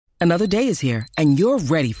Another day is here, and you're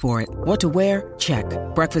ready for it. What to wear? Check.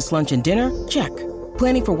 Breakfast, lunch, and dinner? Check.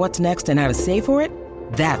 Planning for what's next and how to save for it?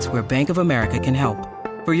 That's where Bank of America can help.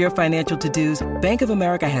 For your financial to-dos, Bank of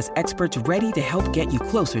America has experts ready to help get you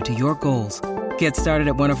closer to your goals. Get started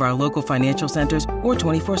at one of our local financial centers or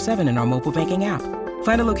 24/7 in our mobile banking app.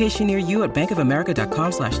 Find a location near you at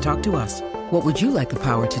bankofamerica.com/talktous. What would you like the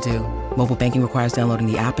power to do? Mobile banking requires downloading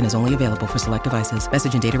the app and is only available for select devices.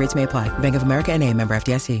 Message and data rates may apply. Bank of America N.A., member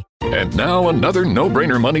FDIC. And now another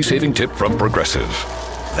no-brainer money-saving tip from Progressive.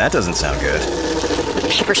 That doesn't sound good. The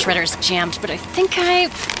paper shredder's jammed, but I think I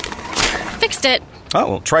fixed it. Oh,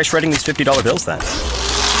 well, try shredding these $50 bills then.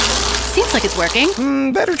 Seems like it's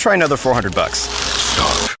working. Better try another $400.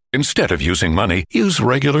 Stop. Instead of using money, use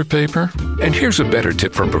regular paper. And here's a better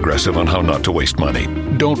tip from Progressive on how not to waste money.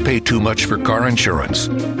 Don't pay too much for car insurance.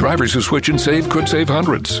 Drivers who switch and save could save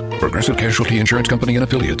hundreds. Progressive Casualty Insurance Company and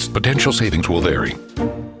Affiliates. Potential savings will vary.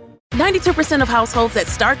 92% of households that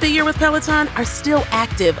start the year with Peloton are still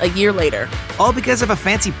active a year later. All because of a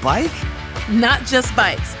fancy bike? Not just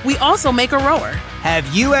bikes. We also make a rower. Have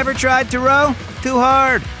you ever tried to row? Too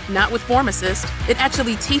hard. Not with Form Assist. It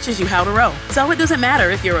actually teaches you how to row. So it doesn't matter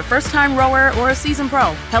if you're a first-time rower or a seasoned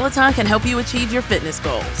pro. Peloton can help you achieve your fitness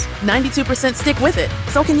goals. 92% stick with it.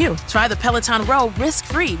 So can you. Try the Peloton Row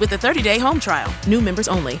risk-free with a 30-day home trial. New members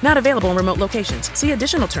only. Not available in remote locations. See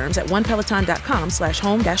additional terms at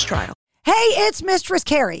onepeloton.com/home-trial. Hey, it's Mistress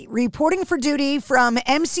Carrie, reporting for duty from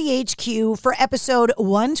MCHQ for episode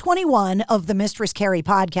 121 of the Mistress Carrie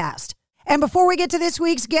podcast. And before we get to this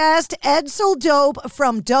week's guest, Edsel Dope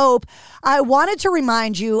from Dope, I wanted to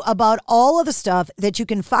remind you about all of the stuff that you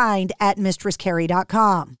can find at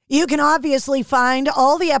mistresscarrie.com. You can obviously find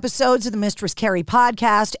all the episodes of the Mistress Carrie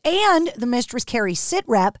podcast and the Mistress Carrie Sit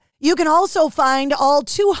Rep. You can also find all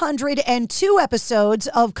 202 episodes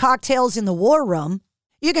of Cocktails in the War Room.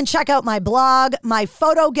 You can check out my blog, my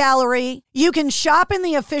photo gallery. You can shop in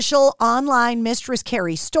the official online Mistress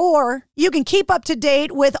Carrie store. You can keep up to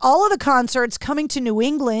date with all of the concerts coming to New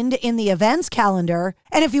England in the events calendar.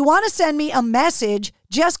 And if you want to send me a message,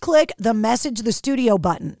 just click the Message the Studio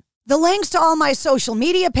button. The links to all my social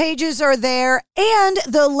media pages are there, and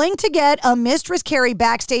the link to get a Mistress Carrie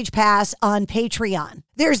Backstage Pass on Patreon.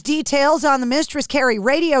 There's details on the Mistress Carrie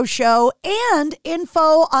radio show and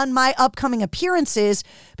info on my upcoming appearances,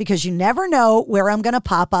 because you never know where I'm going to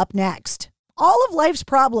pop up next. All of life's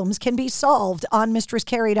problems can be solved on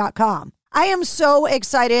mistresscarrie.com. I am so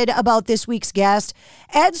excited about this week's guest.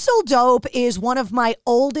 Edsel Dope is one of my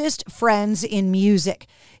oldest friends in music.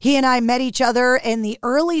 He and I met each other in the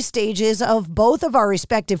early stages of both of our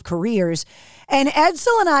respective careers, and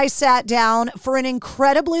Edsel and I sat down for an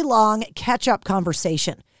incredibly long catch-up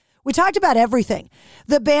conversation. We talked about everything.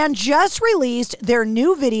 The band just released their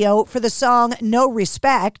new video for the song No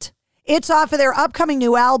Respect. It's off of their upcoming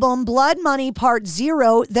new album, Blood Money Part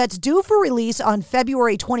 0, that's due for release on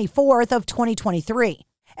February 24th of 2023.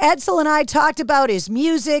 Edsel and I talked about his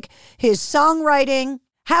music, his songwriting,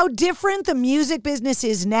 how different the music business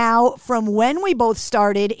is now from when we both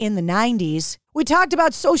started in the 90s. We talked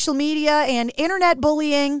about social media and internet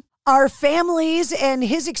bullying, our families, and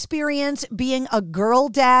his experience being a girl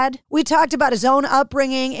dad. We talked about his own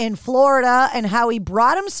upbringing in Florida and how he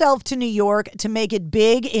brought himself to New York to make it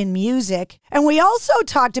big in music. And we also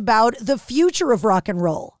talked about the future of rock and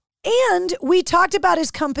roll. And we talked about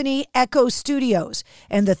his company, Echo Studios,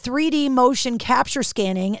 and the 3D motion capture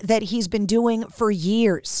scanning that he's been doing for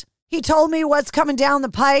years. He told me what's coming down the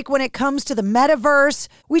pike when it comes to the metaverse.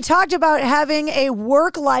 We talked about having a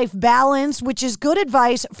work-life balance, which is good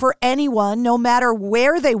advice for anyone, no matter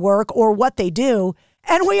where they work or what they do.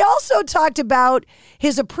 And we also talked about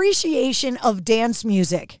his appreciation of dance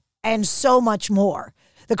music and so much more.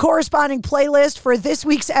 The corresponding playlist for this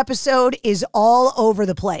week's episode is all over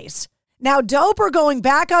the place. Now, Dope are going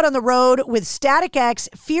back out on the road with Static X,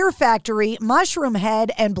 Fear Factory, Mushroom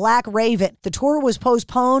Head, and Black Raven. The tour was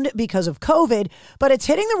postponed because of COVID, but it's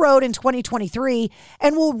hitting the road in 2023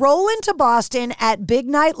 and will roll into Boston at Big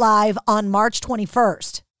Night Live on March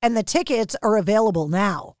 21st. And the tickets are available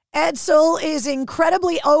now. Edsel is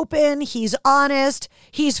incredibly open, he's honest,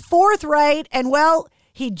 he's forthright, and well,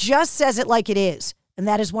 he just says it like it is. And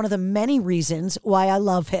that is one of the many reasons why I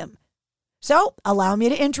love him. So, allow me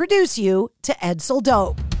to introduce you to Edsel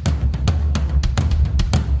Dope.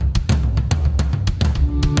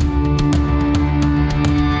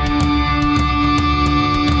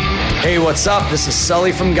 Hey, what's up? This is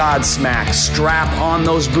Sully from Godsmack. Strap on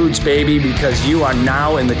those boots, baby, because you are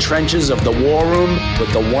now in the trenches of the war room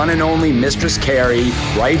with the one and only Mistress Carrie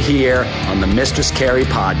right here on the Mistress Carrie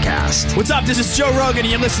podcast. What's up? This is Joe Rogan, and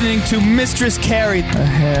you're listening to Mistress Carrie. Her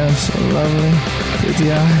hair so lovely,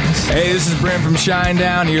 pretty eyes. Hey, this is Brent from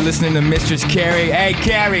Shinedown, and you're listening to Mistress Carrie. Hey,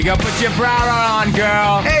 Carrie, go put your bra on,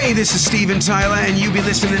 girl. Hey, this is Steven Tyler, and you be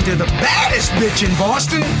listening to the baddest bitch in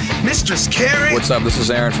Boston, Mistress Carrie. What's up? This is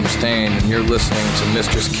Aaron from Stain, and you're listening to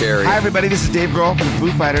Mistress Carrie. Hi, everybody. This is Dave Grohl from the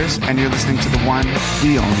Foo Fighters, and you're listening to the one,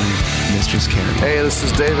 the only Mistress Carrie. Hey, this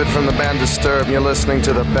is David from the band Disturbed, and you're listening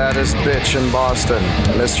to the baddest bitch in Boston,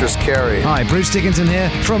 Mistress Carrie. Hi, Bruce Dickinson here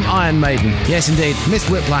from Iron Maiden. Yes, indeed, Miss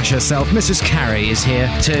Whiplash herself, Mistress Carrie, is here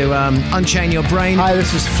to unchain your brain. Hi,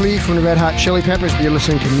 this is Flea from the Red Hot Chili Peppers. You're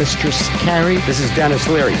listening to Mistress Carrie. This is Dennis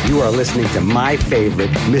Leary. You are listening to my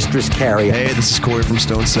favorite, Mistress Carrie. Hey, this is Corey from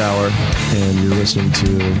Stone Sour, and you're listening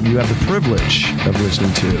to, you have the privilege of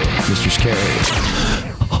listening to Mistress Carrie.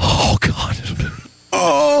 Oh, God.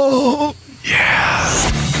 Oh, yeah.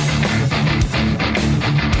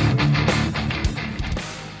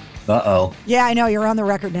 Uh-oh. Yeah, I know. You're on the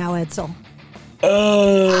record now, Edsel.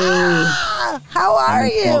 How are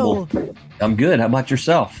you? I'm good. How about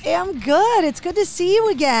yourself? I'm good. It's good to see you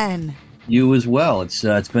again. You as well. It's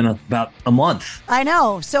been about a month. I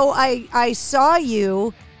know. So I saw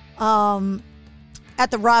you at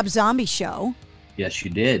the Rob Zombie show. Yes,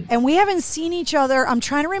 you did. And we haven't seen each other. I'm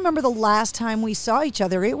trying to remember the last time we saw each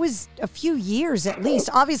other. It was a few years at least.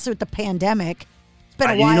 Obviously with the pandemic. It's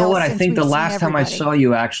been a while. You know what? I since think the we've last seen time I everybody. saw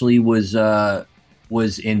you actually was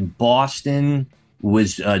in Boston.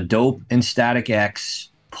 Was Dope and Static X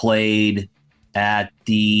played at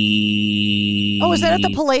the... Oh, was that at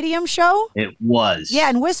the Palladium show? It was. Yeah,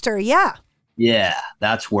 in Worcester, yeah. Yeah,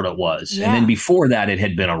 that's what it was. Yeah. And then before that, it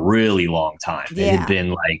had been a really long time. It Yeah. had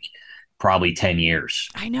been like probably 10 years.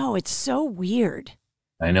 I know. It's so weird.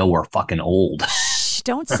 I know we're fucking old. Shh,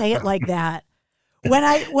 don't say it like that. When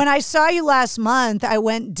I saw you last month, I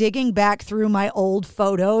went digging back through my old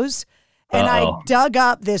photos, and I dug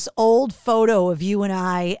up this old photo of you and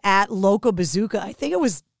I at Loco Bazooka. I think it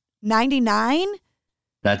was 99.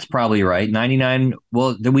 That's probably right. 99.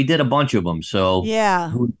 Well, we did a bunch of them. So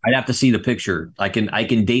yeah, I'd have to see the picture. I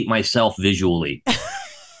can date myself visually.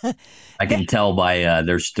 I can tell by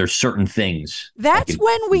there's certain things. That's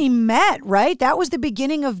when we met, right? That was the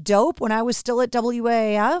beginning of Dope when I was still at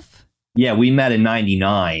WAAF. Yeah, we met in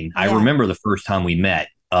 99. I Yeah. remember the first time we met.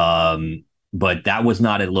 But that was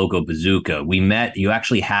not at Loco Bazooka. We met, you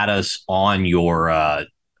actually had us on your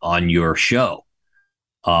show.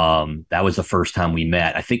 That was the first time we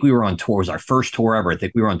met. I think we were on tour. It was our first tour ever. I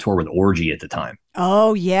think we were on tour with Orgy at the time.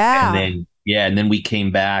 Oh yeah. And then we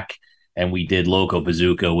came back and we did Loco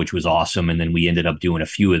Bazooka, which was awesome. And then we ended up doing a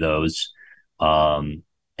few of those, and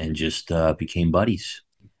just became buddies.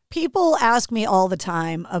 People ask me all the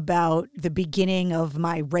time about the beginning of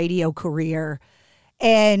my radio career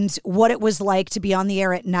and what it was like to be on the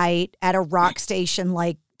air at night at a rock station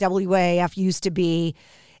like WAAF used to be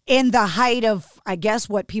in the height of, I guess,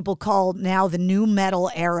 what people call now the new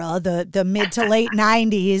metal era, the mid to late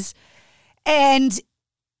 90s. And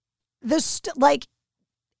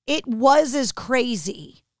it was as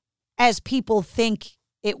crazy as people think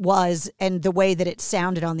it was and the way that it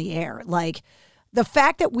sounded on the air. Like, the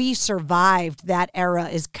fact that we survived that era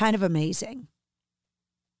is kind of amazing.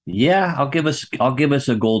 Yeah, I'll give us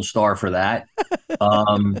a gold star for that.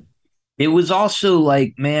 It was also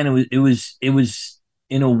like, man, it was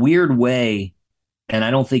in a weird way, and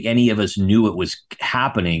I don't think any of us knew it was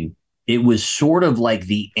happening. It was sort of like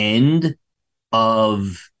the end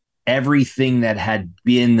of everything that had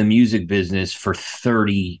been the music business for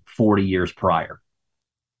 30, 40 years prior.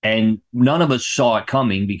 And none of us saw it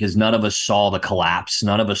coming because none of us saw the collapse.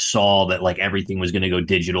 None of us saw that like everything was going to go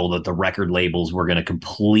digital, that the record labels were going to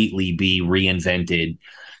completely be reinvented.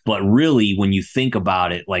 But really, when you think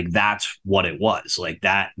about it, like that's what it was. Like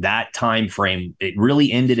that time frame, it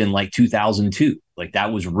really ended in like 2002. Like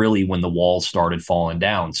that was really when the walls started falling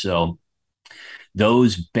down. So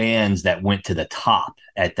those bands that went to the top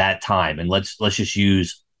at that time, and let's just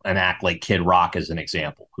use an act like Kid Rock as an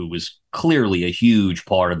example, who was clearly a huge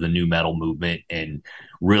part of the new metal movement and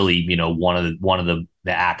really, you know, one of the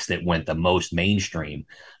acts that went the most mainstream.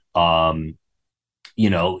 You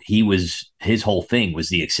know, his whole thing was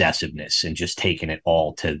the excessiveness and just taking it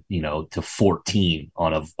all to 14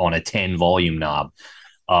 on a 10 volume knob.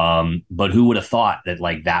 But who would have thought that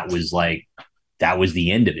that was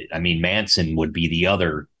the end of it? I mean, Manson would be the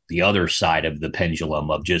other the other side of the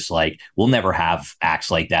pendulum of just like, we'll never have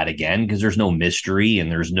acts like that again because there's no mystery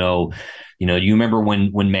and there's no, you remember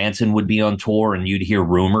when Manson would be on tour and you'd hear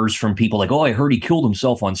rumors from people like, oh, I heard he killed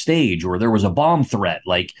himself on stage or there was a bomb threat.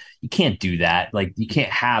 Like, you can't do that. Like, you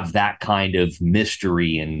can't have that kind of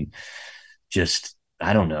mystery and just,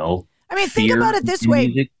 I don't know. I mean, think about it this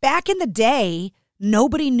way. Back in the day,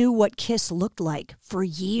 nobody knew what Kiss looked like for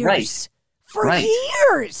years. Right. For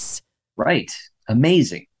years. Right.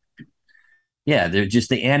 Amazing. Yeah, they're just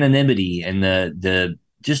the anonymity and the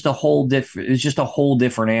just a whole different. It's just a whole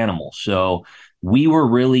different animal. So we were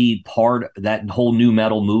really part of that whole new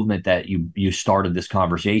metal movement that you started this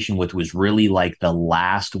conversation with was really like the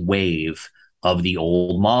last wave of the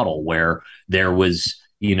old model where there was,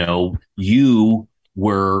 you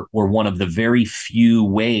were one of the very few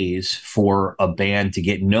ways for a band to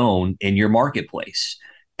get known in your marketplace.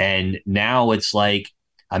 And now it's like,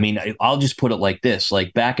 I mean, I'll just put it like this,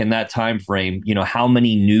 like back in that time frame, how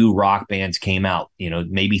many new rock bands came out,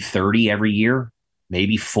 maybe 30 every year,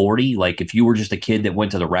 maybe 40. Like if you were just a kid that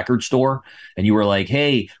went to the record store and you were like,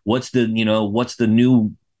 hey, what's the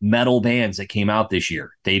new metal bands that came out this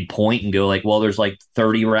year? They'd point and go like, well, there's like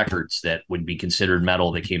 30 records that would be considered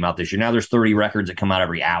metal that came out this year. Now there's 30 records that come out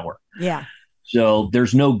every hour. Yeah. So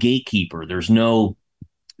there's no gatekeeper. There's no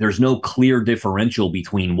clear differential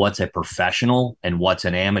between what's a professional and what's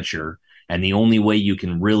an amateur. And the only way you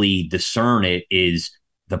can really discern it is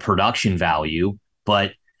the production value.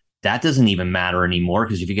 But that doesn't even matter anymore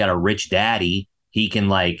because if you got a rich daddy, he can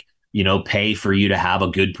pay for you to have a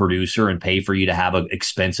good producer and pay for you to have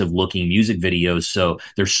expensive looking music videos. So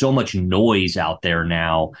there's so much noise out there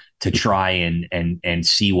now to try and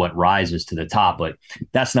see what rises to the top. But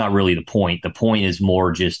that's not really the point. The point is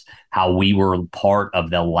more just how we were part of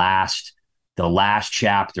the last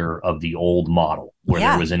chapter of the old model where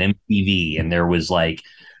there was an MTV and there was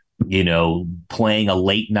playing a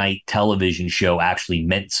late night television show actually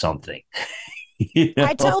meant something.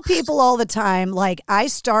 I tell people all the time, I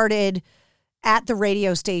started at the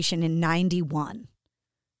radio station in 91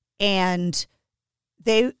 and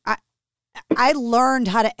I learned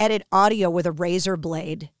how to edit audio with a razor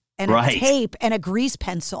blade and a tape and a grease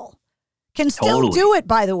pencil. Can still do it,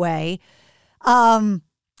 by the way.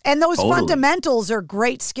 And those fundamentals are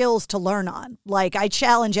great skills to learn on. I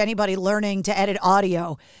challenge anybody learning to edit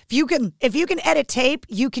audio. If you can edit tape,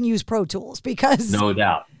 you can use Pro Tools because no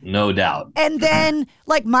doubt. And then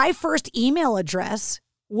my first email address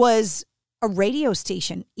was a radio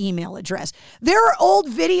station email address. There are old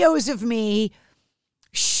videos of me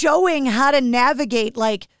showing how to navigate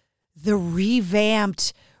the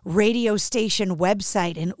revamped radio station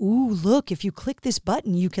website and look, if you click this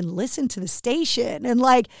button you can listen to the station and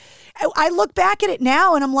I look back at it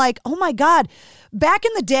now and I'm like, oh my God, back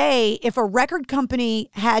in the day if a record company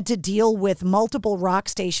had to deal with multiple rock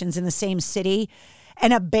stations in the same city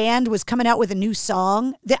and a band was coming out with a new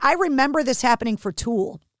song, I remember this happening for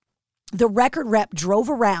Tool. The record rep drove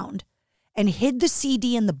around and hid the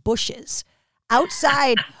CD in the bushes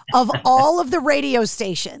outside of all of the radio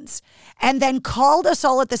stations and then called us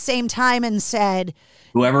all at the same time and said,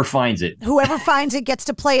 whoever finds it gets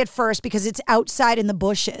to play it first because it's outside in the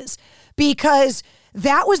bushes, because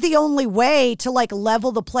that was the only way to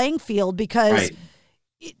level the playing field because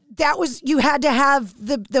that was, you had to have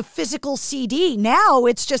the physical CD. Now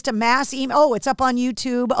it's just a mass email. Oh, it's up on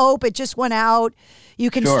YouTube. Oh, it just went out.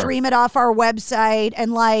 You can stream it off our website.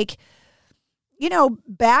 And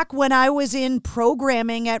back when I was in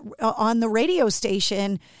programming on the radio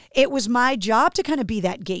station, it was my job to kind of be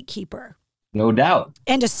that gatekeeper. No doubt.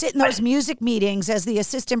 And to sit in those music meetings as the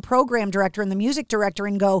assistant program director and the music director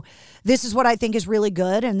and go, this is what I think is really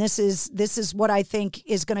good. And this is what I think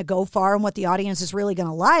is going to go far and what the audience is really going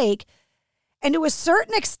to like. And to a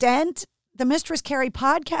certain extent, the Mistress Carrie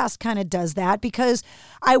podcast kind of does that because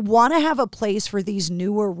I want to have a place for these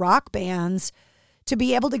newer rock bands to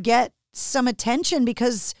be able to get some attention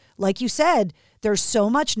because, like you said, there's so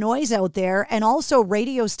much noise out there, and also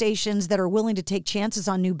radio stations that are willing to take chances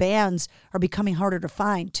on new bands are becoming harder to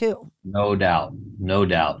find too. No doubt.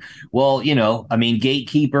 Well,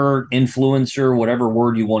 gatekeeper, influencer, whatever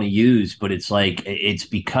word you want to use, but it's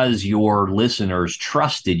because your listeners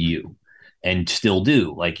trusted you and still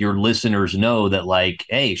do. Your listeners know that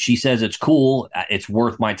hey, she says it's cool, it's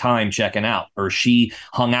worth my time checking out. Or she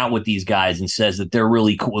hung out with these guys and says that they're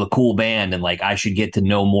really cool, a cool band, and I should get to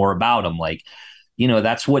know more about them.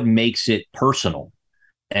 That's what makes it personal.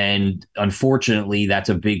 And unfortunately, that's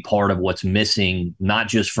a big part of what's missing, not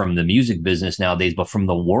just from the music business nowadays, but from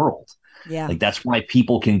the world. Yeah. Like, that's why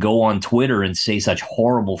people can go on Twitter and say such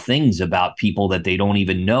horrible things about people that they don't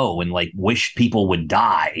even know and like wish people would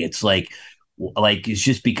die. It's like it's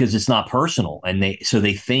just because it's not personal. And they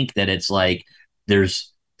think that it's like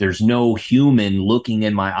there's no human looking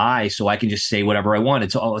in my eye, so I can just say whatever I want.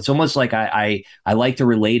 It's almost like I like to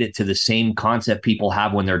relate it to the same concept people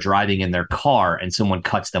have when they're driving in their car and someone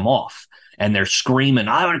cuts them off and they're screaming,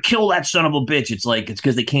 "I want to kill that son of a bitch." It's like, it's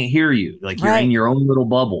because they can't hear you. Like, you're in your own little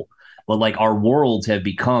bubble. But like, our worlds have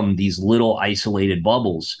become these little isolated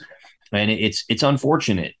bubbles, and it's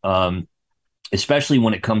unfortunate. Especially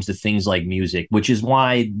when it comes to things like music, which is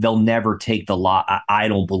why they'll never take the lot. I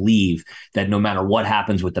don't believe that no matter what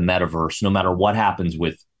happens with the metaverse, no matter what happens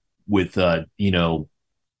with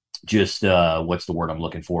just what's the word I'm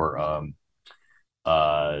looking for?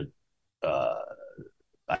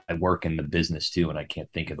 I work in the business too, and I can't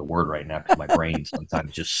think of the word right now because my brain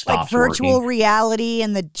sometimes just stops like virtual working. reality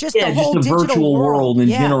and the whole just the virtual world in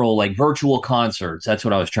yeah. general, like virtual concerts. That's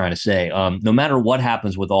what I was trying to say. No matter what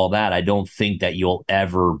happens with all that, I don't think that you'll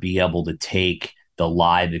ever be able to take the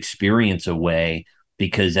live experience away,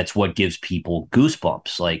 because that's what gives people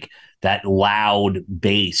goosebumps. Like, that loud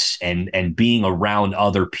bass and being around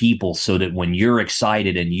other people, so that when you're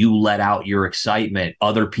excited and you let out your excitement,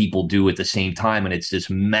 other people do at the same time. And it's this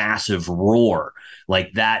massive roar.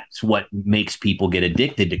 Like, that's what makes people get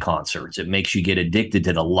addicted to concerts. It makes you get addicted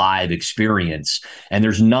to the live experience. And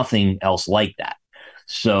there's nothing else like that.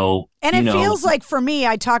 So, and it feels like, for me,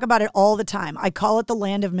 I talk about it all the time. I call it the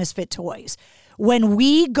land of misfit toys. When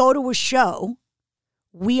we go to a show,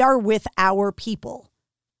 we are with our people.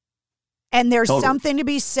 And there's something to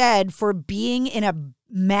be said for being in a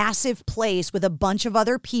massive place with a bunch of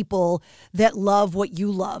other people that love what you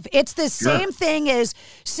love. It's the same thing as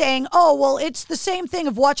saying, oh, well, it's the same thing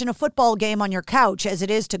of watching a football game on your couch as it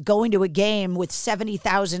is to going to a game with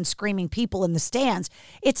 70,000 screaming people in the stands.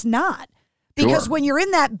 It's not. Because when you're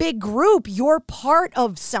in that big group, you're part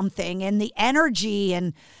of something, and the energy.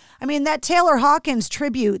 And I mean, that Taylor Hawkins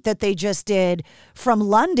tribute that they just did from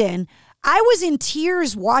London, I was in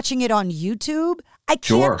tears watching it on YouTube. I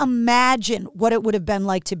can't imagine what it would have been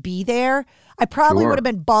like to be there. I probably would have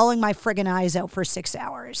been bawling my friggin' eyes out for 6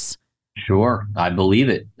 hours. Sure. I believe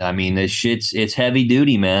it. I mean, it's heavy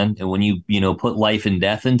duty, man. And when you put life and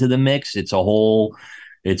death into the mix, it's a whole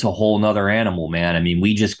nother animal, man. I mean,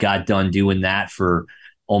 we just got done doing that for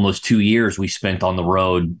almost 2 years. We spent on the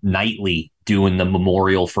road nightly doing the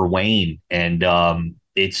memorial for Wayne. And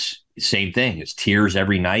it's same thing. It's tears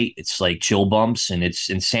every night. It's like chill bumps, and it's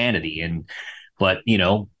insanity. But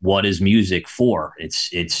what is music for?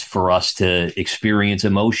 It's for us to experience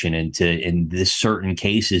emotion and to, in this certain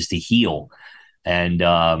cases, to heal. And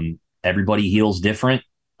everybody heals different.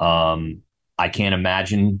 I can't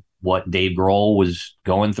imagine what Dave Grohl was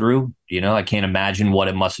going through. I can't imagine what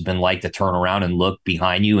it must have been like to turn around and look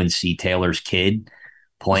behind you and see Taylor's kid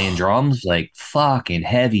playing drums. Like, fucking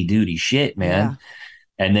heavy duty shit, man. Yeah.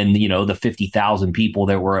 And then, the 50,000 people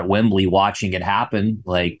that were at Wembley watching it happen,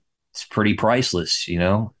 like, it's pretty priceless,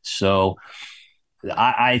 So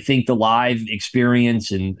I think the live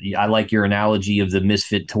experience, and I like your analogy of the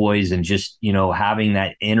misfit toys, and just, having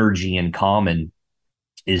that energy in common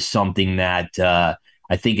is something that I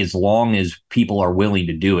think, as long as people are willing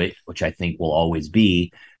to do it, which I think will always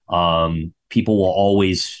be, people will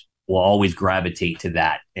always gravitate to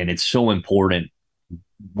that. And it's so important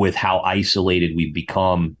with how isolated we've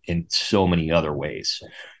become in so many other ways.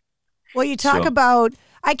 Well, you talk about,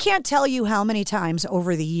 I can't tell you how many times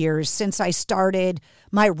over the years since I started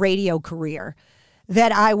my radio career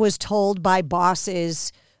that I was told by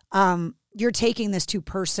bosses, you're taking this too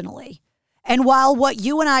personally. And while what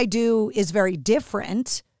you and I do is very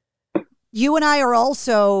different, you and I are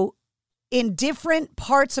also in different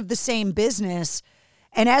parts of the same business.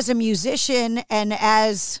 And as a musician, and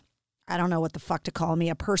as, I don't know what the fuck to call me,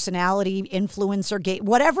 a personality, influencer,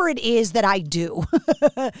 whatever it is that I do,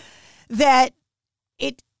 that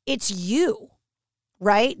it's you,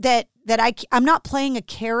 right? That I'm not playing a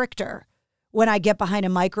character when I get behind a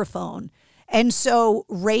microphone. And so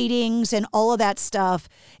ratings and all of that stuff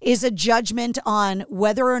is a judgment on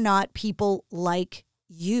whether or not people like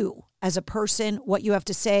you as a person, what you have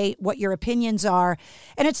to say, what your opinions are.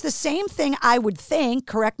 And it's the same thing, I would think,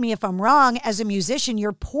 correct me if I'm wrong, as a musician,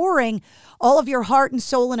 you're pouring all of your heart and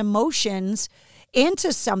soul and emotions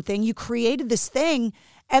into something. You created this thing.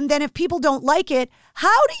 And then if people don't like it,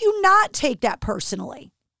 how do you not take that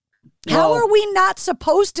personally? How are we not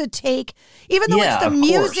supposed to take, even though it's the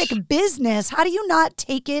music business, how do you not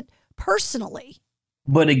take it personally?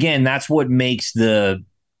 But again, that's what makes the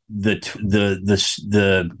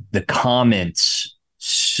comments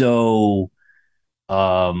so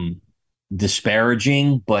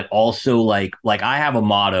disparaging, but also like I have a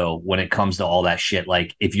motto when it comes to all that shit.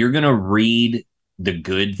 Like, if you're gonna read the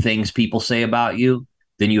good things people say about you,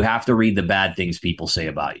 then you have to read the bad things people say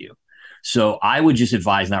about you. So I would just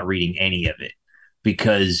advise not reading any of it,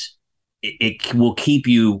 because it will keep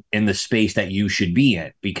you in the space that you should be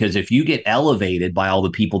in. Because if you get elevated by all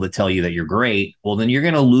the people that tell you that you're great, well, then you're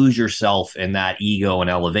going to lose yourself in that ego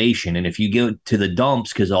and elevation. And if you go to the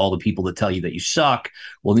dumps because of all the people that tell you that you suck,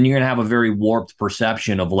 well, then you're going to have a very warped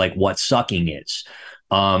perception of like what sucking is.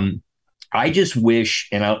 I just wish,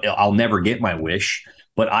 and I'll never get my wish,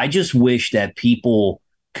 but I just wish that people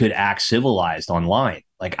could act civilized online.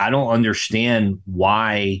 Like, I don't understand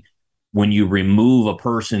why, when you remove a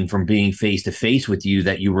person from being face to face with you,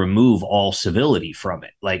 that you remove all civility from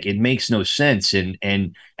it. Like, it makes no sense. And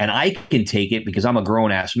I can take it because I'm a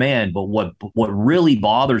grown ass man. But what really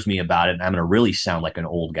bothers me about it, and I'm going to really sound like an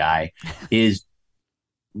old guy, is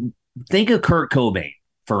think of Kurt Cobain,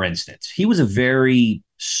 for instance. He was a very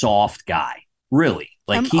soft guy, really.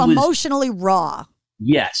 Like, he was emotionally raw.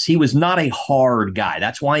 Yes, he was not a hard guy.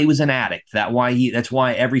 That's why he was an addict. That's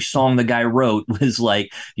why every song the guy wrote was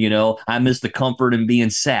like, I miss the comfort in being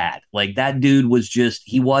sad. Like, that dude was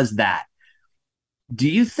he was that. Do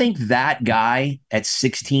you think that guy at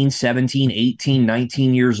 16, 17, 18,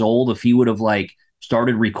 19 years old, if he would have like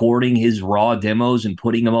started recording his raw demos and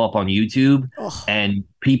putting them up on YouTube, and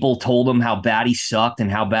people told him how bad he sucked and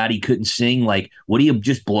how bad he couldn't sing, like, would he have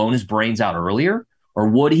just blown his brains out earlier? Or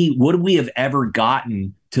would we have ever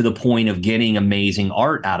gotten to the point of getting amazing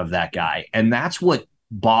art out of that guy? And that's what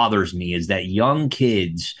bothers me, is that young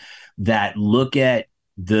kids that look at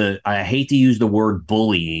I hate to use the word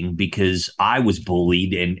bullying, because I was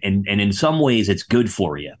bullied, and in some ways it's good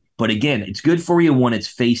for you. But again, it's good for you when it's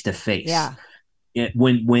face to face. Yeah.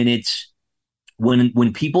 When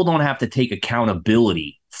people don't have to take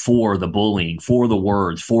accountability for the bullying, for the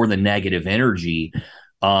words, for the negative energy,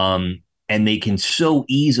 and they can so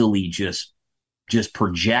easily just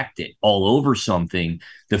project it all over something.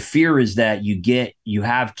 The fear is that you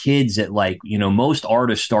have kids that, like, most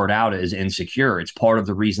artists start out as insecure. It's part of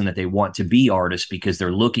the reason that they want to be artists, because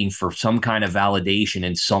they're looking for some kind of validation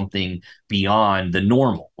in something beyond the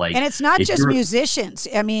normal. Like, and it's not just musicians.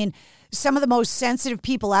 I mean, some of the most sensitive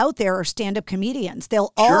people out there are stand-up comedians.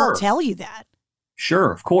 They'll all tell you that.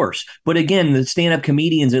 Sure, of course. But again, the stand-up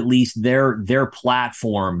comedians, at least their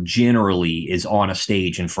platform generally is on a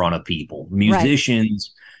stage in front of people.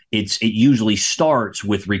 Musicians, it usually starts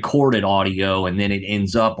with recorded audio and then it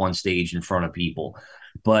ends up on stage in front of people.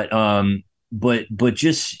 But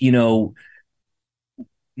just,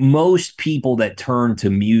 most people that turn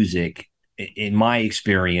to music, in my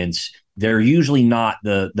experience, they're usually not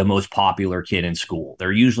the most popular kid in school.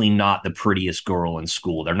 They're usually not the prettiest girl in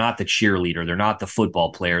school. They're not the cheerleader. They're not the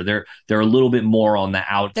football player. They're a little bit more on the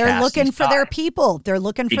outcast. They're looking for their people. They're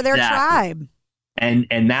looking for their tribe.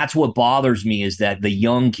 And that's what bothers me, is that the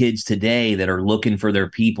young kids today that are looking for their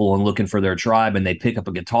people and looking for their tribe, and they pick up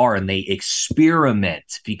a guitar and they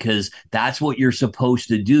experiment, because that's what you're supposed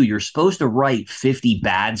to do. You're supposed to write 50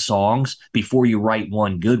 bad songs before you write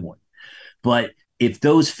one good one. But if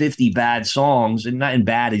those 50 bad songs, and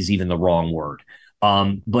bad is even the wrong word,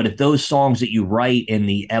 but if those songs that you write in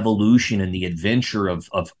the evolution and the adventure of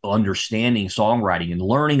understanding songwriting and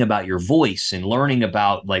learning about your voice and learning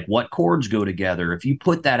about like what chords go together, if you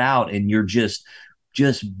put that out and you're just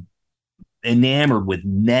enamored with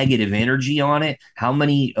negative energy on it, how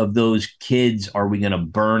many of those kids are we going to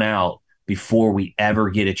burn out before we ever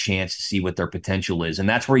get a chance to see what their potential is? And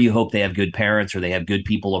that's where you hope they have good parents, or they have good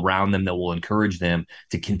people around them that will encourage them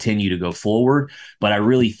to continue to go forward. But I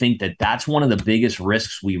really think that that's one of the biggest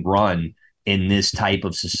risks we run in this type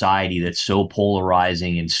of society that's so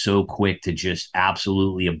polarizing and so quick to just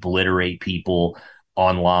absolutely obliterate people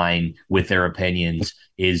online with their opinions,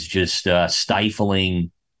 is just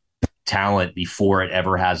stifling talent before it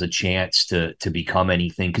ever has a chance to become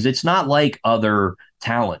anything. Because it's not like other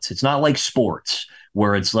talents. It's not like sports,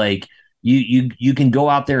 where it's like you can go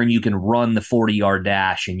out there and you can run the 40-yard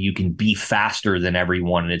dash and you can be faster than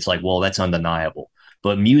everyone, and it's like, well, that's undeniable.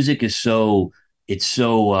 But music is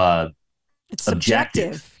it's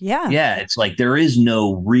subjective. Yeah. It's like there is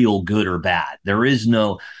no real good or bad. There is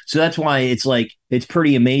no. So that's why it's like, it's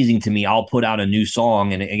pretty amazing to me. I'll put out a new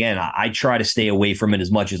song, and again, I try to stay away from it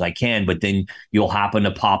as much as I can, but then you'll happen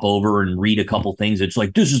to pop over and read a couple things. It's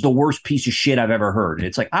like, this is the worst piece of shit I've ever heard. And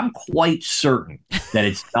it's like, I'm quite certain that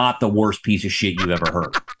it's not the worst piece of shit you've ever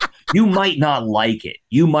heard. You might not like it.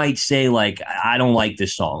 You might say like, I don't like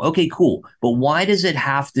this song. Okay, cool. But why does it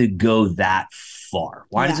have to go that far?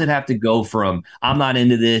 Why does it have to go from I'm not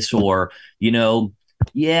into this or,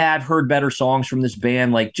 yeah, I've heard better songs from this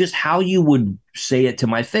band, like just how you would say it to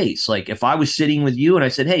my face. Like if I was sitting with you and I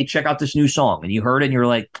said, hey, check out this new song, and you heard it and you're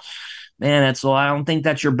like, man, I don't think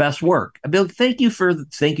that's your best work. I'd be like, thank you for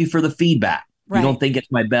the feedback. Right. You don't think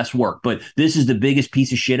it's my best work, but this is the biggest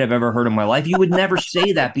piece of shit I've ever heard in my life. You would never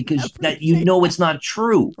say that because it's not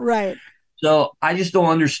true. Right. So I just don't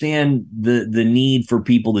understand the need for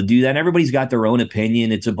people to do that. Everybody's got their own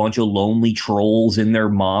opinion. It's a bunch of lonely trolls in their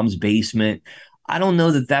mom's basement. I don't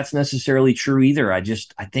know that that's necessarily true either. I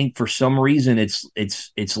think for some reason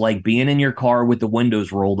it's like being in your car with the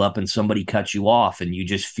windows rolled up and somebody cuts you off and you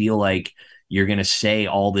just feel like you're going to say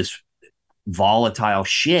all this volatile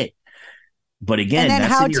shit. But again, and then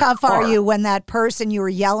that's how in your tough car. are you when that person you were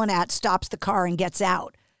yelling at stops the car and gets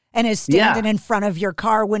out and is standing in front of your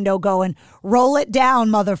car window going, roll it down,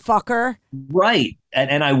 motherfucker. Right.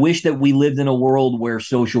 And I wish that we lived in a world where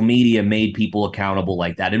social media made people accountable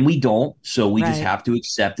like that. And we don't. So we just have to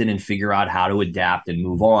accept it and figure out how to adapt and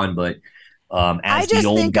move on. But as the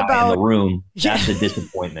old guy in the room, that's a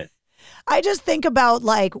disappointment. I just think about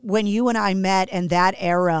like when you and I met and that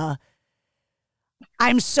era.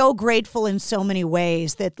 I'm so grateful in so many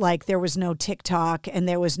ways that like there was no TikTok and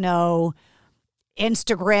there was no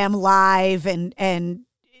Instagram Live and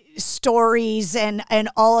stories and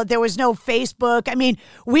all. There was no Facebook. I mean,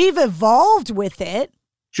 we've evolved with it.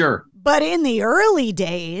 Sure. But in the early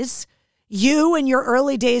days, you and your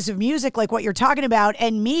early days of music, like what you're talking about,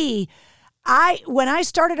 and me, when I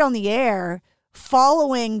started on the air,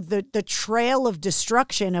 following the trail of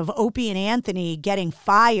destruction of Opie and Anthony getting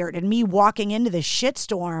fired and me walking into the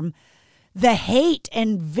shitstorm, the hate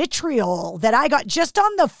and vitriol that I got just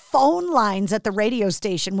on the phone lines at the radio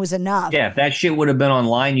station was enough. Yeah, if that shit would have been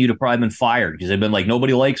online, you'd have probably been fired because they've been like,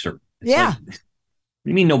 nobody likes her. It's like, what do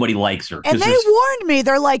you mean nobody likes her? And they warned me.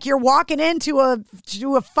 They're like, you're walking into a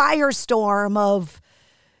firestorm of,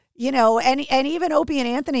 and even Opie and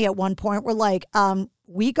Anthony at one point were like,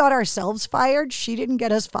 we got ourselves fired. She didn't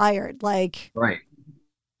get us fired. Like, right.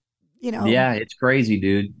 Yeah, it's crazy,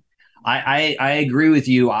 dude. I agree with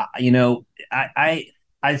you. I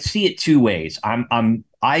see it two ways.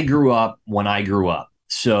 I grew up when I grew up.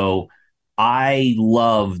 So I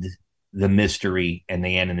loved the mystery and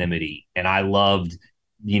the anonymity. And I loved,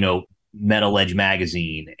 Metal Edge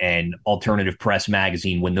magazine and Alternative Press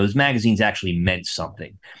magazine when those magazines actually meant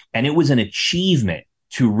something. And it was an achievement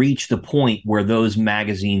to reach the point where those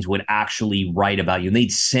magazines would actually write about you. And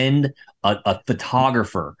they'd send a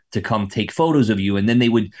photographer to come take photos of you. And then they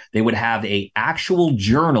would have a actual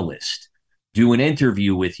journalist do an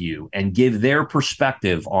interview with you and give their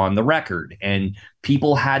perspective on the record. And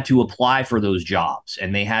people had to apply for those jobs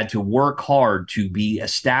and they had to work hard to be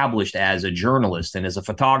established as a journalist and as a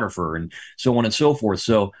photographer and so on and so forth.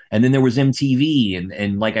 So, and then there was MTV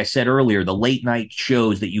and like I said earlier, the late night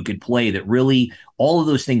shows that you could play that really, all of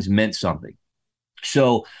those things meant something.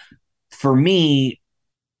 So for me,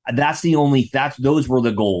 those were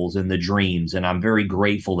the goals and the dreams. And I'm very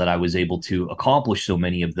grateful that I was able to accomplish so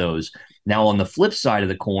many of those. Now, on the flip side of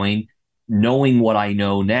the coin, knowing what I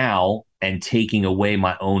know now and taking away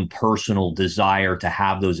my own personal desire to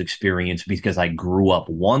have those experiences because I grew up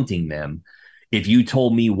wanting them. If you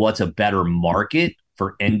told me what's a better market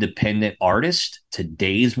for independent artists,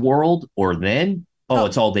 today's world or then,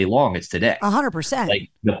 it's all day long. It's today. 100%. Like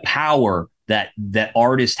the power that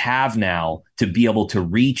artists have now to be able to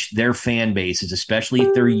reach their fan bases, especially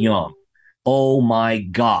if they're young. Oh my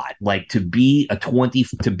God. Like to be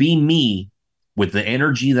me with the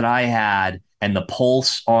energy that I had and the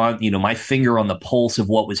pulse on, my finger on the pulse of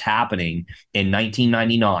what was happening in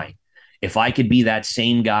 1999. If I could be that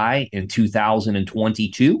same guy in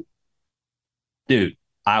 2022, dude,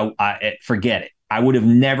 I forget it. I would have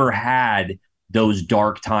never had those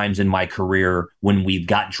dark times in my career when we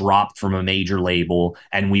got dropped from a major label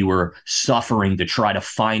and we were suffering to try to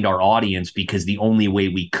find our audience because the only way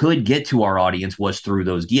we could get to our audience was through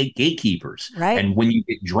those gatekeepers. Right. And when you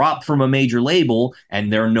get dropped from a major label and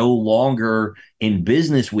they're no longer in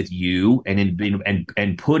business with you and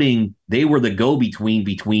they were the go-between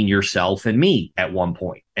between yourself and me at one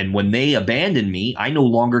point. And when they abandoned me, I no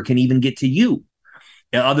longer can even get to you.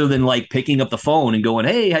 Other than like picking up the phone and going,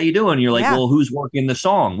 hey, how you doing? And you're like, well, who's working the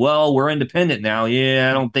song? Well, we're independent now. Yeah,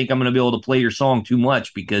 I don't think I'm going to be able to play your song too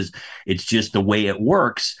much because it's just the way it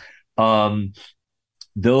works. Those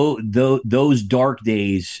dark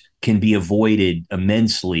days can be avoided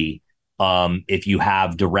immensely if you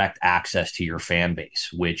have direct access to your fan base,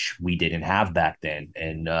 which we didn't have back then.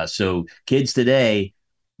 And so kids today,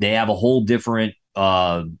 they have a whole different,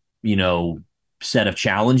 set of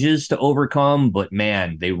challenges to overcome, but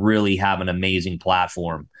man, they really have an amazing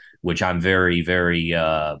platform, which I'm very, very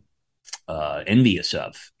envious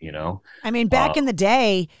of, you know. I mean, back in the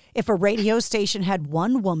day, if a radio station had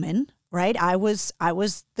one woman, right? I was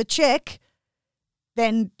the chick,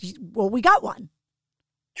 then, well, we got one.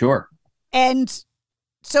 Sure. And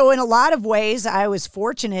so in a lot of ways, I was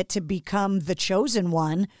fortunate to become the chosen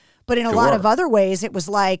one. But in a lot of other ways, it was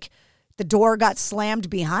like the door got slammed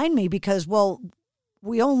behind me because, well,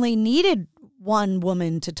 we only needed one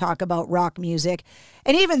woman to talk about rock music.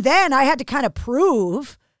 And even then, I had to kind of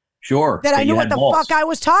prove that I knew what the fuck I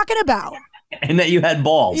was talking about. And that you had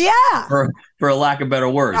balls. Yeah. For a lack of better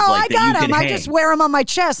words. Oh, like I got them. I just wear them on my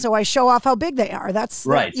chest so I show off how big they are. That's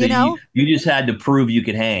right. You know? You just had to prove you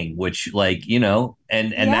could hang, which, like, you know,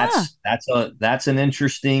 and that's an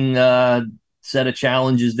interesting set of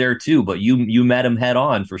challenges there too. But you met them head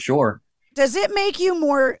on for sure. Does it make you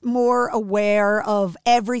more aware of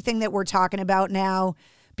everything that we're talking about now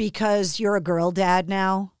because you're a girl dad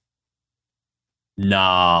now?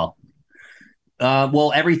 No.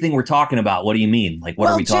 Well, everything we're talking about, what do you mean? Like, what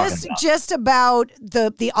are we talking about? Just about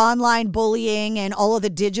the online bullying and all of the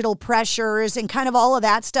digital pressures and kind of all of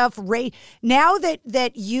that stuff. Now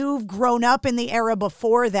that you've grown up in the era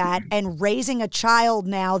before that and raising a child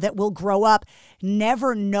now that will grow up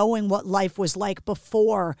never knowing what life was like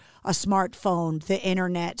before a smartphone, the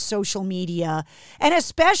internet, social media, and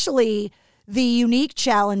especially the unique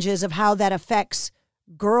challenges of how that affects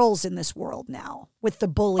girls in this world now with the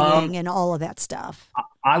bullying and all of that stuff.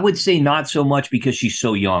 I would say not so much because she's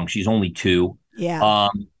so young. She's only 2. Yeah.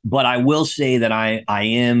 But I will say that I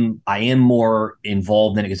am more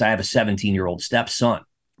involved in it because I have a 17-year-old stepson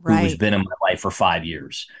who has been in my life for 5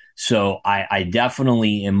 years. So I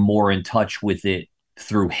definitely am more in touch with it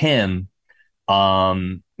through him. But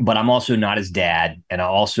I'm also not his dad. And I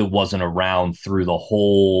also wasn't around through the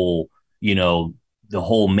whole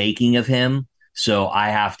making of him. So I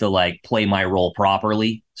have to like play my role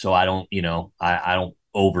properly. So I don't, I don't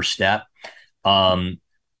overstep. But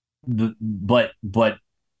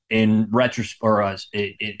in retrospect,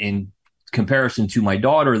 in comparison to my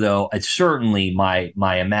daughter, though, it's certainly my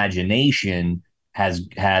imagination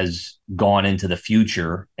has gone into the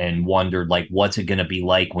future and wondered like, what's it going to be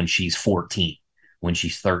like when she's 14, when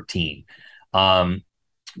she's 13.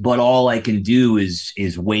 But all I can do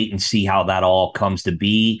is wait and see how that all comes to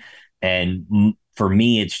be. And for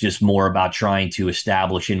me, it's just more about trying to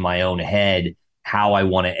establish in my own head how I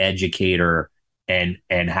want to educate her and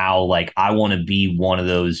how like I want to be one of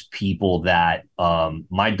those people that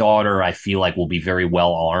my daughter, I feel like, will be very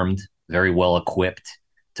well armed, very well equipped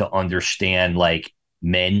to understand like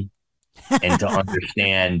men and to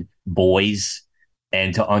understand boys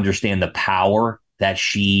and to understand the power that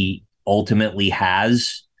she ultimately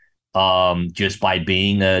has just by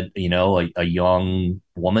being a young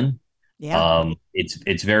woman. Yeah.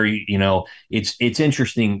 It's very, it's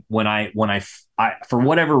interesting when I for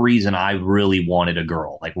whatever reason, I really wanted a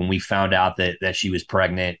girl. Like when we found out that she was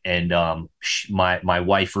pregnant and my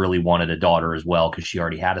wife really wanted a daughter as well, because she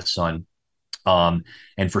already had a son. And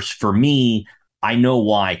for me, I know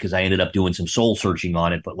why, because I ended up doing some soul searching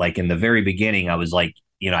on it. But like in the very beginning, I was like,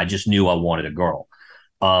 I just knew I wanted a girl.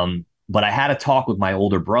 But I had a talk with my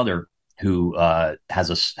older brother who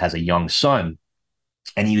has a young son.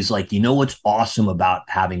 And he was like, what's awesome about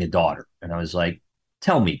having a daughter? And I was like,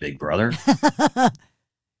 tell me, big brother.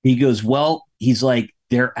 He goes, well, he's like,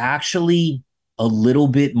 they're actually a little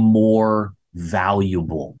bit more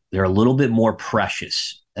valuable. They're a little bit more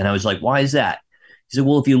precious. And I was like, why is that? He said,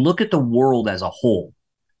 well, if you look at the world as a whole,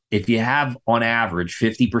 if you have on average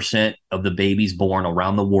 50% of the babies born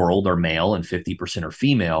around the world are male and 50% are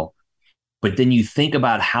female, but then you think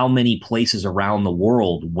about how many places around the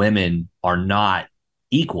world women are not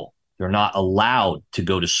equal. They're not allowed to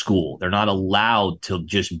go to school. They're not allowed to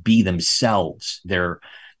just be themselves. They're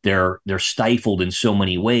stifled in so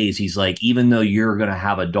many ways. He's like, even though you're going to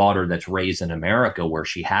have a daughter that's raised in America where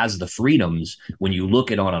she has the freedoms, when you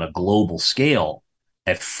look at it on a global scale,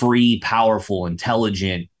 a free, powerful,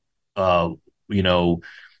 intelligent,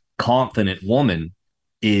 confident woman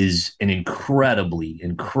is an incredibly,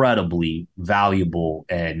 incredibly valuable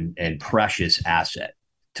and precious asset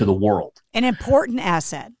to the world. An important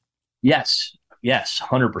asset. Yes,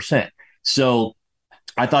 100%. So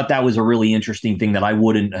I thought that was a really interesting thing that I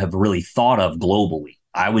wouldn't have really thought of globally.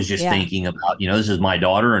 I was just thinking about, this is my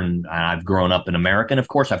daughter and I've grown up in America. And of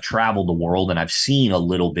course, I've traveled the world and I've seen a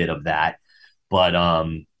little bit of that. But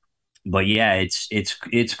yeah,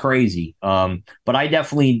 it's crazy. But I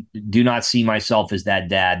definitely do not see myself as that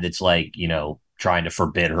dad that's like, trying to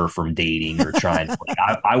forbid her from dating or trying to, like,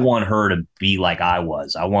 I want her to be like I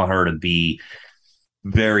was. I want her to be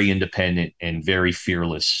very independent and very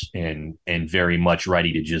fearless and very much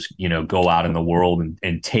ready to just, go out in the world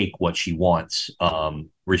and take what she wants,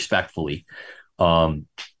 respectfully.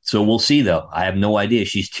 So we'll see, though. I have no idea.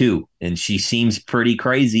 She's 2 and she seems pretty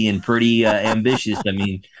crazy and pretty ambitious. I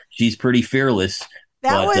mean, she's pretty fearless.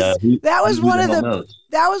 That was one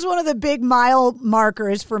of the big mile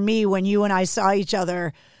markers for me when you and I saw each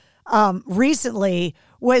other recently,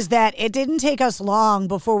 was that it didn't take us long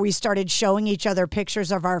before we started showing each other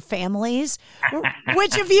pictures of our families,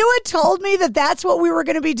 which if you had told me that that's what we were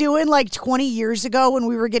going to be doing like 20 years ago when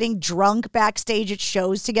we were getting drunk backstage at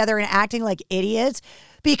shows together and acting like idiots,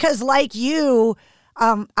 because like you,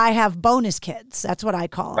 I have bonus kids. That's what I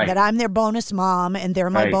call them. Right. That I'm their bonus mom and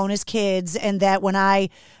they're my bonus kids. And that when I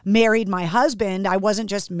married my husband, I wasn't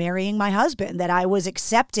just marrying my husband, that I was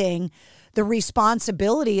accepting the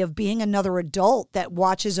responsibility of being another adult that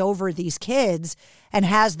watches over these kids and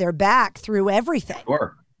has their back through everything.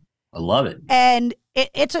 Sure. I love it. And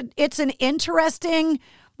it's an interesting,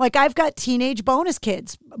 like, I've got teenage bonus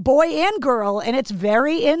kids, boy and girl, and it's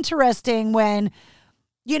very interesting when,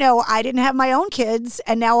 I didn't have my own kids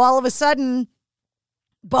and now all of a sudden,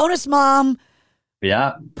 bonus mom,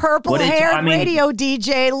 purple-haired radio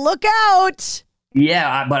DJ, look out.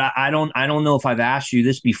 Yeah, but I don't know if I've asked you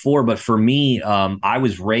this before, but for me, I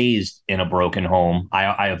was raised in a broken home.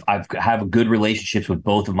 I have good relationships with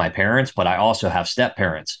both of my parents, but I also have step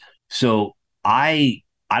parents. So I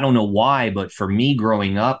don't know why, but for me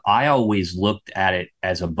growing up, I always looked at it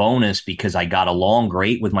as a bonus because I got along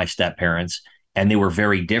great with my step parents and they were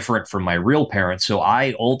very different from my real parents. So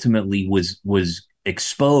I ultimately was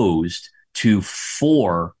exposed to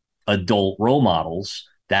 4 adult role models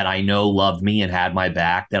that I know loved me and had my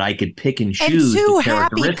back, that I could pick and choose. And 2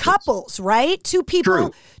 happy couples, right? 2 people,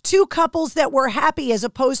 True. 2 couples that were happy as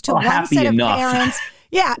opposed to one set of parents.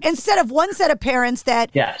 Yeah, instead of one set of parents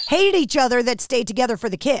that hated each other that stayed together for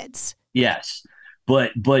the kids. Yes.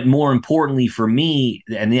 But more importantly for me,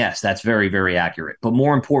 and yes, that's very, very accurate. But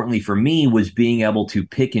more importantly for me was being able to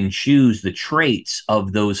pick and choose the traits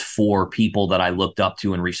of those 4 people that I looked up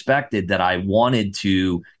to and respected that I wanted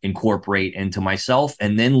to incorporate into myself,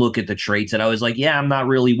 and then look at the traits that I was like, yeah, I'm not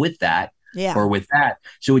really with that. Yeah. Or with that.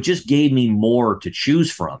 So it just gave me more to choose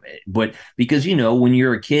from it. But because, when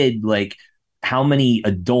you're a kid, like, how many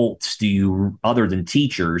adults do you, other than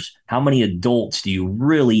teachers, how many adults do you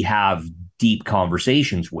really have deep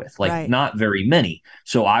conversations with? Like, not very many.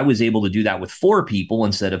 So I was able to do that with 4 people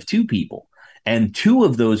instead of 2 people. And 2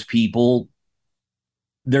 of those people,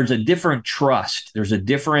 there's a different trust. There's a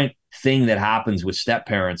different thing that happens with step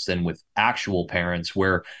parents than with actual parents,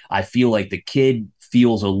 where I feel like the kid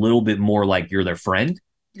feels a little bit more like you're their friend.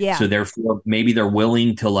 Yeah. So therefore, maybe they're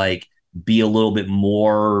willing to like be a little bit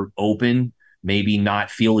more open, maybe not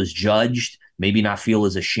feel as judged, maybe not feel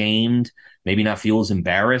as ashamed, maybe not feel as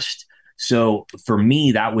embarrassed. So for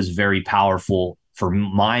me, that was very powerful for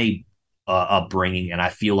my upbringing. And I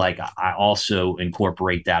feel like I also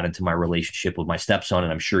incorporate that into my relationship with my stepson.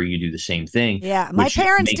 And I'm sure you do the same thing. Yeah. My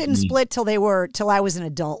parents didn't split till I was an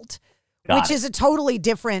adult, which is a totally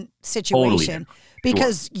different situation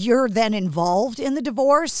because you're then involved in the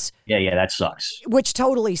divorce. Yeah. That sucks. Which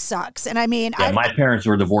totally sucks. And I mean, my parents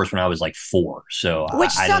were divorced when I was like 4. So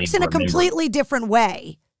which sucks in a completely different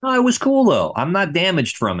way. No, it was cool, though. I'm not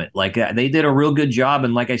damaged from it. Like, they did a real good job.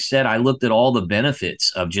 And like I said, I looked at all the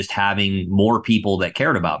benefits of just having more people that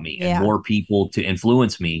cared about me and more people to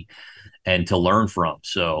influence me and to learn from.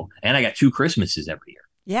 So, and I got 2 Christmases every year.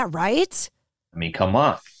 Yeah, right? I mean, come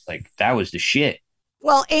on. Like, that was the shit.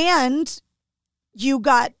 Well, and you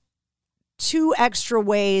got 2 extra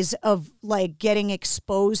ways of like getting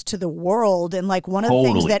exposed to the world. And like one of the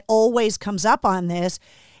things that always comes up on this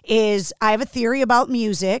is I have a theory about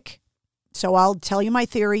music. So I'll tell you my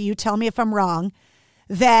theory. You tell me if I'm wrong,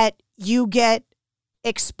 that you get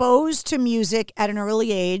exposed to music at an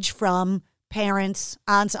early age from parents,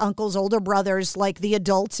 aunts, uncles, older brothers, like the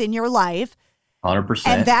adults in your life. 100%.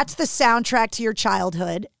 And that's the soundtrack to your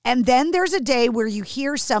childhood. And then there's a day where you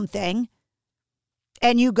hear something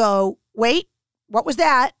and you go, wait, what was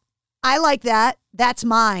that? I like that. That's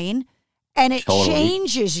mine. And it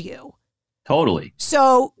changes you. Totally.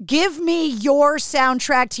 So give me your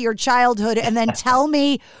soundtrack to your childhood and then tell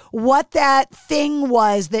me what that thing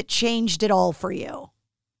was that changed it all for you.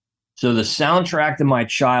 So the soundtrack to my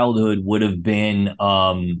childhood would have been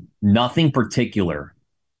nothing particular.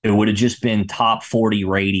 It would have just been top 40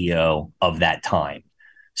 radio of that time.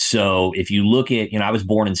 So if you look at, I was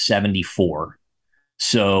born in 74.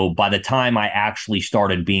 So by the time I actually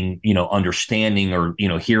started being, understanding or,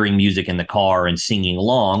 hearing music in the car and singing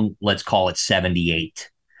along, let's call it 78.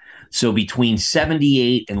 So between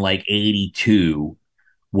 78 and like 82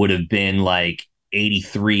 would have been like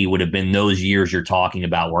 83 would have been those years you're talking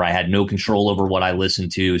about where I had no control over what I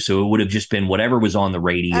listened to. So it would have just been whatever was on the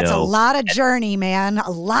radio. That's a lot of journey, man. A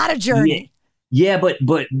lot of journey. Yeah,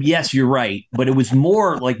 but yes, you're right. But it was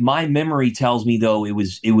more like my memory tells me though it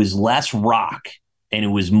was less rock and it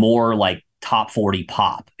was more like top 40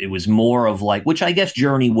 pop. It was more of like, which I guess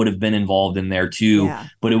Journey would have been involved in there too. Yeah.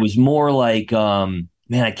 But it was more like man,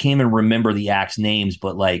 I can't even remember the acts names,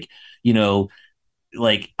 but like,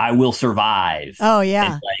 like I Will Survive. Oh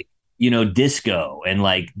yeah. And like, disco and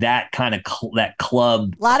like that kind of that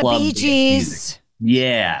club. A lot of Bee Gees.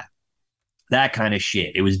 Yeah. That kind of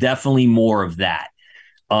shit. It was definitely more of that.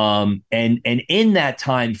 And in that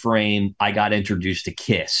time frame, I got introduced to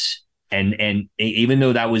Kiss. And even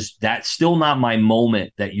though that's still not my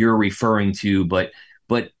moment that you're referring to, but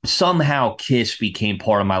somehow Kiss became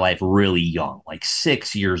part of my life really young, like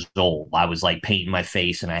 6 years old. I was like painting my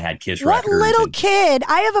face and I had Kiss records. What little kid?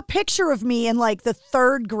 I have a picture of me in like the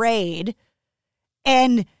 3rd grade.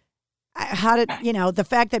 And how did, the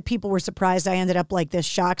fact that people were surprised I ended up like this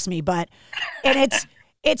shocks me. And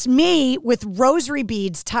it's me with rosary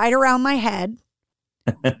beads tied around my head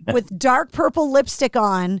with dark purple lipstick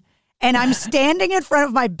on. And I'm standing in front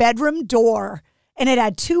of my bedroom door and it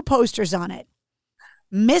had 2 posters on it.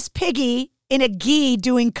 Miss Piggy in a gi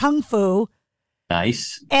doing kung fu.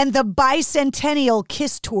 Nice. And the bicentennial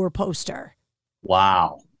Kiss tour poster.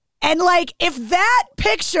 Wow. And like, if that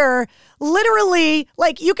picture literally,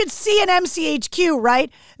 like you could see an MCHQ,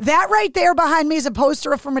 right? That right there behind me is a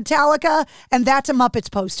poster for Metallica and that's a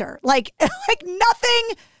Muppets poster. Like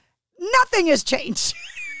nothing has changed.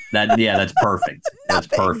 That's perfect. That's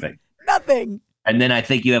perfect. Nothing. And then I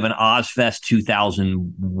think you have an Ozfest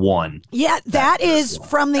 2001. Yeah, that is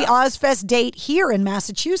from the Ozfest date here in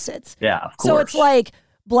Massachusetts. Yeah, of course. So it's like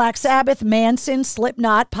Black Sabbath, Manson,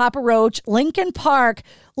 Slipknot, Papa Roach, Linkin Park.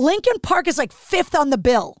 Linkin Park is like 5th on the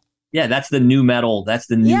bill. Yeah, that's the new metal. That's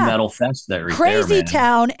the new metal fest there. Right Crazy there,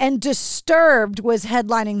 Town and Disturbed was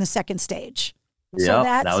headlining the 2nd stage. Yeah, so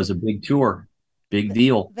that was a big tour. Big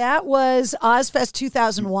deal. That was Ozfest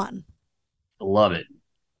 2001. I love it.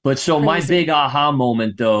 But so my big aha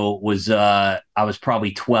moment, though, was I was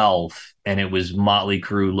probably 12, and it was Motley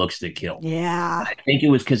Crue, Looks to Kill. Yeah. I think it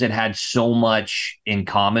was because it had so much in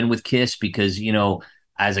common with Kiss because,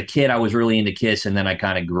 as a kid, I was really into Kiss, and then I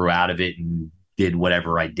kind of grew out of it and did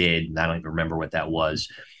whatever I did. And I don't even remember what that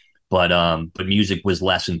was. But music was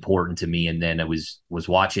less important to me. And then I was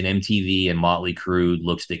watching MTV, and Motley Crue,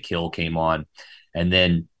 Looks to Kill came on. And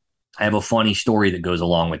then I have a funny story that goes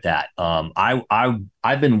along with that.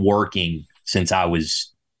 I've been working since I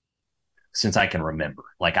can remember.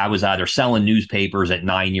 Like I was either selling newspapers at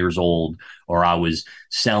 9 years old, or I was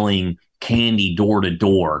selling candy door to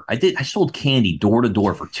door. I sold candy door to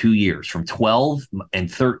door for 2 years, from 12 and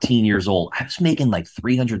 13 years old. I was making like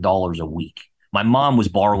 $300 a week. My mom was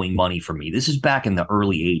borrowing money from me. This is back in the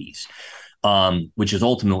early 80s. Which is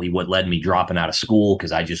ultimately what led me dropping out of school,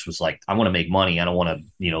 because I just was like, I want to make money. I don't want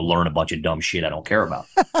to, learn a bunch of dumb shit I don't care about.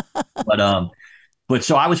 But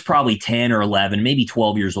so I was probably 10 or 11, maybe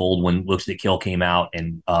 12 years old when Looks to Kill came out.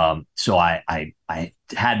 And so I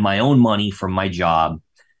had my own money from my job,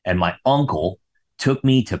 and my uncle took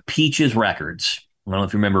me to Peaches Records. I don't know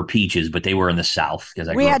if you remember Peaches, but they were in the South.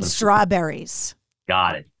 We had strawberries.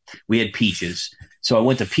 Got it. We had Peaches. So I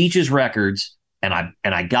went to Peaches Records. And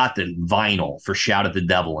I got the vinyl for Shout at the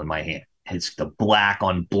Devil in my hand. It's the black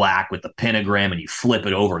on black with the pentagram, and you flip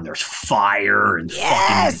it over and there's fire and fucking,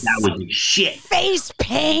 that was the shit. Face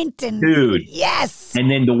paint and dude. Yes. And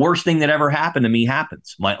then the worst thing that ever happened to me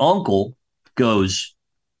happens. My uncle goes,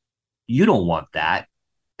 "You don't want that."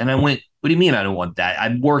 And I went, "What do you mean I don't want that? I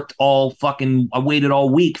waited all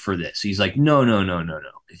week for this." He's like, No.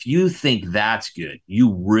 If you think that's good,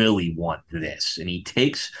 you really want this. And he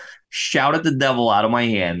takes Shout at the Devil out of my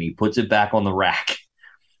hand, and he puts it back on the rack.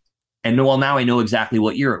 And now I know exactly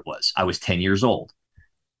what year it was. I was 10 years old.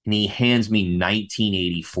 And he hands me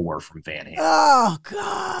 1984 from Van Halen. Oh,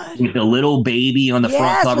 God. With the little baby on the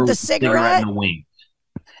front cover with the cigarette in the wing.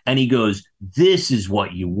 And he goes, "This is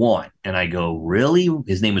what you want." And I go, "Really?"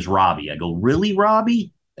 His name is Robbie. I go, "Really,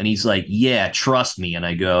 Robbie?" And he's like, "Yeah, trust me." And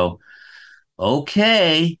I go,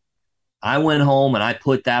 "Okay." I went home and I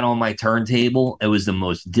put that on my turntable. It was the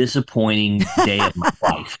most disappointing day of my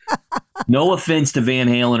life. No offense to Van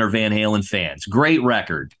Halen or Van Halen fans. Great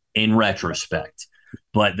record in retrospect.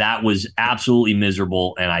 but that was absolutely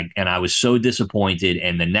miserable. And I was so disappointed.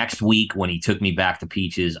 And the next week when he took me back to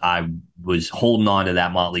Peaches, I was holding on to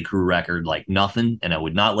that Motley Crue record like nothing, and I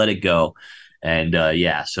would not let it go. And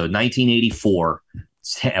so 1984,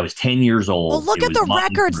 I was 10 years old. Well, look at the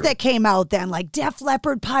records that came out then, like Def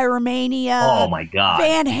Leppard, Pyromania. Oh, my God.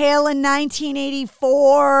 Van Halen,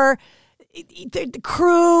 1984, the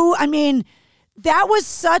Crew. I mean, that was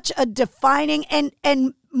such a defining,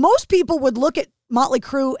 and most people would look at Motley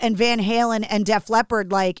Crue and Van Halen and Def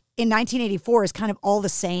Leppard like in 1984 is kind of all the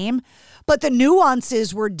same, but the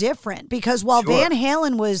nuances were different because while Van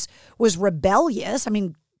Halen was rebellious, I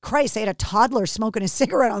mean, Christ, they had a toddler smoking a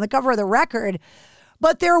cigarette on the cover of the record,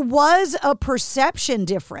 but there was a perception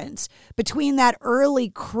difference between that early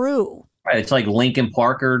Crew. Right, it's like Linkin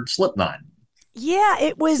Park or Slipknot. Yeah,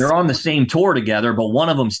 it was. They're on the same tour together, but one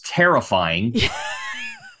of them's terrifying,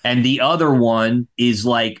 and the other one is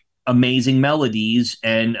like amazing melodies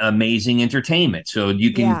and amazing entertainment. So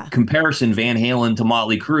you can comparison Van Halen to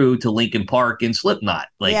Motley Crue to Linkin Park and Slipknot.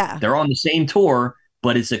 Like they're on the same tour,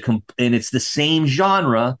 but it's it's the same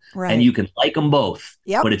genre, and you can like them both.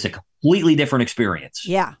 Yep. But it's a completely different experience.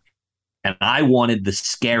 Yeah. And I wanted the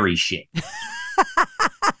scary shit.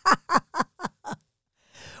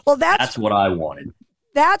 Well, that's what I wanted.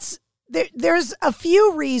 There's a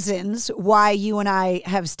few reasons why you and I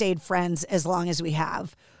have stayed friends as long as we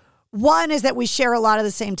have. One is that we share a lot of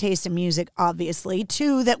the same taste in music, obviously.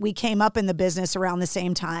 Two, that we came up in the business around the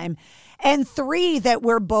same time. And three, that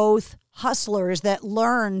we're both hustlers that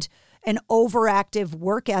learned an overactive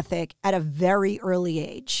work ethic at a very early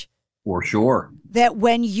age. For sure. That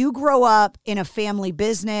when you grow up in a family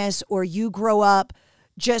business or you grow up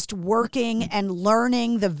just working and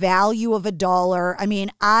learning the value of a dollar. I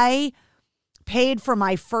mean, I paid for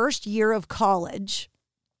my first year of college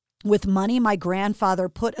with money my grandfather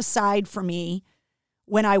put aside for me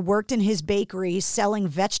when I worked in his bakery selling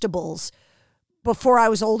vegetables before I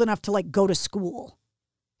was old enough to like go to school.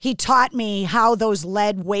 He taught me how those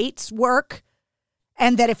lead weights work,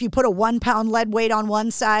 and that if you put a 1 pound lead weight on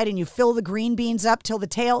one side and you fill the green beans up till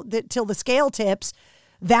the scale tips,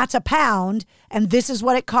 that's a pound, and this is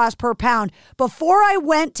what it costs per pound. Before I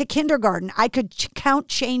went to kindergarten, I could count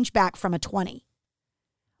change back from a 20.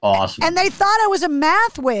 Awesome. And they thought I was a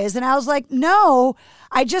math whiz, and I was like, no,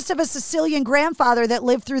 I just have a Sicilian grandfather that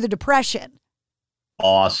lived through the Depression.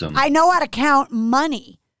 Awesome. I know how to count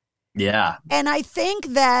money. Yeah. And I think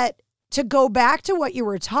that to go back to what you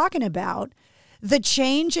were talking about, the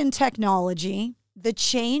change in technology, the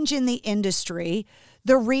change in the industry,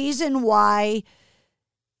 the reason why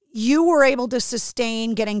you were able to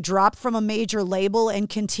sustain getting dropped from a major label and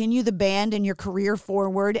continue the band and your career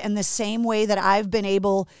forward, and the same way that I've been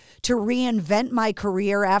able to reinvent my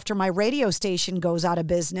career after my radio station goes out of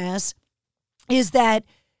business, is that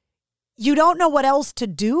you don't know what else to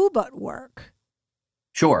do but work.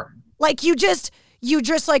 Sure. Like you just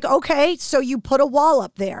like, okay, so you put a wall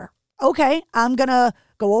up there. Okay, I'm going to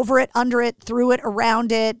go over it, under it, through it,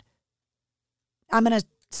 around it. I'm going to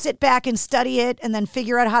sit back and study it and then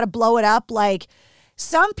figure out how to blow it up. Like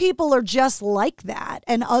some people are just like that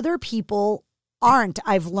and other people aren't,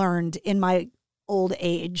 I've learned in my old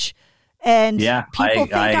age. And people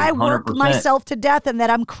think I work myself to death and that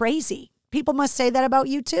I'm crazy. People must say that about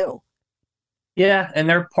you too. Yeah, and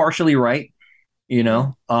they're partially right. You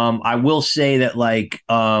know, I will say that like,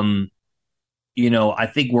 you know, I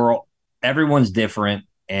think everyone's different,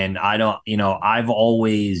 and I don't, you know, I've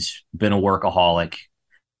always been a workaholic.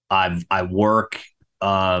 I work,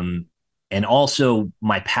 and also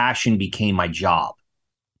my passion became my job.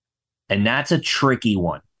 And that's a tricky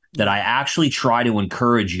one that I actually try to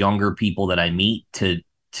encourage younger people that I meet to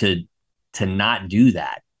not do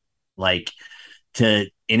that. Like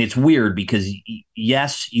and it's weird because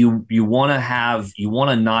yes, you want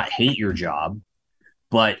to not hate your job,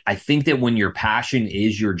 but I think that when your passion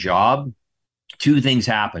is your job, two things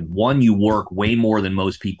happen. One, you work way more than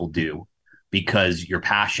most people do, because you're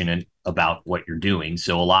passionate about what you're doing.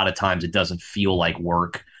 So a lot of times it doesn't feel like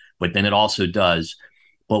work, but then it also does.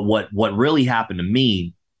 But what really happened to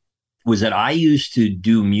me was that I used to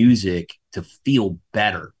do music to feel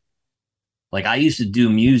better. Like I used to do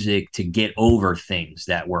music to get over things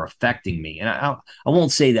that were affecting me. And I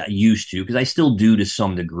won't say that I used to, because I still do to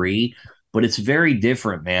some degree, but it's very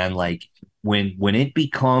different, man. Like when it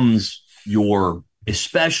becomes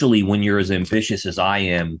especially when you're as ambitious as I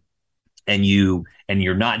am, and you're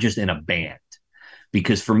not just in a band.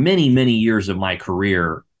 Because for many, many years of my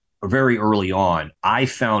career, very early on, I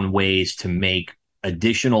found ways to make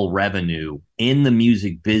additional revenue in the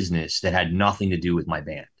music business that had nothing to do with my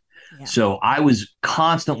band. So I was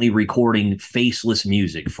constantly recording faceless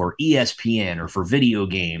music for ESPN or for video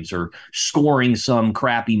games or scoring some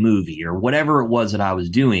crappy movie or whatever it was that I was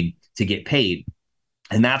doing to get paid.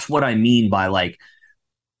 And that's what I mean by like,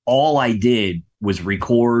 all I did was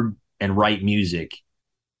record and write music,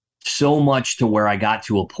 so much to where I got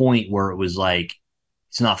to a point where it was like,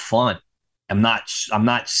 it's not fun. I'm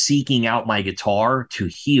not seeking out my guitar to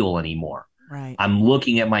heal anymore. Right. I'm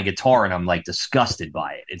looking at my guitar and I'm like disgusted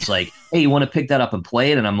by it. It's like, hey, you want to pick that up and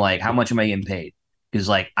play it? And I'm like, how much am I getting paid? Because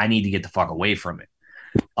like, I need to get the fuck away from it.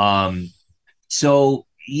 So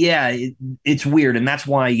yeah, it's weird. And that's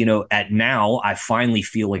why, at now I finally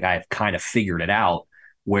feel like I've kind of figured it out,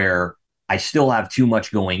 where I still have too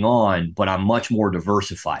much going on, but I'm much more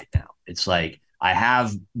diversified now. It's like, I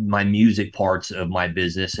have my music parts of my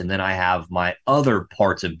business, and then I have my other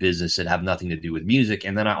parts of business that have nothing to do with music.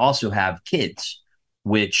 And then I also have kids,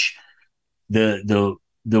 which the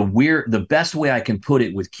best way I can put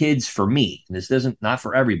it with kids for me, and this doesn't, not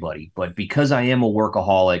for everybody, but because I am a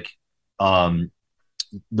workaholic,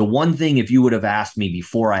 the one thing, if you would have asked me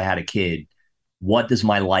before I had a kid, what does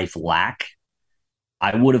my life lack?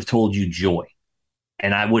 I would have told you joy.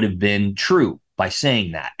 And I would have been true by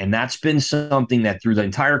saying that. And that's been something that through the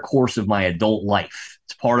entire course of my adult life,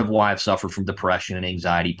 it's part of why I've suffered from depression and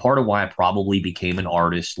anxiety, part of why I probably became an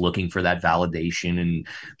artist looking for that validation and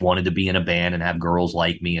wanted to be in a band and have girls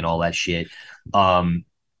like me and all that shit.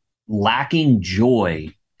 Lacking joy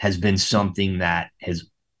has been something that has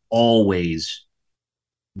always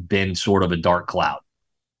been sort of a dark cloud.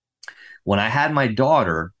 When I had my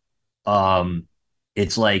daughter,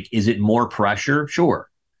 it's like, is it more pressure? Sure.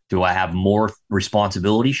 Do I have more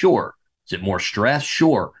responsibility? Sure. Is it more stress?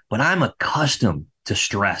 Sure. But I'm accustomed to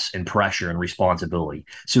stress and pressure and responsibility.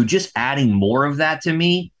 So just adding more of that to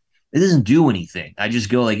me, it doesn't do anything. I just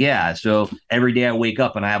go like, yeah. So every day I wake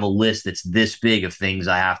up and I have a list that's this big of things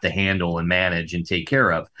I have to handle and manage and take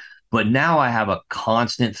care of. But now I have a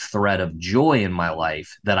constant thread of joy in my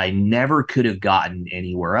life that I never could have gotten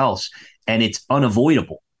anywhere else. And it's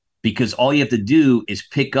unavoidable, because all you have to do is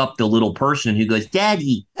pick up the little person who goes,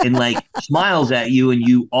 Daddy, and like smiles at you, and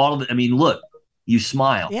you all of it. I mean, look, you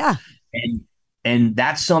smile. Yeah. And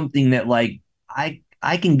that's something that like,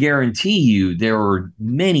 I can guarantee you there were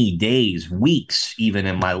many days, weeks, even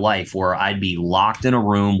in my life where I'd be locked in a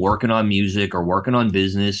room working on music or working on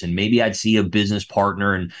business. And maybe I'd see a business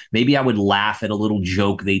partner and maybe I would laugh at a little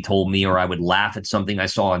joke they told me, or I would laugh at something I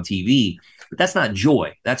saw on TV. But that's not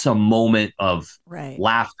joy. That's a moment of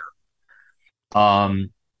laughter.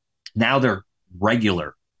 Now they're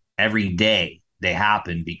regular every day. They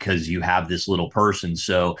happen because you have this little person.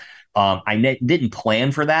 So I didn't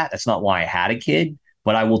plan for that. That's not why I had a kid.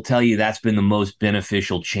 But I will tell you, that's been the most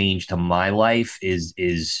beneficial change to my life is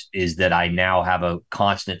that I now have a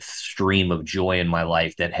constant stream of joy in my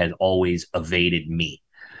life that has always evaded me.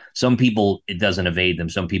 Some people, it doesn't evade them.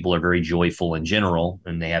 Some people are very joyful in general,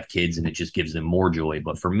 and they have kids and it just gives them more joy.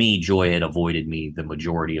 But for me, joy had avoided me the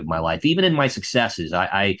majority of my life. Even in my successes,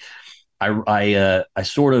 I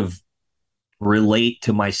sort of relate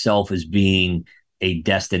to myself as being a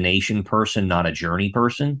destination person, not a journey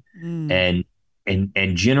person.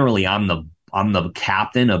 And generally I'm the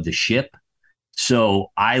captain of the ship.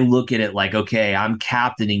 So I look at it like, okay, I'm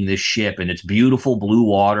captaining this ship and it's beautiful blue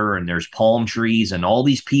water and there's palm trees and all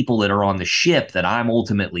these people that are on the ship that I'm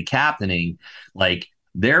ultimately captaining, like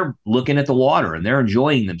they're looking at the water and they're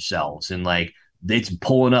enjoying themselves. And like, it's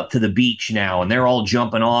pulling up to the beach now and they're all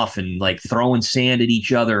jumping off and like throwing sand at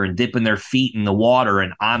each other and dipping their feet in the water.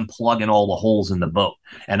 And I'm plugging all the holes in the boat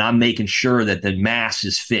and I'm making sure that the mast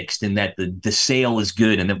is fixed and that the sail is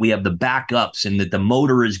good and that we have the backups and that the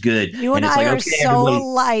motor is good. You and it's I like, are okay, so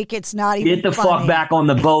alike. It's not even get the funny. fuck back on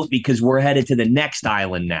the boat because we're headed to the next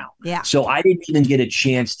island now. Yeah. So I didn't even get a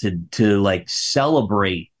chance to like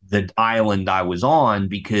celebrate the island I was on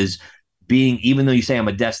because even though you say I'm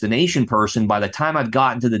a destination person, by the time I've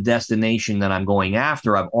gotten to the destination that I'm going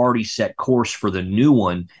after, I've already set course for the new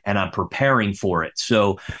one and I'm preparing for it.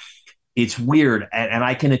 So it's weird. And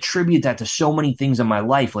I can attribute that to so many things in my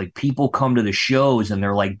life. Like people come to the shows and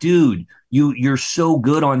they're like, dude, you're so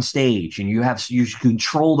good on stage and you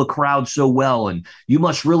control the crowd so well and you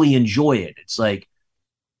must really enjoy it. It's like,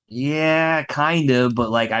 yeah, kind of. But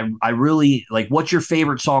like, I really like, what's your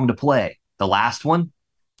favorite song to play? The last one?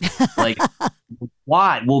 Like,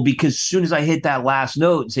 why? Well, because as soon as I hit that last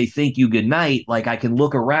note and say thank you, good night, like I can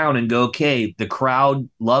look around and go, okay, the crowd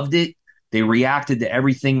loved it. They reacted to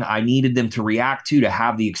everything I needed them to react to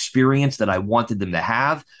have the experience that I wanted them to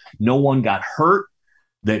have. No one got hurt.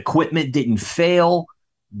 The equipment didn't fail.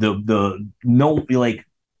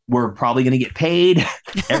 we're probably going to get paid.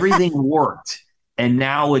 Everything worked. And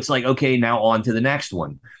now it's like, okay, now on to the next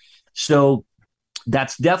one. So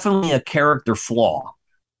that's definitely a character flaw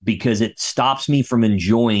because it stops me from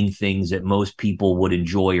enjoying things that most people would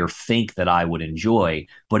enjoy or think that I would enjoy.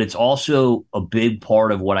 But it's also a big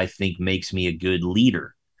part of what I think makes me a good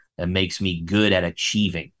leader and makes me good at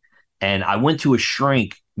achieving. And I went to a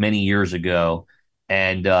shrink many years ago,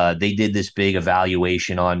 and they did this big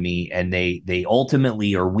evaluation on me, and we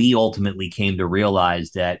ultimately came to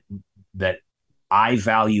realize that I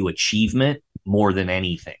value achievement more than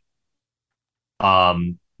anything.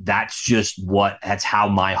 That's how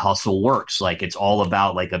my hustle works. Like, it's all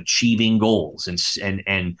about like achieving goals,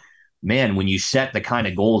 and man, when you set the kind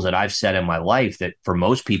of goals that I've set in my life that for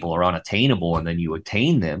most people are unattainable, and then you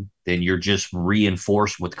attain them, then you're just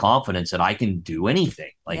reinforced with confidence that I can do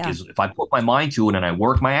anything. Like, if I put my mind to it and I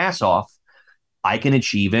work my ass off, I can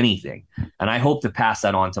achieve anything. And I hope to pass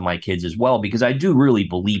that on to my kids as well, because I do really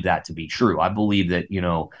believe that to be true. I believe that,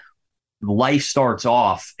 life starts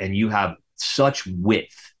off and you have such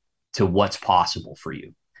width to what's possible for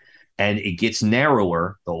you. And it gets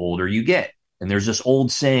narrower the older you get. And there's this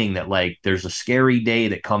old saying that, like, there's a scary day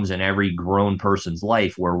that comes in every grown person's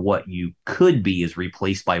life where what you could be is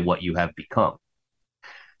replaced by what you have become.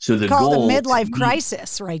 So the goal, a midlife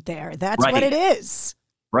crisis right there. That's right. What it is.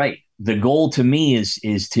 Right. The goal to me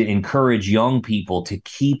is to encourage young people to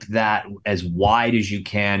keep that as wide as you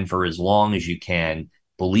can for as long as you can.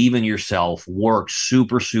 Believe in yourself, work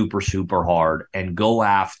super, super, super hard, and go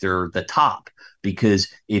after the top. Because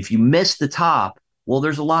if you miss the top, well,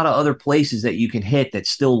 there's a lot of other places that you can hit that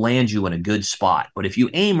still land you in a good spot. But if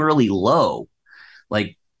you aim really low,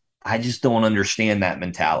 like, I just don't understand that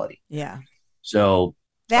mentality. Yeah. So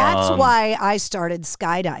that's why I started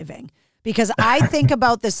skydiving, because I think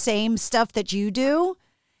about the same stuff that you do.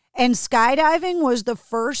 And skydiving was the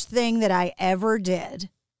first thing that I ever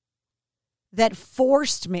did that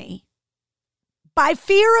forced me, by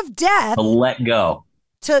fear of death, to let go.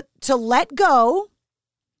 To let go,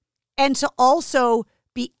 and to also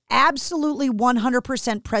be absolutely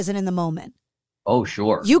 100% present in the moment. Oh,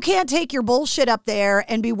 sure. You can't take your bullshit up there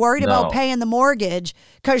and be worried about paying the mortgage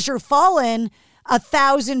because you're falling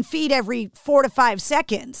 1,000 feet every 4 to 5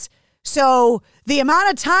 seconds. So the amount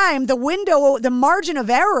of time, the window, the margin of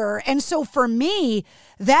error. And so for me,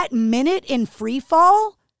 that minute in free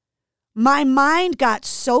fall, my mind got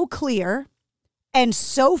so clear and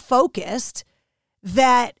so focused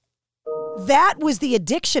that was the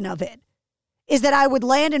addiction of it, is that I would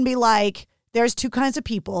land and be like, there's two kinds of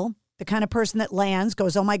people. The kind of person that lands,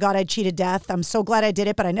 goes, oh my God, I cheated death. I'm so glad I did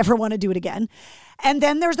it, but I never want to do it again. And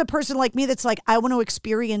then there's the person like me that's like, I want to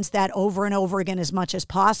experience that over and over again as much as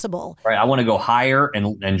possible. Right. I want to go higher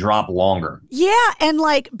and drop longer. Yeah. And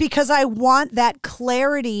like, because I want that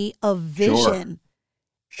clarity of vision.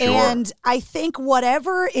 Sure. And I think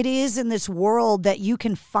whatever it is in this world that you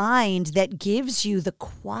can find that gives you the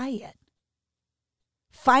quiet,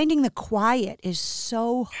 finding the quiet is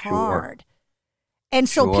so hard. And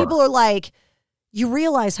so people are like, you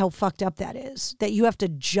realize how fucked up that is, that you have to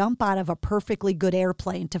jump out of a perfectly good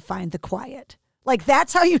airplane to find the quiet. Like,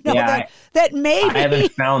 that's how you know that maybe. I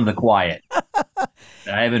haven't found the quiet.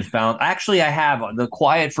 Actually, I have. The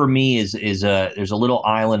quiet for me is there's a little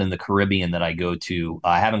island in the Caribbean that I go to.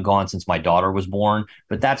 I haven't gone since my daughter was born,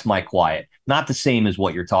 but that's my quiet. Not the same as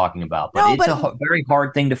what you're talking about, but it's a very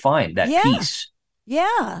hard thing to find, that peace.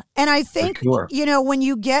 Yeah. And I think, when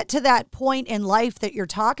you get to that point in life that you're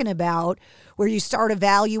talking about, where you start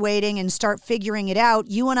evaluating and start figuring it out,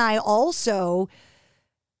 you and I also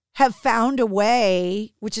have found a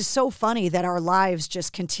way, which is so funny that our lives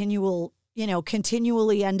just continually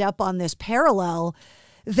end up on this parallel,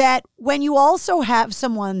 that when you also have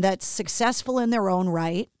someone that's successful in their own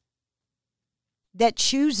right, that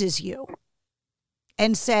chooses you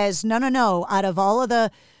and says, no, out of all of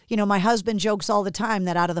the, my husband jokes all the time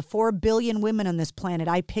that out of the 4 billion women on this planet,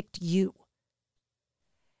 I picked you.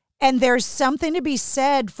 And there's something to be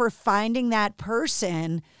said for finding that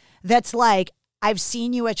person that's like, I've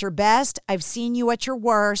seen you at your best. I've seen you at your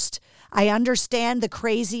worst. I understand the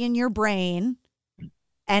crazy in your brain,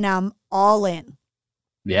 and I'm all in.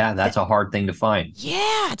 Yeah, that's a hard thing to find.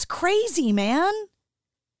 Yeah, it's crazy, man.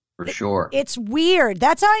 For sure. It's weird.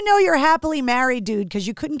 That's how I know you're happily married, dude, because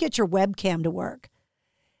you couldn't get your webcam to work.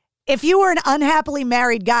 If you were an unhappily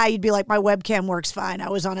married guy, you'd be like, my webcam works fine. I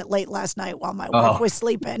was on it late last night while my wife was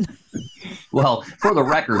sleeping. Well, for the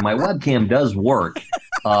record, my webcam does work.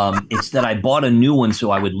 It's that I bought a new one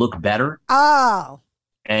so I would look better. Oh.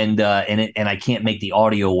 And I can't make the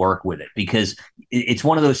audio work with it because it's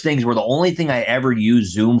one of those things where the only thing I ever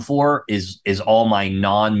use Zoom for is all my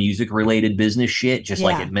non-music related business shit, just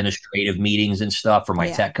like administrative meetings and stuff for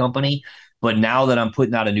my tech company. But now that I'm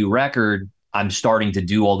putting out a new record, I'm starting to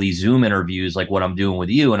do all these Zoom interviews like what I'm doing with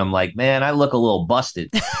you. And I'm like, man, I look a little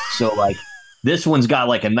busted. So like this one's got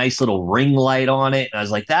like a nice little ring light on it. And I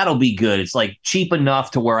was like, that'll be good. It's like cheap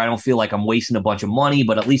enough to where I don't feel like I'm wasting a bunch of money,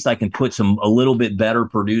 but at least I can put a little bit better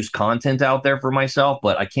produced content out there for myself.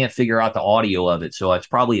 But I can't figure out the audio of it. So it's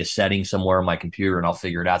probably a setting somewhere on my computer and I'll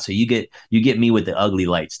figure it out. So you get me with the ugly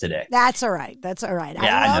lights today. That's all right. That's all right.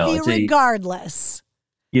 Yeah, I love you regardless.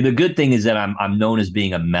 Yeah, the good thing is that I'm known as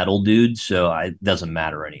being a metal dude, so it doesn't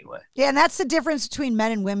matter anyway. Yeah, and that's the difference between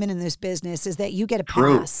men and women in this business is that you get a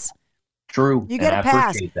pass. True. You get a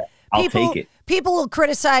pass. Appreciate that. I'll take it. People will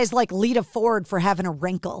criticize like Lita Ford for having a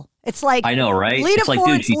wrinkle. It's like I know, right? Lita it's like,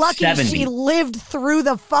 Ford's dude, she's lucky 70. she lived through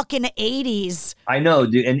the fucking 80s. I know,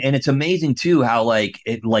 dude, and it's amazing too how like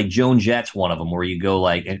Joan Jett's one of them where you go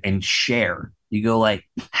like and Cher, you go like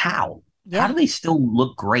how. Yeah. How do they still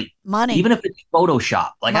look great? Money. Even if it's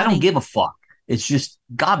Photoshop. Like, money. I don't give a fuck. It's just,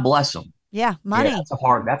 God bless them. Yeah, money. Yeah,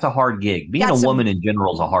 that's a hard gig. Being a woman in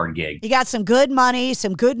general is a hard gig. You got some good money,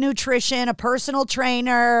 some good nutrition, a personal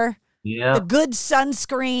trainer. Yeah. The good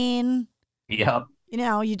sunscreen. Yep. You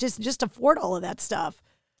know, you just afford all of that stuff.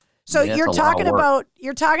 So you're talking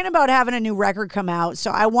about having a new record come out.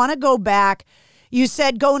 So I want to go back. You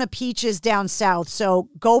said going to Peaches down south. So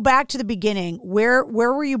go back to the beginning. Where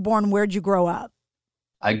were you born? Where'd you grow up?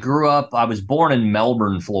 I was born in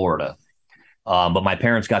Melbourne, Florida. But my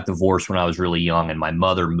parents got divorced when I was really young, and my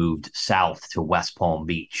mother moved south to West Palm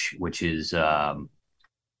Beach, which is,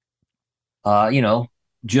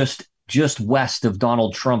 just west of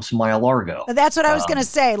Donald Trump's Mar-a-Lago. That's what I was going to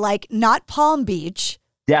say. Like, not Palm Beach.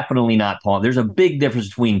 Definitely not Palm. There's a big difference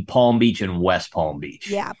between Palm Beach and West Palm Beach.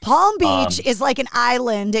 Yeah, Palm Beach is like an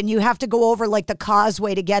island, and you have to go over like the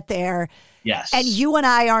causeway to get there. Yes. And you and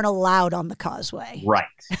I aren't allowed on the causeway. Right.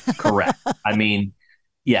 Correct. I mean,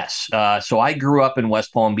 yes. So I grew up in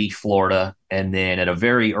West Palm Beach, Florida, and then at a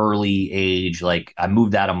very early age, like I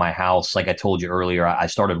moved out of my house. Like I told you earlier, I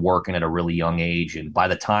started working at a really young age, and by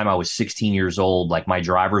the time I was 16 years old, like my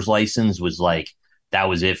driver's license was like that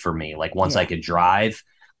was it for me. Like once I could drive,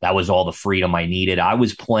 that was all the freedom I needed. I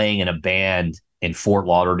was playing in a band in Fort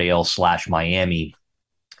Lauderdale / Miami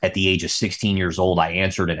at the age of 16 years old. I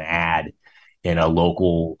answered an ad in a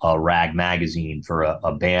local rag magazine for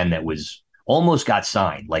a band that was almost got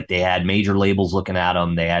signed. Like they had major labels looking at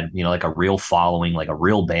them. They had, like a real following, like a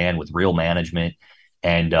real band with real management.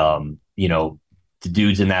 And, the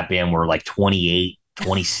dudes in that band were like 28,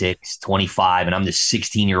 26, 25, and I'm this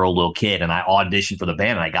 16-year-old little kid, and I auditioned for the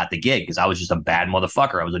band, and I got the gig because I was just a bad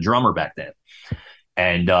motherfucker. I was a drummer back then.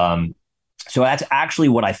 And so that's actually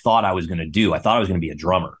what I thought I was going to do. I thought I was going to be a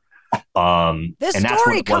drummer. This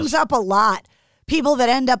story comes up a lot. People that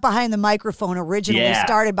end up behind the microphone originally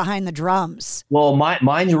started behind the drums. Well,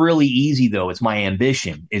 mine's really easy, though. It's my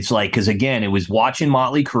ambition. It's like, because again, it was watching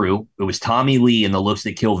Motley Crue. It was Tommy Lee in the Looks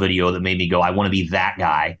That Kill video that made me go, I want to be that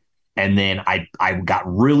guy. And then I got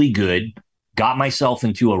really good, got myself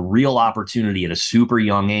into a real opportunity at a super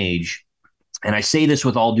young age. And I say this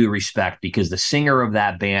with all due respect because the singer of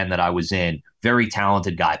that band that I was in, very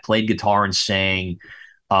talented guy, played guitar and sang.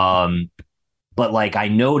 But like I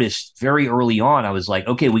noticed very early on, I was like,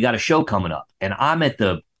 okay, we got a show coming up. And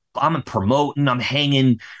I'm promoting, I'm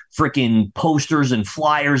hanging freaking posters and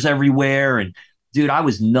flyers everywhere. And dude, I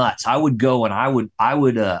was nuts. I would go and I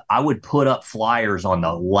would put up flyers on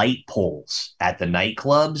the light poles at the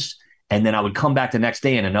nightclubs. And then I would come back the next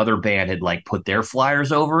day and another band had like put their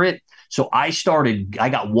flyers over it. So I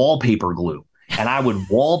got wallpaper glue and I would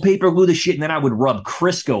wallpaper glue the shit. And then I would rub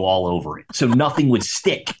Crisco all over it so nothing would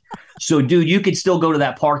stick. So, dude, you could still go to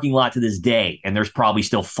that parking lot to this day, and there's probably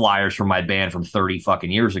still flyers from my band from 30 fucking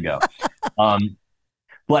years ago.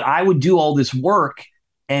 But I would do all this work,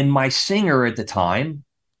 and my singer at the time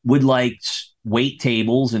would like wait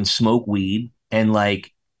tables and smoke weed and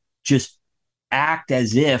like just act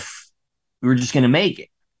as if we were just going to make it.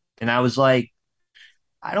 And I was like,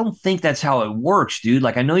 I don't think that's how it works, dude.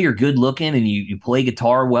 Like, I know you're good looking and you play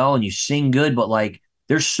guitar well and you sing good, but like,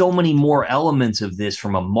 there's so many more elements of this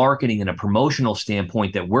from a marketing and a promotional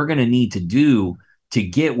standpoint that we're going to need to do to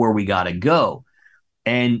get where we got to go.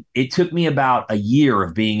 And it took me about a year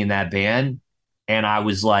of being in that band. And I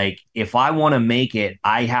was like, if I want to make it,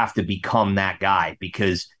 I have to become that guy,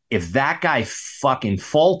 because if that guy fucking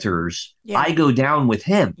falters, I go down with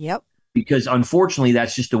him. Yep. Because unfortunately,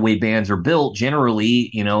 that's just the way bands are built.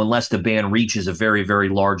 Generally, unless the band reaches a very, very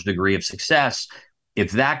large degree of success,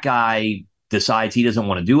 if that guy decides he doesn't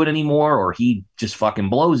want to do it anymore, or he just fucking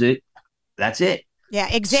blows it, that's it. Yeah,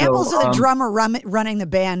 examples of the drummer running the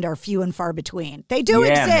band are few and far between. They do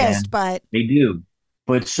exist, but they do.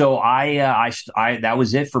 But so I that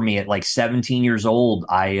was it for me at like 17 years old.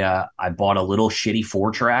 I bought a little shitty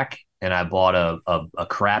 4-track, and I bought a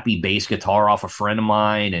crappy bass guitar off a friend of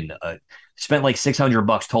mine, and spent like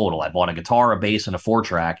 $600 total. I bought a guitar, a bass, and a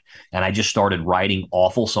 4-track, and I just started writing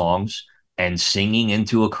awful songs and singing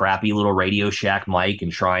into a crappy little Radio Shack mic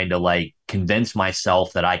and trying to like convince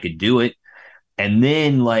myself that I could do it. And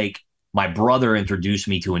then like my brother introduced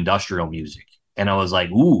me to industrial music, and I was like,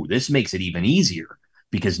 ooh, this makes it even easier,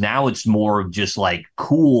 because now it's more of just like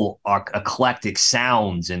cool, eclectic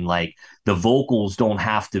sounds, and like the vocals don't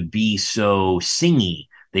have to be so singy.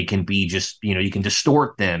 They can be just, you can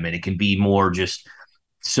distort them, and it can be more just,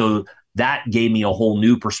 so that gave me a whole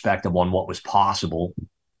new perspective on what was possible.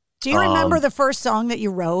 Do you remember the first song that you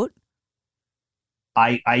wrote?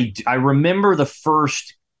 I remember the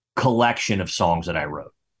first collection of songs that I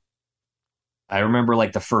wrote. I remember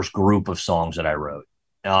like the first group of songs that I wrote.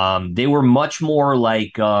 They were much more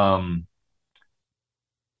like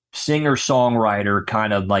singer-songwriter,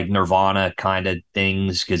 kind of like Nirvana kind of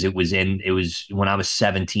things, because it was when I was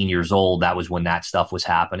 17 years old. That was when that stuff was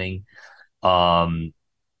happening. And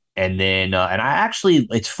then and I actually,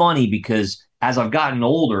 it's funny because as I've gotten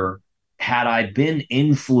older, had I been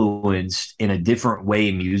influenced in a different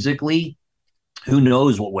way musically, who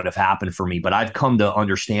knows what would have happened for me. But I've come to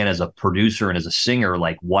understand as a producer and as a singer,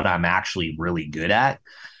 like what I'm actually really good at.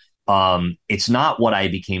 It's not what I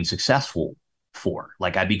became successful for.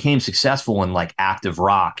 Like I became successful in like active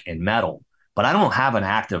rock and metal, but I don't have an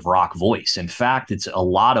active rock voice. In fact, it's a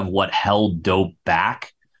lot of what held Dope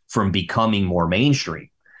back from becoming more mainstream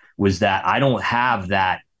was that I don't have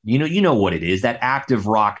that, you know what it is, that active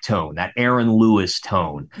rock tone, that Aaron Lewis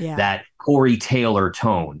tone, that Corey Taylor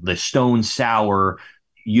tone, the Stone Sour,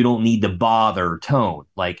 you don't need to bother tone.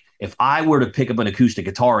 Like if I were to pick up an acoustic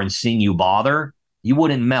guitar and sing You Bother, you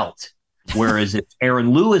wouldn't melt. Whereas if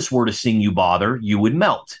Aaron Lewis were to sing You Bother, you would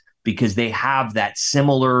melt, because they have that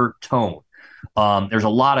similar tone. There's a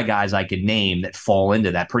lot of guys I could name that fall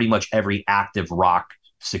into that. Pretty much every active rock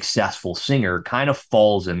successful singer kind of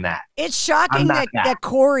falls in that. It's shocking that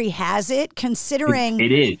Corey has it, considering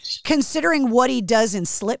it is considering what he does in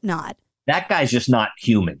Slipknot. That guy's just not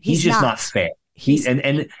human. He's just not fair.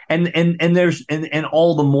 And there's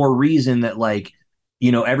all the more reason that like,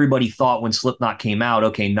 everybody thought when Slipknot came out,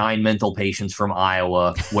 okay, 9 mental patients from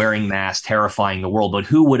Iowa wearing masks, terrifying the world. But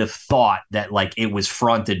who would have thought that like it was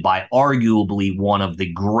fronted by arguably one of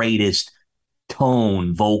the greatest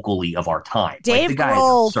tone vocally of our time? Dave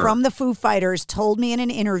Grohl from the Foo Fighters told me in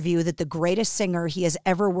an interview that the greatest singer he has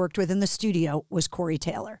ever worked with in the studio was Corey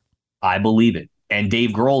Taylor. I believe it. And Dave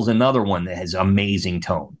Grohl's another one that has amazing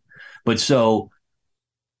tone. But so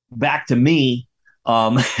back to me,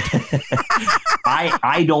 I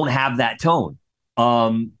don't have that tone.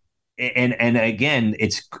 And again,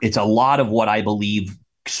 it's a lot of what I believe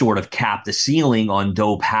sort of capped the ceiling on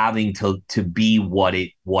Dope having to be what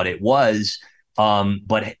it was.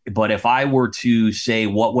 But if I were to say,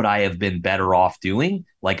 what would I have been better off doing?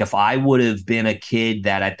 Like if I would have been a kid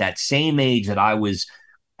that at that same age that I was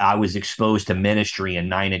exposed to Ministry and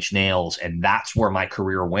Nine Inch Nails, and that's where my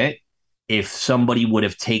career went. If somebody would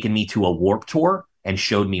have taken me to a Warped Tour and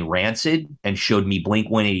showed me Rancid and showed me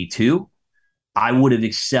Blink-182, I would have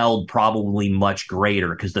excelled probably much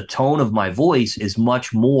greater, because the tone of my voice is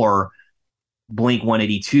much more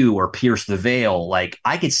Blink-182 or Pierce the Veil. Like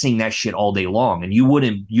I could sing that shit all day long, and you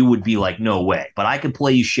would be like, no way. But I could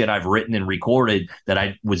play you shit I've written and recorded that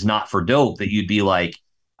I was not for Dope, that you'd be like,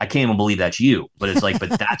 I can't even believe that's you. But it's like,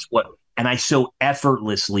 but that's what, and I so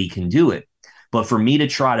effortlessly can do it. But for me to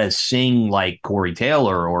try to sing like Corey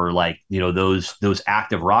Taylor or like, those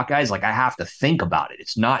active rock guys, like I have to think about it.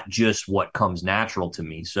 It's not just what comes natural to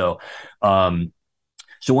me. So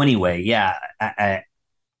anyway, yeah,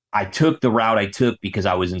 I took the route I took because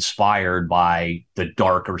I was inspired by the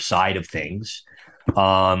darker side of things.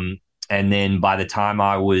 And then by the time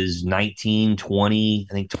I was 19, 20,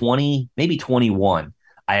 I think 20, maybe 21,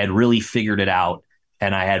 I had really figured it out.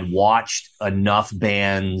 And I had watched enough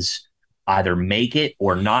bands either make it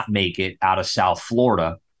or not make it out of South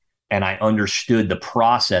Florida. And I understood the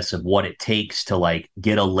process of what it takes to like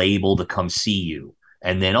get a label to come see you.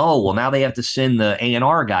 And then, oh, well, now they have to send the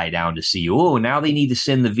A&R guy down to see you. Oh, now they need to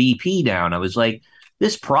send the VP down. I was like,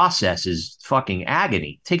 this process is fucking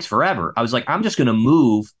agony. It takes forever. I was like, I'm just going to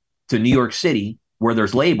move to New York City where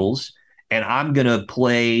there's labels, and I'm going to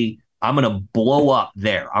blow up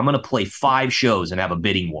there. I'm going to play 5 shows and have a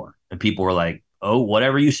bidding war. And people were like, oh,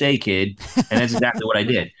 whatever you say, kid. And that's exactly what I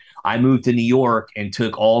did. I moved to New York and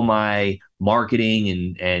took all my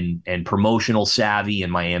marketing and promotional savvy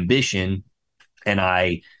and my ambition, and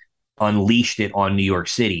I unleashed it on New York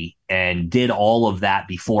City and did all of that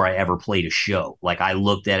before I ever played a show. Like, I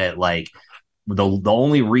looked at it like the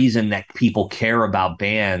only reason that people care about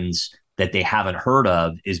bands that they haven't heard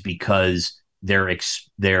of is because they're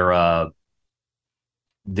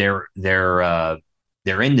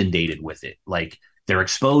inundated with it. Like, they're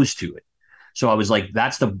exposed to it. So I was like,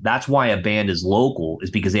 that's why a band is local, is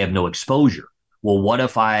because they have no exposure. Well, what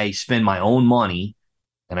if I spend my own money?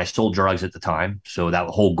 And I sold drugs at the time, so that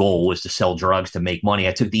whole goal was to sell drugs to make money.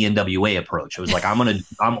 I took the NWA approach. I was like, I'm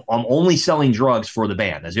only selling drugs for the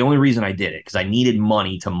band. That's the only reason I did it, because I needed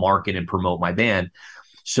money to market and promote my band.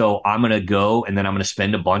 So I'm going to go, and then I'm going to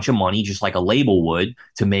spend a bunch of money, just like a label would,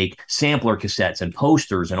 to make sampler cassettes and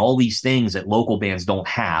posters and all these things that local bands don't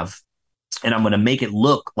have. And I'm going to make it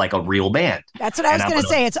look like a real band. That's what I was going to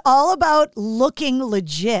say. It's all about looking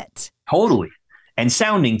legit. Totally. And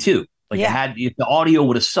sounding too. Like, if the audio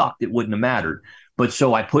would have sucked, it wouldn't have mattered. But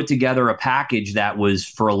so I put together a package that was,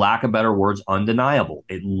 for a lack of better words, undeniable.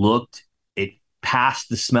 It passed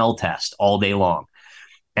the smell test all day long.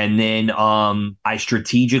 And then I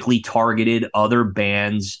strategically targeted other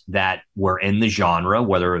bands that were in the genre,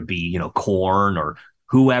 whether it be, Korn or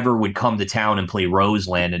whoever would come to town and play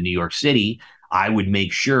Roseland in New York City. I would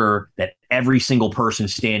make sure that every single person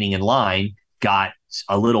standing in line got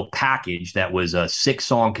a little package that was a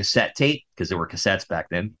 6-song cassette tape, because there were cassettes back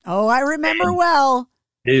then. Oh, I remember well.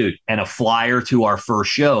 Dude, and a flyer to our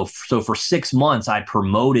first show. So for 6 months, I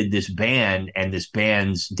promoted this band and this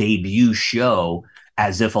band's debut show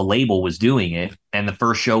as if a label was doing it. And the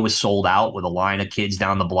first show was sold out, with a line of kids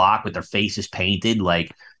down the block with their faces painted,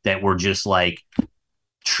 like, that were just like,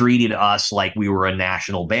 treated us like we were a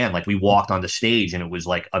national band. Like, we walked on the stage and it was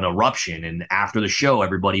like an eruption. And after the show,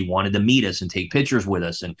 everybody wanted to meet us and take pictures with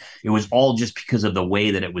us. And it was all just because of the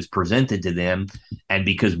way that it was presented to them. And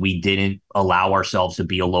because we didn't allow ourselves to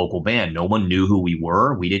be a local band. No one knew who we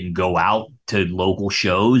were. We didn't go out to local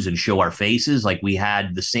shows and show our faces. Like, we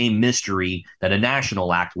had the same mystery that a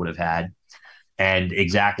national act would have had. And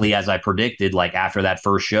exactly as I predicted, like, after that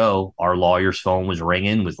first show, our lawyer's phone was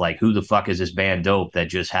ringing with, like, who the fuck is this band Dope that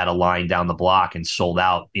just had a line down the block and sold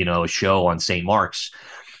out, a show on St. Mark's.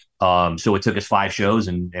 So it took us 5 shows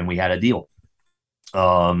and we had a deal.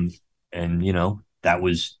 And,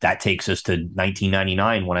 that takes us to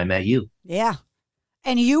 1999 when I met you. Yeah.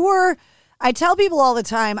 And I tell people all the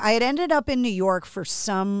time, I had ended up in New York for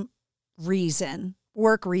some reason,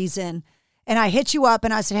 work reason. And I hit you up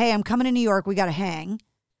and I said, hey, I'm coming to New York. We got to hang.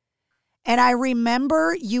 And I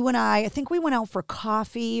remember you and I think we went out for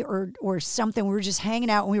coffee or something. We were just hanging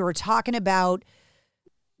out and we were talking about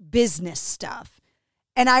business stuff.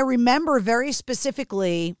 And I remember very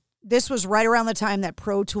specifically, this was right around the time that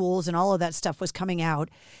Pro Tools and all of that stuff was coming out.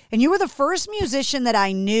 And you were the first musician that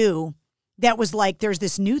I knew that was like, there's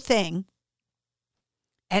this new thing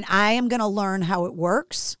and I am going to learn how it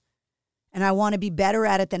works. And I want to be better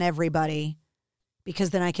at it than everybody,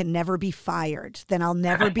 because then I can never be fired. Then I'll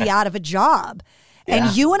never be out of a job. Yeah.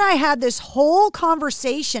 And you and I had this whole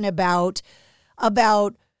conversation about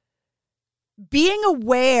being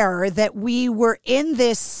aware that we were in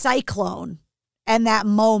this cyclone and that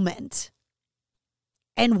moment.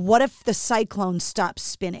 And what if the cyclone stops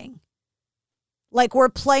spinning? Like, we're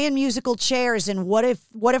playing musical chairs, and what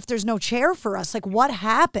if there's no chair for us? Like, what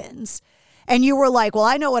happens? And you were like, well,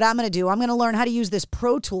 I know what I'm going to do. I'm going to learn how to use this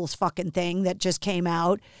Pro Tools fucking thing that just came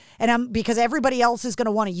out. And because everybody else is going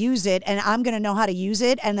to want to use it, and I'm going to know how to use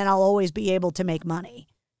it, and then I'll always be able to make money.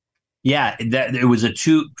 Yeah, it was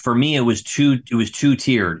for me, it was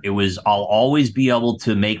two-tiered. It was, I'll always be able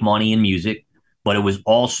to make money in music, but it was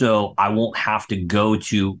also, I won't have to go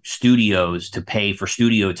to studios to pay for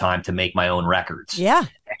studio time to make my own records. Yeah.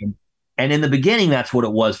 And in the beginning, that's what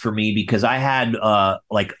it was for me, because I had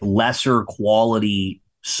like lesser quality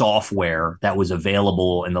software that was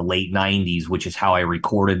available in the late 90s, which is how I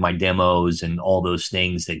recorded my demos and all those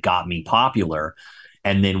things that got me popular.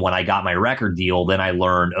 And then when I got my record deal, then I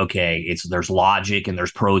learned, okay, there's Logic and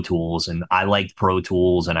there's Pro Tools, and I liked Pro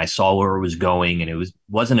Tools and I saw where it was going, and it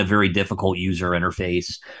wasn't a very difficult user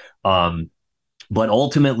interface. But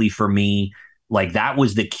ultimately for me, like, that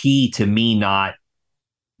was the key to me not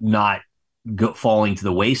falling to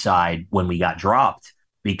the wayside when we got dropped,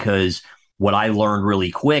 because what I learned really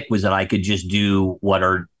quick was that I could just do what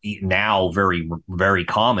are now very, very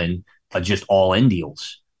common, just all in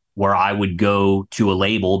deals, where I would go to a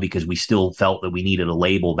label, because we still felt that we needed a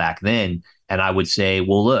label back then. And I would say,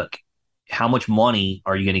 well, look, how much money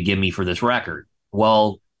are you going to give me for this record?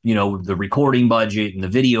 well, the recording budget and the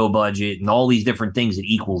video budget and all these different things, it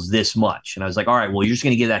equals this much. And I was like, all right, well, you're just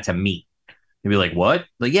going to give that to me. They'd be like, what?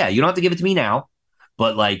 Like, yeah, you don't have to give it to me now,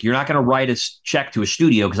 but like, you're not going to write a check to a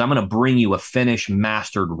studio because I'm going to bring you a finished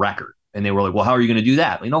mastered record. And they were like, well, how are you going to do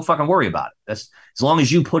that? Like, don't fucking worry about it. That's as long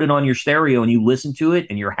as you put it on your stereo and you listen to it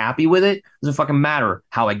and you're happy with it, doesn't fucking matter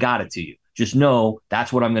how I got it to you. Just know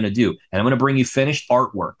that's what I'm going to do. And I'm going to bring you finished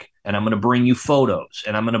artwork, and I'm going to bring you photos,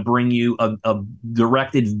 and I'm going to bring you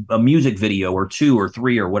a music video or 2 or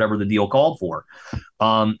 3 or whatever the deal called for.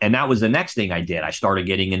 And that was the next thing I did. I started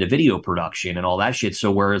getting into video production and all that shit.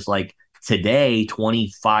 So whereas like today,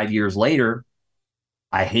 25 years later,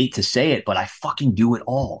 I hate to say it, but I fucking do it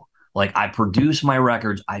all. Like, I produce my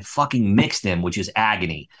records, I fucking mix them, which is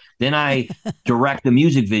agony. Then I direct the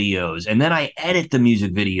music videos, and then I edit the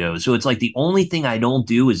music videos. So it's like the only thing I don't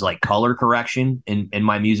do is like color correction in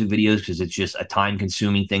my music videos, because it's just a time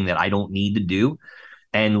consuming thing that I don't need to do.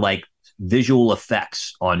 And like visual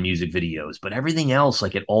effects on music videos. But everything else,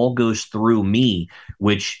 like, it all goes through me,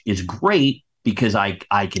 which is great because I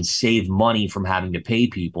can save money from having to pay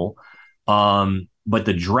people. But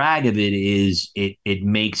the drag of it is it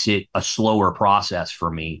makes it a slower process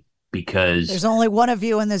for me because there's only one of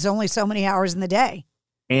you and there's only so many hours in the day.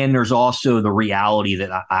 And there's also the reality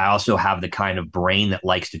that I also have the kind of brain that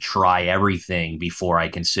likes to try everything before I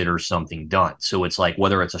consider something done. So it's like,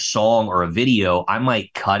 whether it's a song or a video, I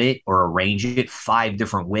might cut it or arrange it 5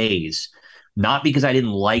 different ways. Not because I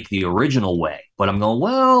didn't like the original way, but I'm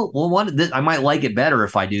going, I might like it better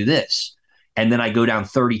if I do this. And then I go down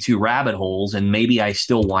 32 rabbit holes, and maybe I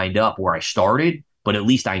still wind up where I started, but at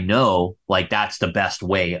least I know like that's the best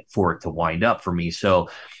way for it to wind up for me. So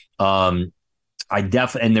and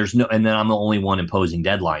then I'm the only one imposing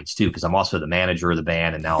deadlines too, because I'm also the manager of the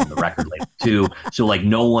band and now I'm the record label too. So like,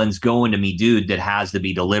 no one's going to me, dude, that has to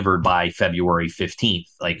be delivered by February 15th.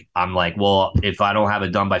 Like, I'm like, well, if I don't have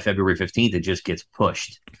it done by February 15th, it just gets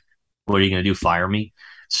pushed. What are you going to do? Fire me?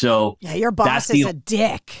 So yeah, your boss is a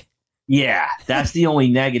dick. Yeah, that's the only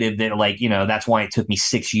negative that, like, that's why it took me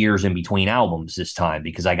 6 years in between albums this time,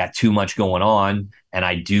 because I got too much going on, and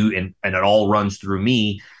and it all runs through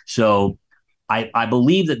me. So I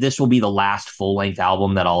believe that this will be the last full-length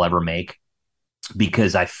album that I'll ever make,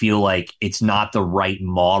 because I feel like it's not the right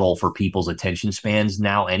model for people's attention spans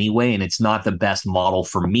now anyway, and it's not the best model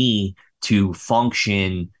for me to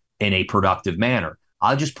function in a productive manner.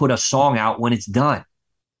 I'll just put a song out when it's done.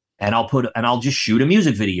 And I'll just shoot a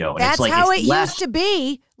music video. And that's it's like, how it used to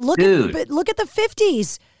be. Look at the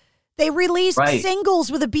 50s. They released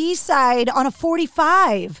singles with a B-side on a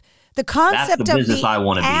 45. The concept of the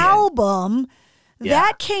album,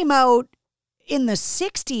 that came out in the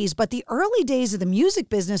 60s, but the early days of the music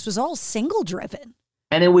business was all single driven.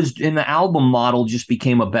 And it was in the album model just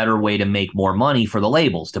became a better way to make more money for the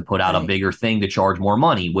labels, to put out a bigger thing to charge more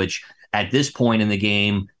money, which at this point in the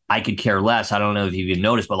game, I could care less. I don't know if you even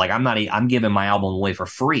noticed, but like, I'm giving my album away for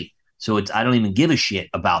free. So I don't even give a shit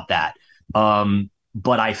about that.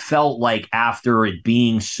 But I felt like after it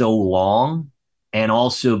being so long, and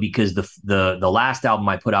also because the last album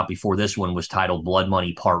I put out before this one was titled Blood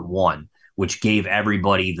Money Part 1, which gave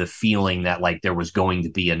everybody the feeling that like there was going to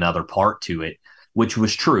be another part to it, which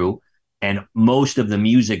was true. And most of the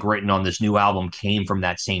music written on this new album came from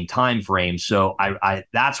that same time frame. So I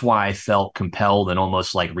that's why I felt compelled and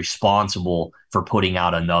almost like responsible for putting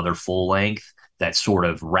out another full length that sort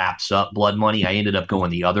of wraps up Blood Money. I ended up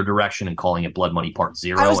going the other direction and calling it Blood Money Part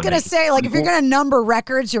 0. I was going to say, like, if you're going to number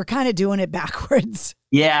records, you're kind of doing it backwards.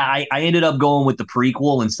 Yeah, I ended up going with the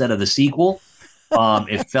prequel instead of the sequel.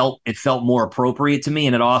 It felt more appropriate to me,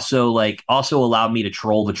 and it also allowed me to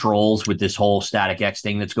troll the trolls with this whole Static X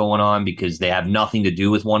thing that's going on, because they have nothing to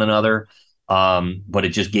do with one another. But it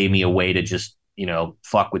just gave me a way to just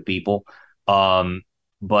fuck with people.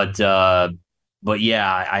 But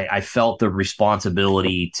yeah, I felt the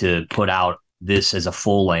responsibility to put out this as a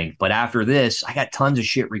full length. But after this, I got tons of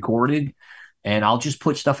shit recorded. And I'll just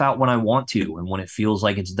put stuff out when I want to and when it feels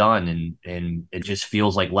like it's done, and it just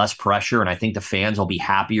feels like less pressure. And I think the fans will be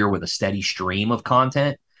happier with a steady stream of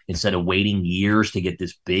content instead of waiting years to get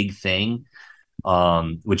this big thing,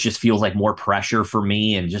 which just feels like more pressure for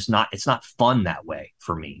me, and it's not fun that way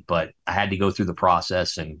for me. But I had to go through the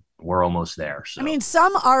process, and we're almost there. So. I mean,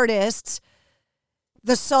 some artists,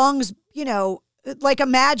 the songs, like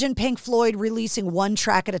imagine Pink Floyd releasing one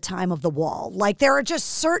track at a time of The Wall. Like, there are just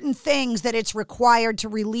certain things that it's required to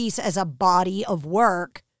release as a body of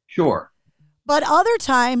work. Sure. But other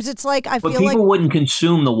times it's like, people wouldn't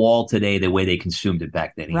consume The Wall today the way they consumed it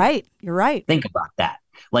back then. Right. You're right. Think about that.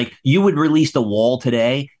 Like you would release The Wall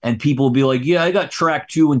today and people would be like, yeah, I got track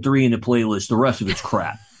 2 and 3 in the playlist. The rest of it's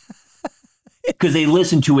crap. Because they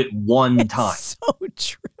listened to it one time. So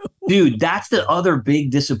true. Dude, that's the other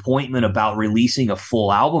big disappointment about releasing a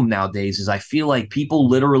full album nowadays is I feel like people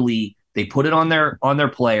literally, they put it on their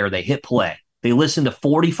player, they hit play. They listen to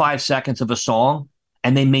 45 seconds of a song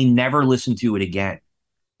and they may never listen to it again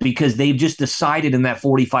because they've just decided in that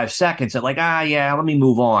 45 seconds that like, yeah, let me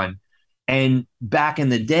move on. And back in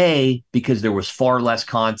the day, because there was far less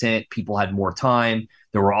content, people had more time.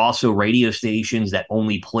 There were also radio stations that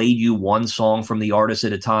only played you one song from the artist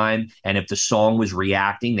at a time. And if the song was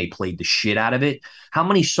reacting, they played the shit out of it. How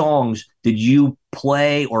many songs did you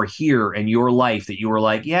play or hear in your life that you were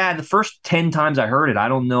like, yeah, the first 10 times I heard it, I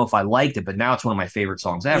don't know if I liked it, but now it's one of my favorite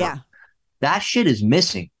songs ever. Yeah. That shit is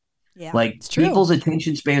missing. Yeah, like people's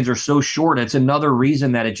attention spans are so short. It's another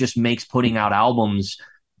reason that it just makes putting out albums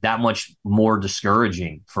that much more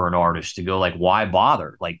discouraging for an artist to go like, why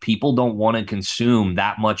bother? Like people don't want to consume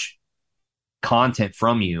that much content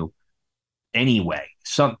from you anyway.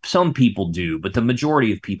 Some people do, but the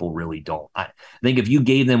majority of people really don't. I think if you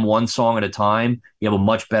gave them one song at a time, you have a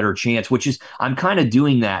much better chance, which is, I'm kind of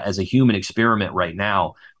doing that as a human experiment right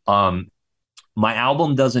now. My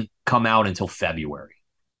album doesn't come out until February.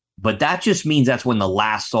 But that just means that's when the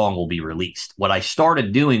last song will be released. What I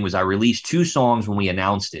started doing was I released 2 songs when we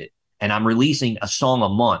announced it, and I'm releasing a song a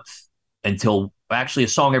month until actually a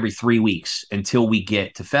song every 3 weeks until we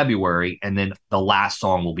get to February, and then the last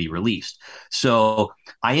song will be released. So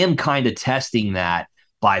I am kind of testing that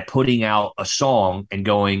by putting out a song and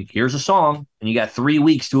going, here's a song, and you got 3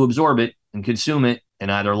 weeks to absorb it and consume it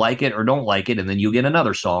and either like it or don't like it, and then you get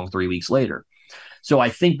another song 3 weeks later. So I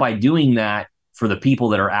think by doing that, for the people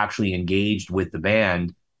that are actually engaged with the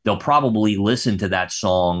band, they'll probably listen to that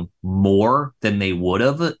song more than they would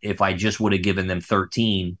have if I just would have given them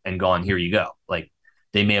 13 and gone, here you go. Like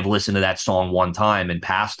they may have listened to that song one time and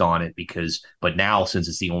passed on it but now since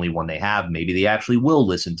it's the only one they have, maybe they actually will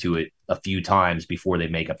listen to it a few times before they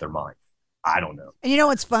make up their mind. I don't know. And you know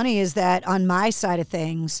what's funny is that on my side of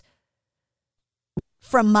things,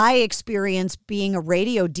 from my experience being a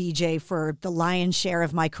radio DJ for the lion's share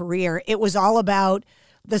of my career, it was all about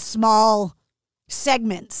the small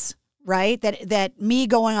segments, right? That me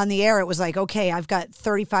going on the air, it was like, okay, I've got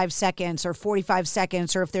 35 seconds or 45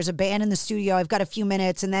 seconds, or if there's a band in the studio, I've got a few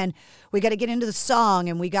minutes, and then we got to get into the song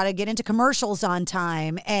and we got to get into commercials on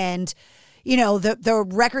time. And, you know, the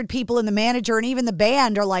record people and the manager and even the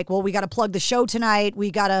band are like, well, we got to plug the show tonight. We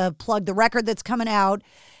got to plug the record that's coming out.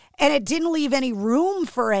 And it didn't leave any room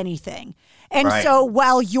for anything. And so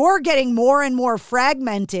while you're getting more and more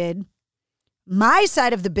fragmented, my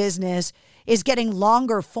side of the business is getting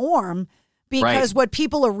longer form because what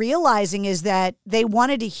people are realizing is that they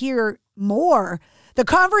wanted to hear more. The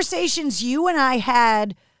conversations you and I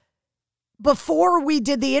had before we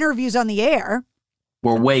did the interviews on the air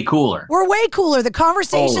were way cooler. The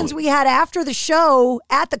conversations we had after the show,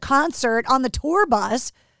 at the concert, on the tour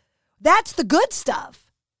bus, that's the good stuff.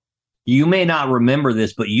 You may not remember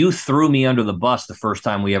this, but you threw me under the bus the first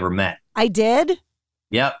time we ever met. I did?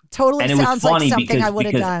 Yep. Totally and it sounds was funny like something I would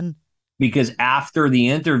have done. Because after the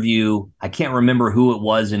interview, I can't remember who it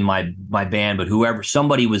was in my band, but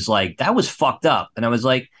somebody was like, that was fucked up. And I was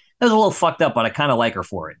like, that was a little fucked up, but I kind of like her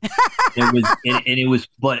for it.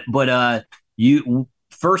 You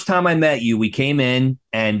first time I met you, we came in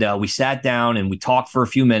and we sat down and we talked for a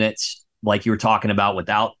few minutes, like you were talking about,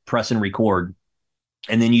 without pressing record.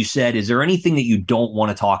 And then you said, is there anything that you don't want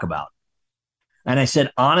to talk about? And I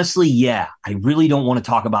said, honestly, yeah, I really don't want to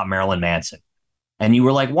talk about Marilyn Manson. And you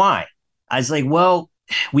were like, why? I was like, well,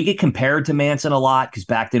 we get compared to Manson a lot because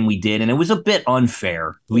back then we did. And it was a bit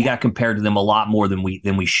unfair. We got compared to them a lot more than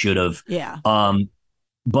we should have. Yeah.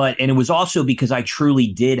 And it was also because I truly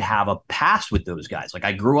did have a past with those guys. Like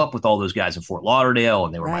I grew up with all those guys in Fort Lauderdale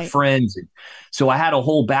and they were my friends. And so I had a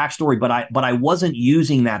whole backstory, but I wasn't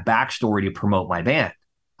using that backstory to promote my band.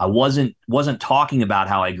 I wasn't talking about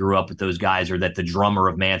how I grew up with those guys or that the drummer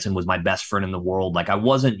of Manson was my best friend in the world. Like I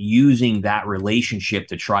wasn't using that relationship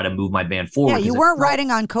to try to move my band forward. Yeah, you weren't riding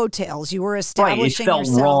on coattails. You were establishing yourself. It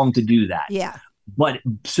felt wrong to do that. Yeah. But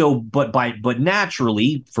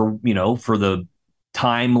naturally for the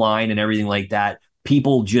timeline and everything like that,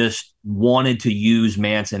 people just wanted to use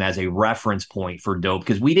Manson as a reference point for Dope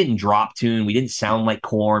because we didn't drop tune. We didn't sound like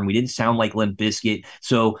Korn. We didn't sound like Limp Bizkit.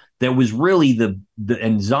 So there was really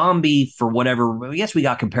and Zombie, for whatever, I guess we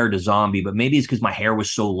got compared to Zombie, but maybe it's because my hair was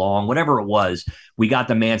so long, whatever it was, we got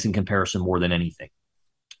the Manson comparison more than anything.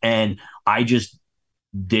 And I just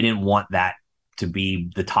didn't want that to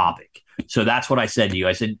be the topic. So that's what I said to you.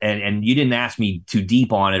 I said, and you didn't ask me too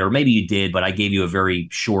deep on it, or maybe you did, but I gave you a very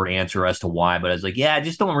short answer as to why. But I was like, yeah, I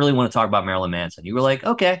just don't really want to talk about Marilyn Manson. You were like,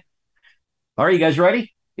 okay. All right, you guys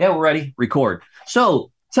ready? Yeah, we're ready. Record.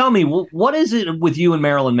 So tell me, what is it with you and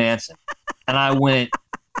Marilyn Manson? And I went,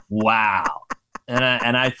 wow. And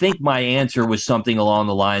I think my answer was something along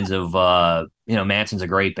the lines of, Manson's a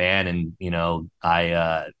great band, and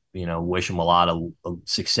I wish them a lot of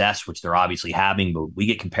success, which they're obviously having, but we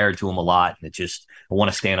get compared to them a lot, and I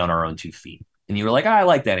want to stand on our own 2 feet. And you were like, I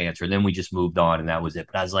like that answer. And then we just moved on, and that was it.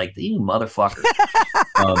 But I was like, you motherfucker.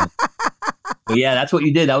 But yeah, that's what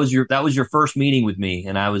you did. That was your first meeting with me,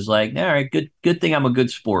 and I was like, all right, good thing I'm a good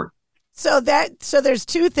sport. So there's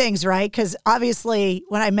 2 things, right? Because obviously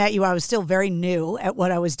when I met you, I was still very new at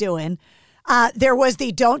what I was doing. There was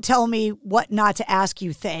the don't tell me what not to ask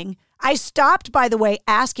you thing. I stopped, by the way,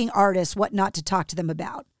 asking artists what not to talk to them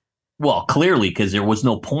about. Well, clearly, because there was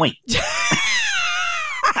no point.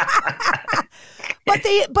 But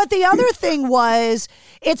the other thing was,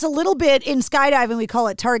 it's a little bit, in skydiving, we call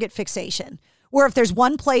it target fixation, where if there's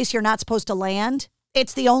one place you're not supposed to land,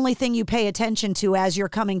 it's the only thing you pay attention to as you're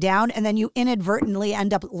coming down, and then you inadvertently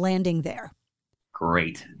end up landing there.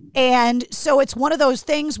 Great. And so it's one of those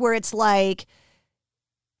things where it's like,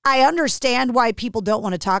 I understand why people don't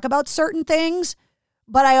want to talk about certain things,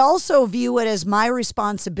 but I also view it as my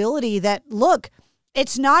responsibility that, look,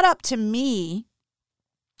 it's not up to me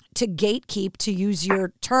to gatekeep, to use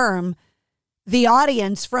your term, the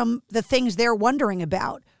audience from the things they're wondering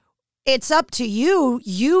about. It's up to you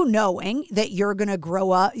knowing that you're going to grow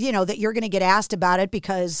up, that you're going to get asked about it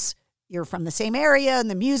because you're from the same area and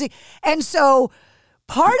the music. And so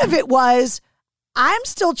part of it was, I'm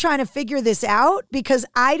still trying to figure this out because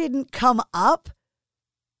I didn't come up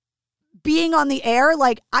being on the air.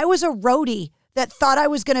 Like, I was a roadie that thought I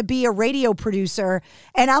was going to be a radio producer.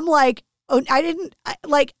 And I'm like, I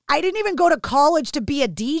didn't even go to college to be a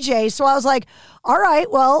DJ. So I was like, all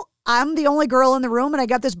right, well, I'm the only girl in the room, and I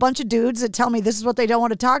got this bunch of dudes that tell me this is what they don't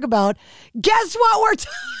want to talk about. Guess what we're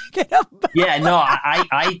talking about? Yeah, no,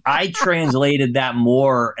 I translated that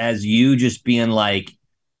more as you just being like,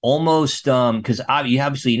 almost because you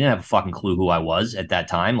obviously didn't have a fucking clue who I was at that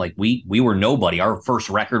time. Like, we were nobody. Our first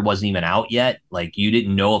record wasn't even out yet. Like, you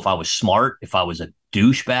didn't know if I was smart, if I was a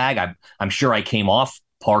douchebag. I'm sure I came off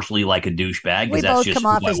partially like a douchebag because that's just who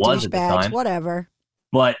I was at the time. Whatever.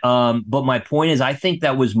 But my point is, I think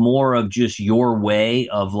that was more of just your way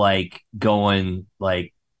of like going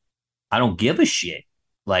like, I don't give a shit.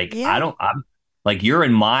 Like, yeah. I'm like,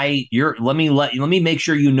 let me make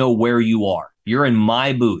sure you know where you are. You're in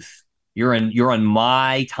my booth. You're on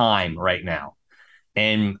my time right now.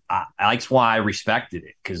 And that's why I respected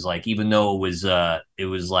it. Cause like, even though it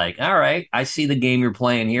was like, all right, I see the game you're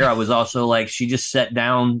playing here. I was also like, she just set it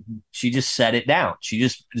down. She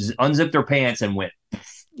just unzipped her pants and went.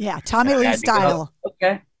 Yeah. Tommy Lee style.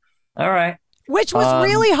 Okay. All right. Which was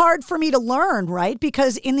really hard for me to learn, right?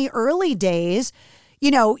 Because in the early days,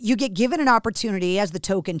 you get given an opportunity as the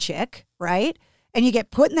token chick, right? And you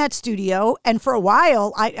get put in that studio. And for a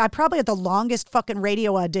while, I probably had the longest fucking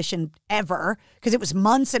radio audition ever because it was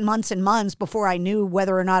months and months and months before I knew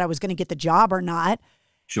whether or not I was going to get the job or not.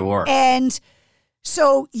 Sure. And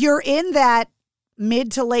so you're in that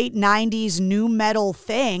mid to late 90s new metal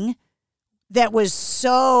thing that was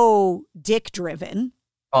so dick driven.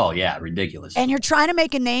 Oh, yeah. Ridiculous. And you're trying to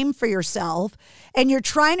make a name for yourself. And you're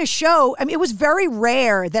trying to show, it was very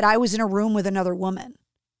rare that I was in a room with another woman.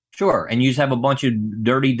 Sure. And you just have a bunch of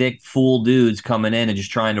dirty dick fool dudes coming in and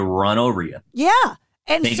just trying to run over you. Yeah.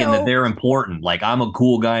 And thinking that they're important. Like, I'm a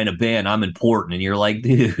cool guy in a band. I'm important. And you're like,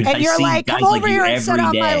 dude. And you're like, come over here and sit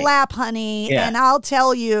on my lap, honey. Yeah. And I'll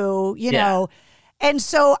tell you, you know. And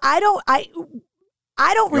so I don't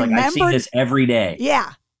you're remember. Like, I see this every day.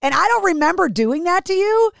 Yeah. And I don't remember doing that to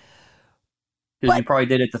you. Because you probably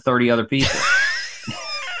did it to 30 other people.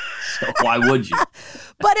 So why would you?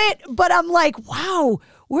 But I'm like, wow,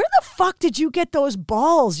 where the fuck did you get those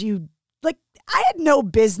balls? I had no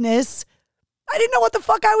business. I didn't know what the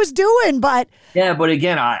fuck I was doing, but. Yeah, but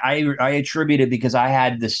again, I attribute it because I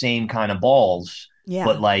had the same kind of balls. Yeah.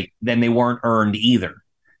 But then they weren't earned either.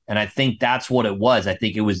 And I think that's what it was. I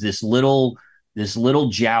think it was this little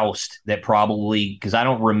joust that probably, because I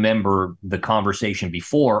don't remember the conversation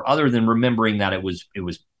before, other than remembering that it was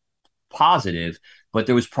positive, but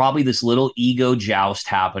there was probably this little ego joust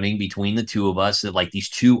happening between the two of us, that like these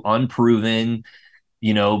two unproven,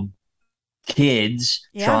 kids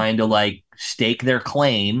trying to stake their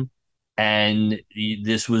claim. And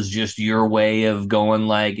this was just your way of going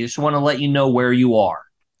like, I just want to let you know where you are.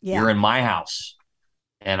 Yeah. You're in my house.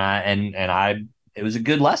 and I it was a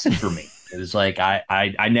good lesson for me. It was like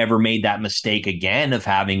I never made that mistake again of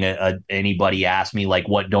having anybody ask me like,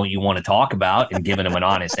 what don't you want to talk about, and giving them an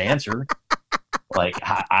honest answer. Like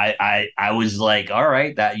I was like, all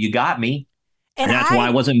right, that you got me. And that's why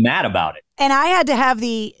I wasn't mad about it. And I had to have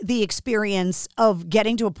the experience of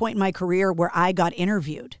getting to a point in my career where I got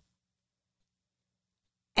interviewed.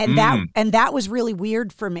 And that was really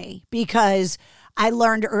weird for me, because I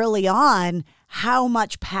learned early on how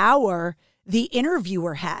much power the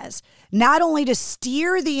interviewer has, not only to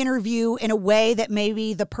steer the interview in a way that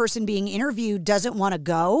maybe the person being interviewed doesn't want to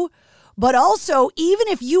go, but also, even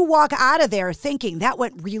if you walk out of there thinking that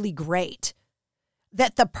went really great,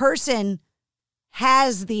 that the person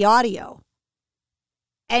has the audio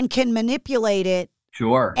and can manipulate it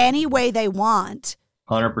any way they want.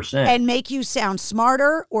 100%. And make you sound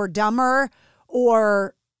smarter or dumber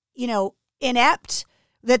or, inept,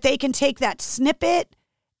 that they can take that snippet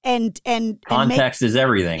and context is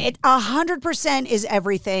everything. It 100% is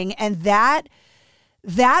everything. And that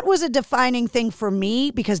was a defining thing for me,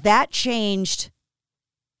 because that changed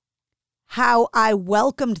how I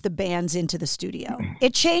welcomed the bands into the studio.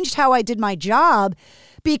 It changed how I did my job,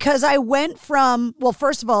 because I went from, well,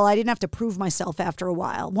 first of all, I didn't have to prove myself after a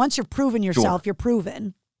while. Once you're proven yourself, you're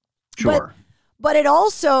proven. Sure. But it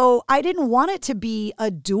also, I didn't want it to be a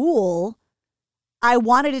duel. I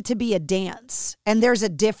wanted it to be a dance. And there's a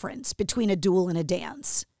difference between a duel and a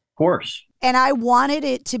dance. Of course. And I wanted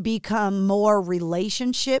it to become more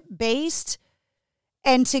relationship based,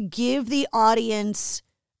 and to give the audience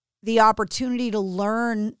the opportunity to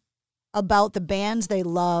learn about the bands they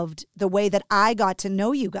loved the way that I got to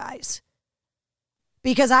know you guys.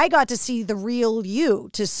 Because I got to see the real you,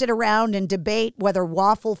 to sit around and debate whether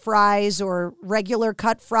waffle fries or regular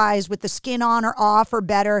cut fries with the skin on or off are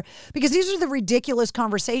better. Because these are the ridiculous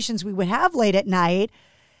conversations we would have late at night.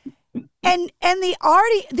 And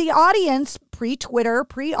the audience, pre-Twitter,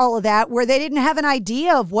 pre-all of that, where they didn't have an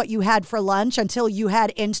idea of what you had for lunch until you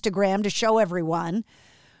had Instagram to show everyone,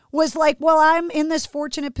 was like, well, I'm in this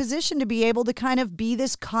fortunate position to be able to kind of be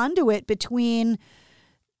this conduit between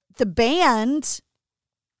the band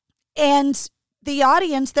and the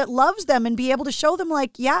audience that loves them, and be able to show them,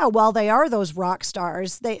 like, yeah, well, they are those rock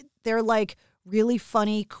stars. They're like really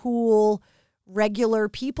funny, cool, regular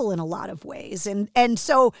people in a lot of ways. And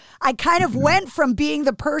so I kind of went from being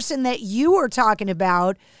the person that you were talking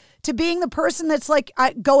about to being the person that's like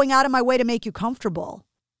going out of my way to make you comfortable.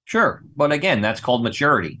 Sure. But again, that's called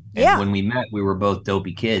maturity. And when we met, we were both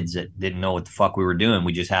dopey kids that didn't know what the fuck we were doing.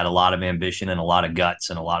 We just had a lot of ambition and a lot of guts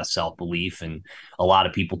and a lot of self-belief, and a lot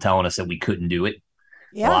of people telling us that we couldn't do it.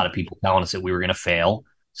 Yeah. A lot of people telling us that we were going to fail.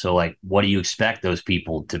 So, like, what do you expect those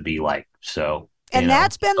people to be like? So, and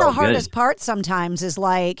that's been the hardest part sometimes, is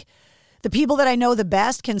like, the people that I know the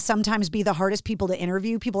best can sometimes be the hardest people to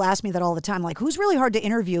interview. People ask me that all the time, like, who's really hard to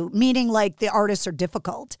interview? Meaning, like, the artists are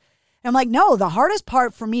difficult. And I'm like, no, the hardest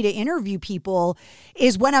part for me to interview people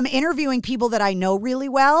is when I'm interviewing people that I know really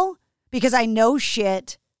well, because I know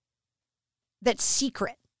shit that's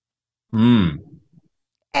secret. And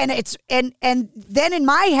it's and then in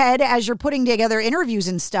my head, as you're putting together interviews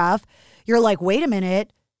and stuff, you're like, wait a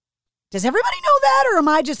minute, does everybody know that, or am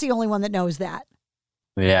I just the only one that knows that?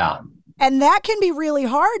 Yeah. And that can be really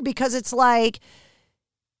hard, because it's like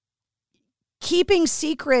keeping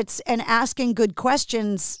secrets and asking good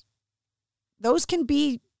questions, those can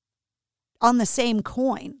be on the same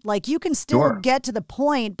coin. Like, you can still get to the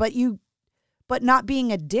point, but not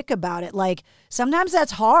being a dick about it. Like, sometimes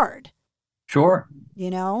that's hard. Sure.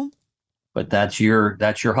 But that's your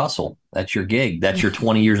hustle. That's your gig. That's your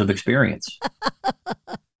 20 years of experience.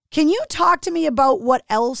 Can you talk to me about what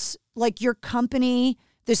else, like your company,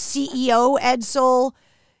 the CEO, Edsel,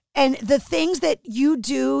 and the things that you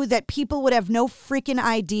do that people would have no freaking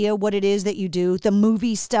idea what it is that you do, the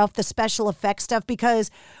movie stuff, the special effects stuff?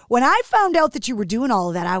 Because when I found out that you were doing all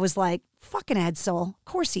of that, I was like, fucking Edsel. Of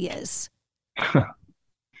course he is.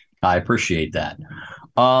 I appreciate that.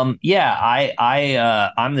 I'm the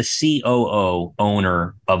COO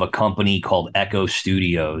owner of a company called Echo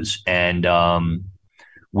Studios, and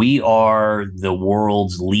we are the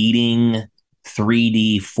world's leading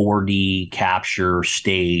 3D, 4D capture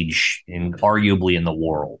stage, and arguably in the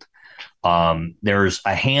world. There's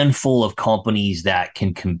a handful of companies that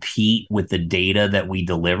can compete with the data that we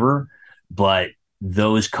deliver, but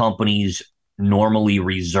those companies normally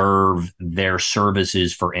reserve their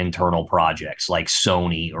services for internal projects like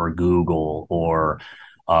Sony or Google or,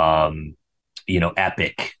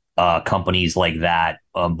 Epic, companies like that.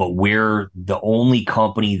 But we're the only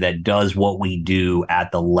company that does what we do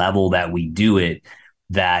at the level that we do it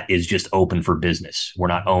that is just open for business. We're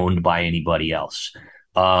not owned by anybody else.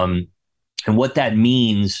 And what that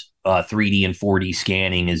means, 3D and 4D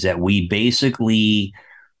scanning, is that we basically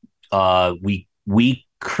we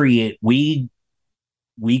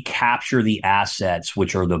capture the assets,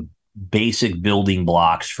 which are the basic building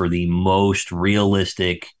blocks for the most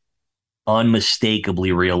realistic,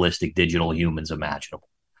 unmistakably realistic digital humans imaginable.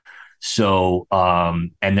 So,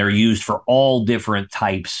 and they're used for all different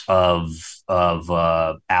types of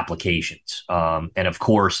applications. And of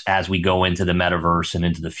course, as we go into the metaverse and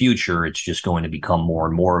into the future, it's just going to become more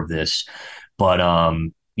and more of this. But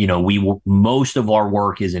most of our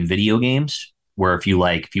work is in video games, where if you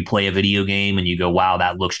play a video game and you go, wow,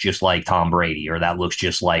 that looks just like Tom Brady, or that looks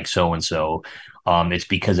just like so and so, it's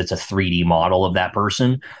because it's a 3D model of that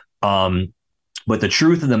person. But the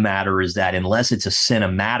truth of the matter is that unless it's a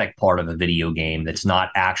cinematic part of a video game that's not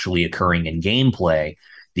actually occurring in gameplay,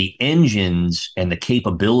 the engines and the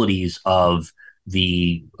capabilities of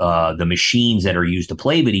the machines that are used to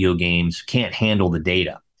play video games can't handle the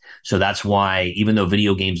data. So that's why, even though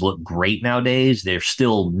video games look great nowadays, they're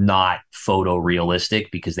still not photorealistic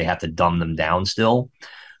because they have to dumb them down still.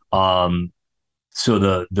 So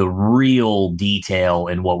the real detail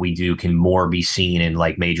in what we do can more be seen in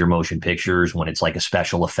like major motion pictures, when it's like a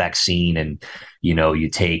special effects scene, and you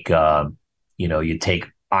take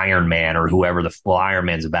Iron Man or whoever Iron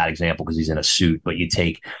Man's a bad example because he's in a suit, but you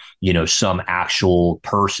take some actual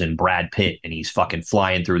person, Brad Pitt, and he's fucking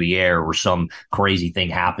flying through the air, or some crazy thing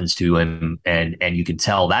happens to him, and you can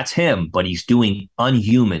tell that's him, but he's doing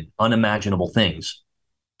unhuman, unimaginable things,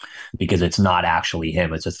 because it's not actually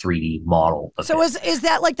him. It's a 3D model. So is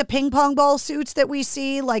that like the ping pong ball suits that we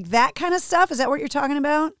see, like that kind of stuff? Is that what you're talking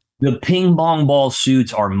about? The ping pong ball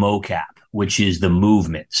suits are mocap, which is the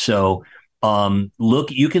movement. So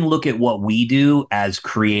you can look at what we do as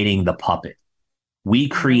creating the puppet. We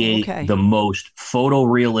create the most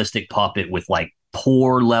photorealistic puppet with like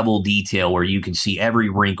pore level detail where you can see every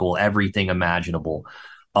wrinkle, everything imaginable.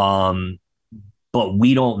 But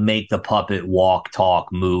we don't make the puppet walk,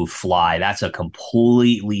 talk, move, fly. That's a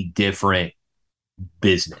completely different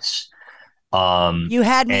business. You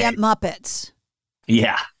had me at Muppets.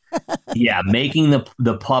 Yeah. Yeah. Making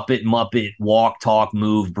the puppet Muppet walk, talk,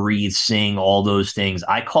 move, breathe, sing, all those things.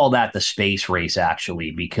 I call that the space race,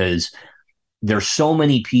 actually, because there's so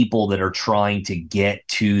many people that are trying to get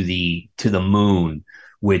to the moon,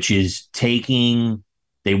 which is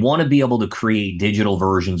they want to be able to create digital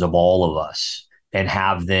versions of all of us and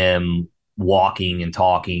have them walking and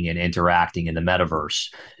talking and interacting in the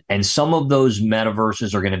metaverse. And some of those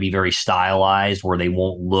metaverses are going to be very stylized, where they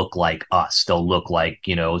won't look like us. They'll look like,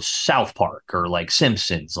 South Park or like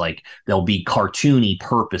Simpsons. Like, they'll be cartoony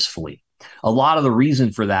purposefully. A lot of the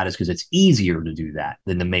reason for that is because it's easier to do that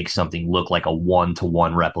than to make something look like a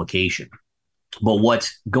one-to-one replication. But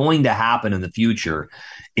what's going to happen in the future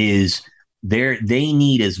is they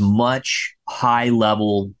need as much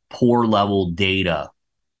high-level, poor-level data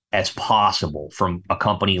as possible from a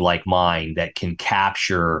company like mine that can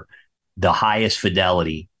capture the highest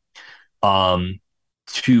fidelity,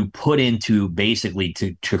 to put into basically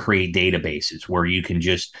to create databases where you can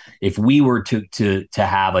just, if we were to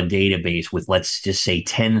have a database with, let's just say,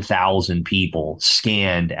 10,000 people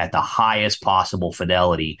scanned at the highest possible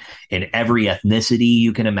fidelity in every ethnicity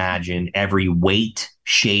you can imagine, every weight,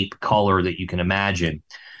 shape, color that you can imagine,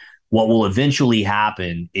 what will eventually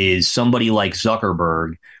happen is somebody like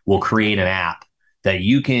Zuckerberg will create an app that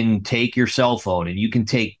you can take your cell phone and you can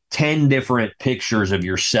take 10 different pictures of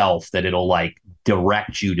yourself that it'll like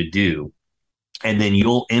direct you to do. And then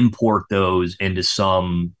you'll import those into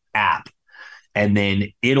some app. And then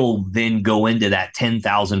it'll then go into that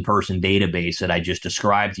 10,000 person database that I just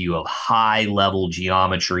described to you, of high level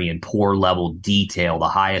geometry and poor level detail, the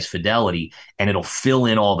highest fidelity, and it'll fill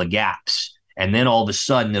in all the gaps. And then all of a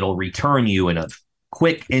sudden it'll return you in a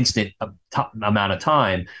quick, instant amount of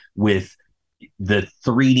time with the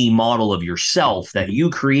 3D model of yourself that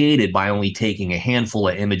you created by only taking a handful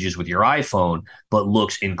of images with your iPhone, but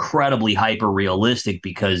looks incredibly hyper realistic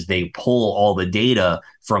because they pull all the data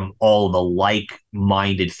from all the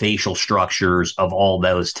like-minded facial structures of all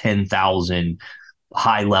those 10,000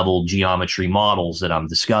 high-level geometry models that I'm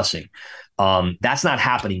discussing. That's not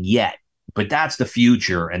happening yet, but that's the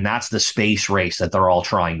future, and that's the space race that they're all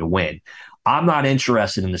trying to win. I'm not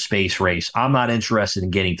interested in the space race. I'm not interested in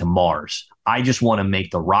getting to Mars. I just want to make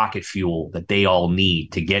the rocket fuel that they all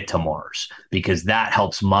need to get to Mars, because that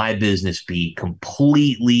helps my business be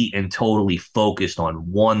completely and totally focused on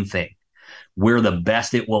one thing. We're the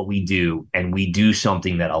best at what we do, and we do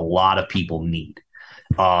something that a lot of people need.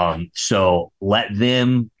 So let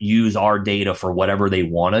them use our data for whatever they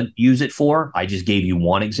want to use it for. I just gave you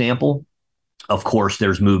one example. Of course,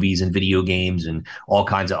 there's movies and video games and all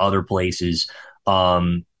kinds of other places.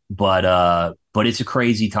 But it's a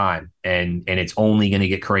crazy time, and it's only going to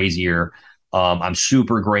get crazier. I'm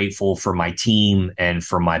super grateful for my team and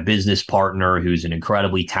for my business partner, who's an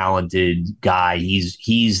incredibly talented guy.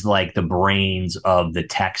 He's like the brains of the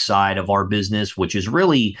tech side of our business, which is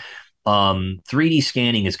really 3D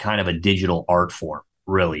scanning is kind of a digital art form,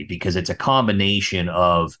 really, because it's a combination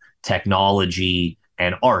of technology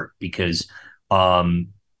and art. Because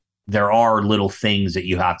there are little things that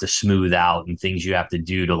you have to smooth out and things you have to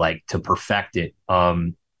do to perfect it.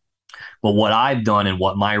 But what I've done and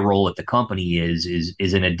what my role at the company is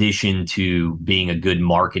in addition to being a good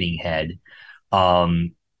marketing head,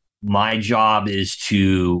 my job is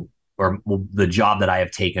the job that I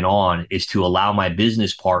have taken on is to allow my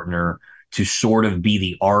business partner to sort of be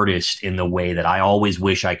the artist in the way that I always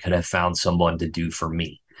wish I could have found someone to do for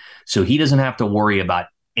me. So he doesn't have to worry about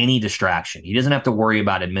any distraction. He doesn't have to worry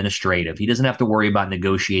about administrative. He doesn't have to worry about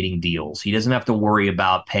negotiating deals. He doesn't have to worry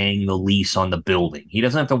about paying the lease on the building. He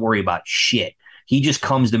doesn't have to worry about shit. He just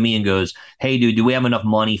comes to me and goes, "Hey, dude, do we have enough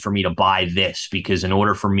money for me to buy this? Because in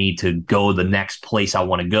order for me to go the next place I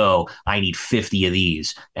want to go, I need 50 of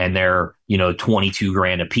these, and they're 22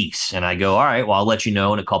 grand a piece." And I go, "All right, well, I'll let you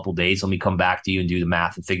know in a couple of days. Let me come back to you and do the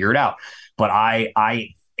math and figure it out." But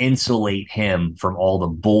I insulate him from all the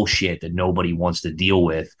bullshit that nobody wants to deal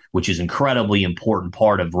with, which is incredibly important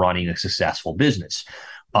part of running a successful business.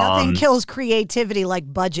 Nothing kills creativity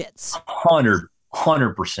like budgets.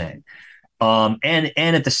 100%. And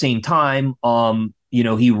at the same time,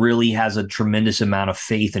 he really has a tremendous amount of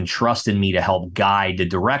faith and trust in me to help guide the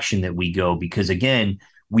direction that we go. Because again,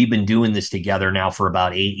 we've been doing this together now for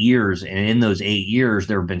about 8 years. And in those 8 years,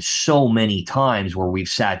 there have been so many times where we've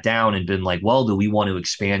sat down and been like, well, do we want to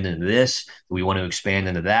expand into this? Do we want to expand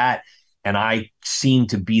into that? And I seem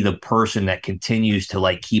to be the person that continues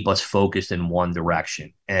to keep us focused in one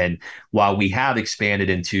direction. And while we have expanded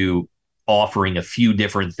into offering a few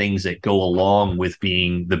different things that go along with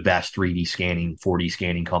being the best 3D scanning, 4D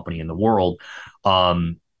scanning company in the world,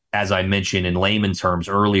 as I mentioned in layman terms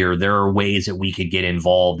earlier, there are ways that we could get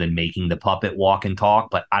involved in making the puppet walk and talk,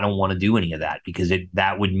 but I don't want to do any of that because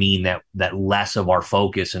that would mean that less of our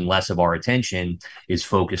focus and less of our attention is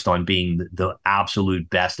focused on being the absolute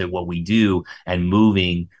best at what we do and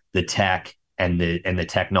moving the tech and the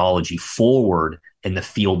technology forward in the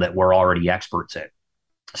field that we're already experts in.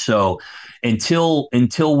 So until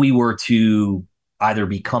we were to either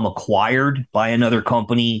become acquired by another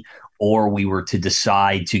company or we were to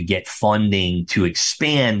decide to get funding to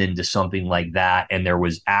expand into something like that, and there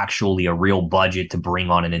was actually a real budget to bring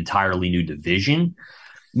on an entirely new division,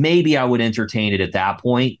 maybe I would entertain it at that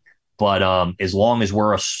point. But as long as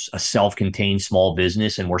we're a self-contained small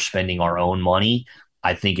business and we're spending our own money,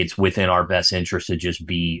 I think it's within our best interest to just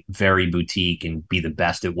be very boutique and be the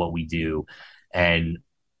best at what we do. And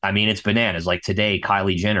I mean, it's bananas. Like today,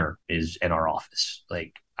 Kylie Jenner is in our office.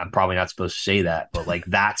 Like, I'm probably not supposed to say that, but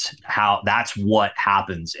that's what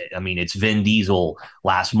happens. I mean, it's Vin Diesel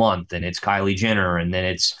last month, and it's Kylie Jenner, and then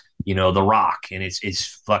it's The Rock, and it's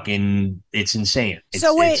insane.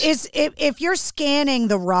 If you're scanning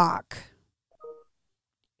The Rock,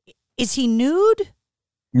 is he nude?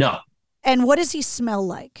 No. And what does he smell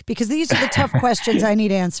like? Because these are the tough questions I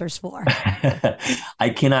need answers for.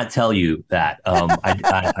 I cannot tell you that.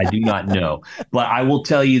 I do not know. But I will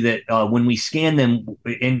tell you that when we scan them,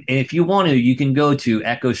 and if you want to, you can go to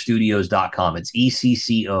eccostudios.com. It's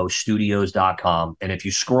ECCO studios.com. And if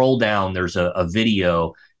you scroll down, there's a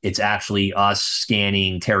video. It's actually us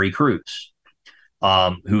scanning Terry Crews,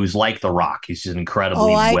 who's like The Rock. He's an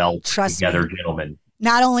incredibly well-together gentleman.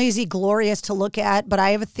 Not only is he glorious to look at, but I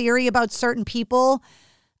have a theory about certain people.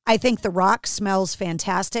 I think The Rock smells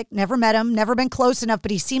fantastic. Never met him, never been close enough, but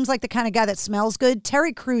he seems like the kind of guy that smells good.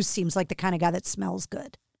 Terry Crews seems like the kind of guy that smells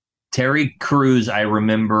good. Terry Crews, I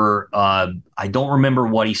remember, I don't remember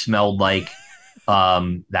what he smelled like.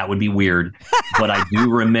 That would be weird. But I do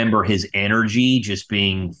remember his energy just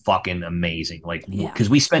being fucking amazing. Because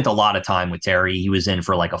we spent a lot of time with Terry. He was in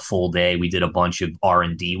for a full day. We did a bunch of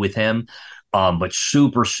R&D with him. But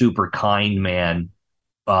super, super kind man,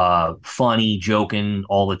 funny, joking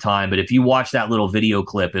all the time. But if you watch that little video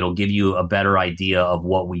clip, it'll give you a better idea of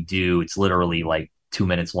what we do. It's literally 2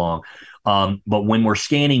 minutes long. But when we're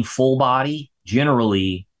scanning full body,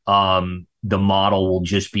 generally, the model will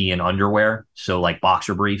just be in underwear. So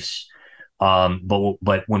boxer briefs.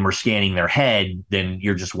 But when we're scanning their head, then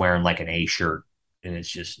you're just wearing an A shirt and it's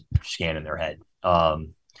just scanning their head.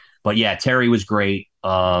 But yeah, Terry was great.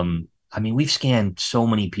 I mean, we've scanned so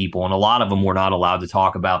many people, and a lot of them we're not allowed to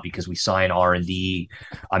talk about because we sign R&D.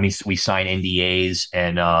 I mean, we sign NDAs,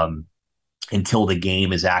 and until the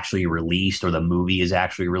game is actually released or the movie is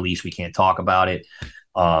actually released, we can't talk about it.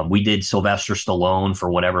 We did Sylvester Stallone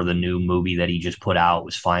for whatever the new movie that he just put out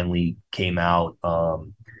was finally came out.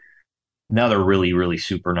 Another really, really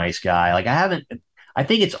super nice guy. Like I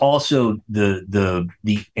think it's also the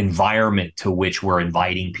environment to which we're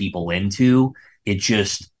inviting people into. It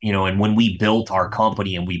just, and when we built our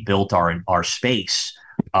company and we built our space,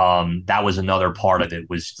 that was another part of it,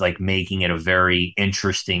 was like making it a very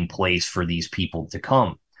interesting place for these people to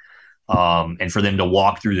come. And for them to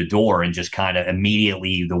walk through the door and just kind of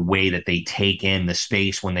immediately the way that they take in the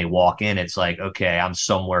space when they walk in, it's like, okay, I'm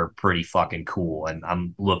somewhere pretty fucking cool. And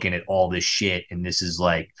I'm looking at all this shit. And this is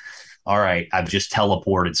like, all right, I've just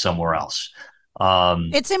teleported somewhere else.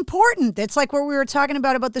 It's important. It's like what we were talking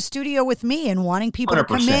about the studio with me and wanting people 100%. To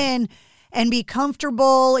come in and be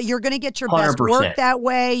comfortable. You're going to get your 100%. Best work that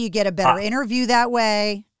way. You get a better interview that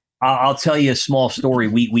way. I'll tell you a small story.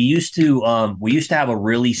 We used to have a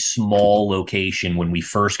really small location when we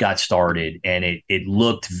first got started, and it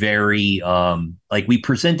looked very like we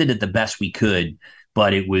presented it the best we could,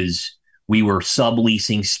 but we were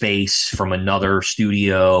subleasing space from another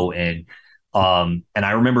studio, and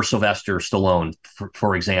I remember Sylvester Stallone,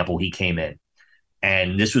 for example, he came in,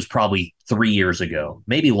 and this was probably 3 years ago,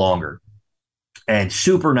 maybe longer. And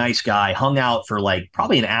super nice guy, hung out for like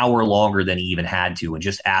probably an hour longer than he even had to, and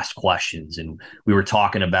just asked questions. And we were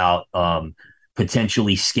talking about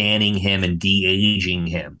potentially scanning him and de-aging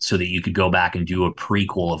him so that you could go back and do a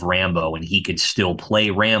prequel of Rambo and he could still play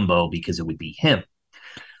Rambo because it would be him.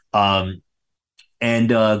 And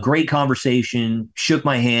great conversation, shook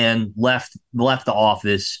my hand, left the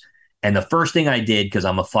office. And the first thing I did, because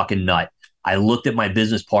I'm a fucking nut, I looked at my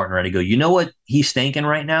business partner and I go, you know what he's thinking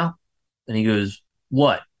right now? And he goes,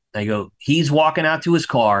 what? I go, he's walking out to his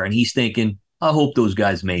car and he's thinking, I hope those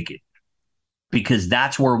guys make it. Because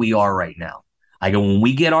that's where we are right now. I go, when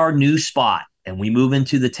we get our new spot and we move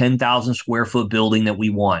into the 10,000 square foot building that we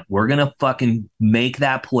want, we're going to fucking make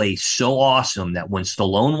that place so awesome that when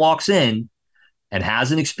Stallone walks in and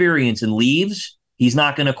has an experience and leaves, he's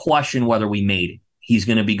not going to question whether we made it. He's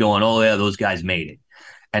going to be going, oh yeah, those guys made it.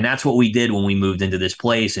 And that's what we did when we moved into this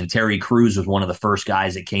place. And Terry Crews was one of the first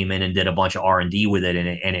guys that came in and did a bunch of R&D with it.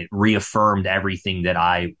 And it reaffirmed everything that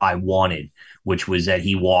I wanted, which was that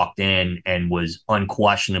he walked in and was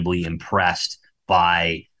unquestionably impressed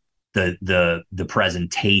by the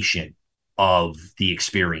presentation of the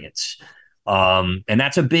experience. And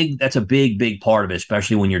that's a big part of it,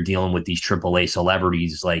 especially when you're dealing with these AAA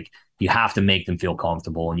celebrities. Like, you have to make them feel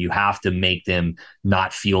comfortable and you have to make them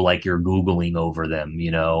not feel like you're Googling over them,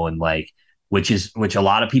 and like, which a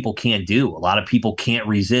lot of people can't do. A lot of people can't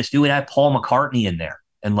resist. Dude, I had Paul McCartney in there,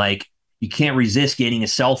 and like, you can't resist getting a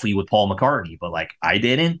selfie with Paul McCartney, but like, I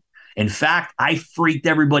didn't. In fact, I freaked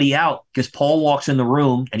everybody out because Paul walks in the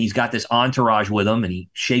room and he's got this entourage with him and he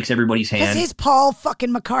shakes everybody's hand. Because he's Paul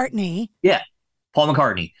fucking McCartney. Yeah, Paul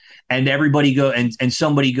McCartney. And everybody and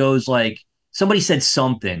somebody goes like, somebody said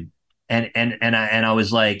something. And I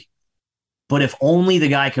was like, but if only the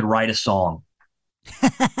guy could write a song,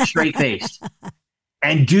 straight faced.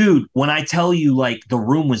 And dude, when I tell you, like, the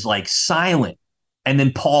room was like silent, and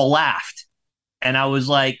then Paul laughed, and I was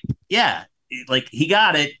like, yeah, like, he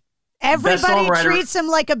got it. Everybody treats him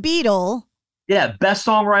like a Beatle. Yeah, best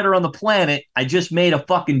songwriter on the planet. I just made a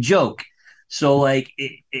fucking joke. So like,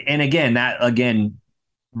 that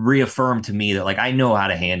reaffirmed to me that like, I know how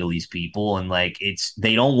to handle these people, and like,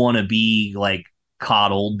 they don't want to be like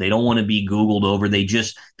coddled, they don't want to be Googled over, they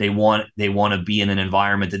want to be in an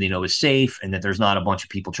environment that they know is safe and that there's not a bunch of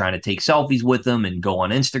people trying to take selfies with them and go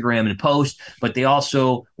on Instagram and post, but they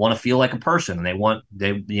also want to feel like a person, and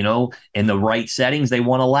they in the right settings, they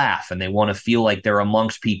want to laugh and they want to feel like they're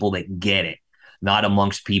amongst people that get it, not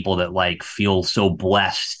amongst people that like feel so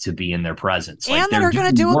blessed to be in their presence. And like, that are going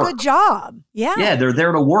to do a good job. Yeah. Yeah. They're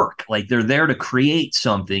there to work. Like, they're there to create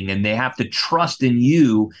something, and they have to trust in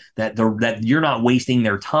you that you're not wasting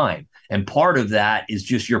their time. And part of that is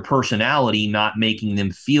just your personality, not making them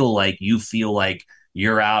feel like you're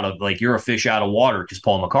a fish out of water because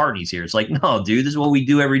Paul McCartney's here. It's like, no, dude, this is what we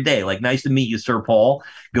do every day. Like, nice to meet you, Sir Paul.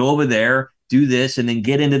 Go over there, do this, and then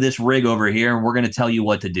get into this rig over here, and we're going to tell you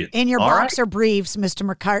what to do. In your boxer briefs, Mr.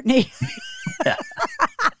 McCartney.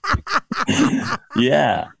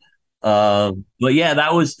 Yeah. But yeah,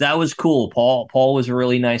 that was cool. Paul was a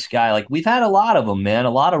really nice guy. Like, we've had a lot of them, man,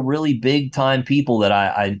 a lot of really big time people that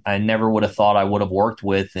I never would have thought I would have worked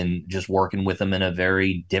with, and just working with them in a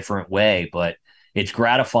very different way. But It's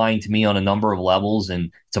gratifying to me on a number of levels,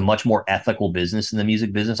 and it's a much more ethical business than the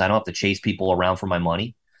music business. I don't have to chase people around for my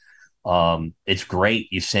money. It's great.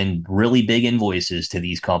 You send really big invoices to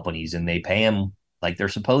these companies and they pay them like they're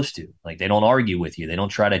supposed to. Like, they don't argue with you. They don't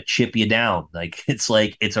try to chip you down. Like it's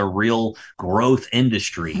a real growth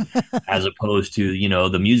industry as opposed to,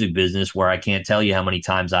 the music business, where I can't tell you how many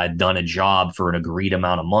times I've done a job for an agreed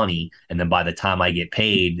amount of money. And then by the time I get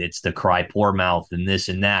paid, it's the cry poor mouth and this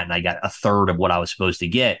and that. And I got a third of what I was supposed to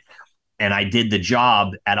get. And I did the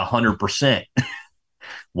job at 100%.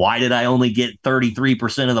 Why did I only get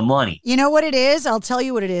 33% of the money? You know what it is? I'll tell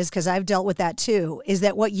you what it is, because I've dealt with that too, is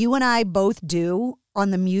that what you and I both do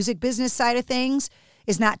on the music business side of things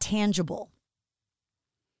is not tangible.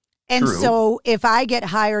 And True. So if I get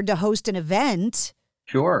hired to host an event,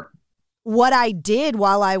 sure, what I did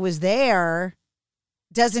while I was there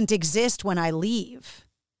doesn't exist when I leave.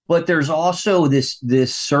 But there's also this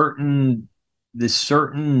certain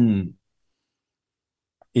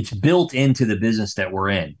it's built into the business that we're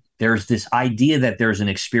in. There's this idea that there's an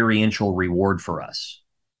experiential reward for us.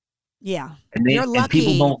 Yeah. And you're lucky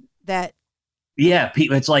people don't, that. Yeah.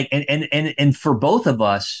 It's like, and for both of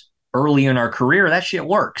us early in our career, that shit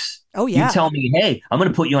works. Oh yeah. You tell me, hey, I'm going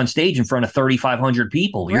to put you on stage in front of 3,500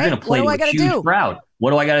 people. Right. You're going to play to a huge crowd.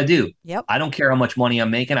 What do I got to do? Yep. I don't care how much money I'm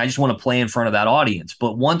making. I just want to play in front of that audience.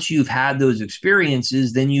 But once you've had those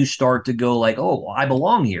experiences, then you start to go like, oh, I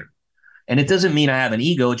belong here. And it doesn't mean I have an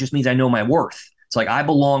ego. It just means I know my worth. It's like, I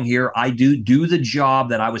belong here. I do the job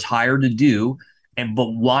that I was hired to do.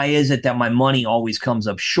 But why is it that my money always comes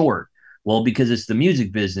up short? Well, because it's the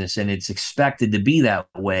music business and it's expected to be that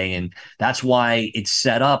way. And that's why it's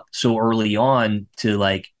set up so early on to,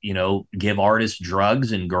 like, give artists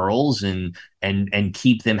drugs and girls and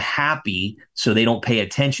keep them happy so they don't pay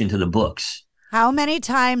attention to the books. How many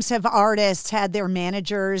times have artists had their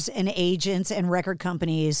managers and agents and record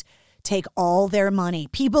companies take all their money?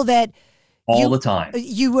 People that all the time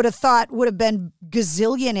you would have thought would have been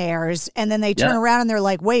gazillionaires, and then they turn around and they're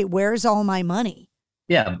like, wait, where's all my money?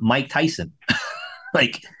 Yeah, Mike Tyson.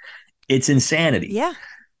 Like, it's insanity. Yeah.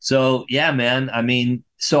 So, yeah, man. I mean,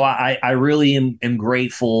 so I really am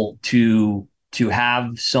grateful to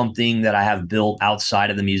have something that I have built outside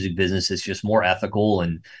of the music business that's just more ethical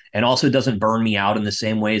and also doesn't burn me out in the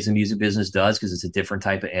same way as the music business does, because it's a different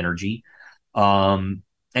type of energy. And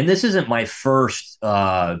this isn't my first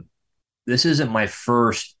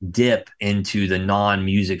dip into the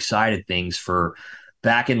non-music side of things. For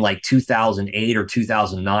back in like 2008 or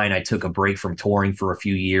 2009, I took a break from touring for a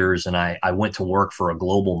few years, and I went to work for a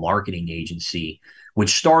global marketing agency,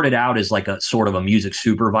 which started out as like a sort of a music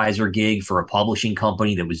supervisor gig for a publishing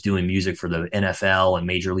company that was doing music for the NFL and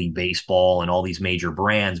Major League Baseball and all these major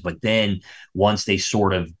brands. But then once they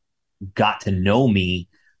sort of got to know me,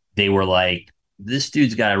 they were like, this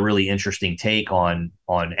dude's got a really interesting take on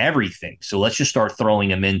everything. So let's just start throwing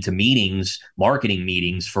him into meetings, marketing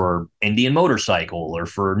meetings for Indian Motorcycle or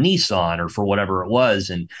for Nissan or for whatever it was.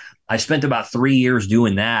 And I spent about 3 years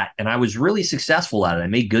doing that, and I was really successful at it. I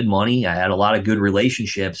made good money. I had a lot of good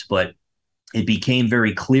relationships, but it became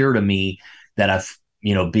very clear to me that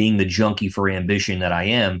being the junkie for ambition that I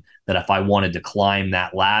am, that if I wanted to climb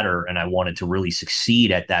that ladder and I wanted to really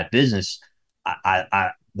succeed at that business,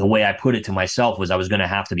 the way I put it to myself was I was going to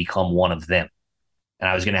have to become one of them. And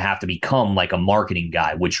I was going to have to become like a marketing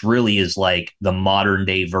guy, which really is like the modern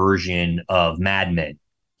day version of Mad Men.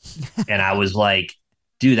 And I was like,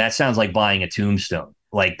 dude, that sounds like buying a tombstone.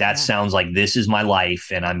 Like, that sounds like this is my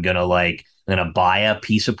life. And I'm going to buy a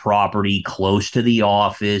piece of property close to the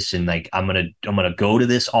office. And like, I'm going to go to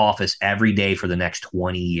this office every day for the next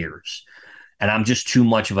 20 years. And I'm just too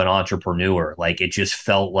much of an entrepreneur. Like, it just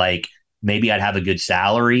felt like maybe I'd have a good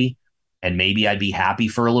salary and maybe I'd be happy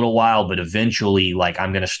for a little while, but eventually, like,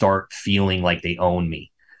 I'm going to start feeling like they own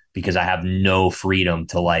me because I have no freedom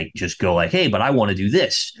to like just go like, hey, but I want to do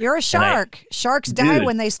this. You're a shark. Sharks die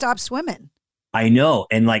when they stop swimming. I know.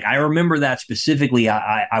 And like, I remember that specifically.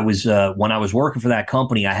 I was, when I was working for that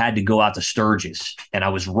company, I had to go out to Sturgis and I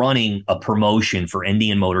was running a promotion for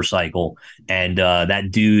Indian Motorcycle. And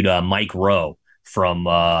that dude, Mike Rowe from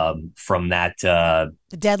that, The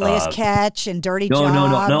Deadliest Catch and Dirty Jobs. No,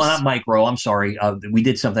 not Mike Rowe. I'm sorry. We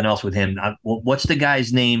did something else with him. What's the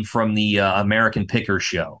guy's name from the American Picker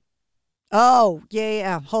show? Oh,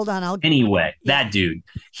 yeah. Hold on. Anyway, that dude,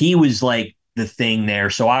 he was like the thing there.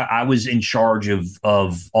 So I was in charge of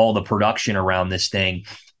all the production around this thing,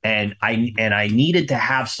 and I needed to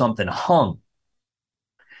have something hung.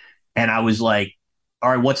 And I was like, all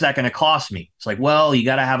right, what's that going to cost me? It's like, well, you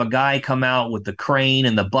got to have a guy come out with the crane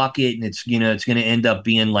and the bucket, and it's going to end up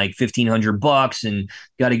being like $1,500, and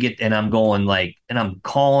got to get. And I'm going like, and I'm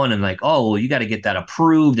calling and like, oh, well, you got to get that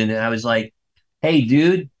approved. And I was like, hey,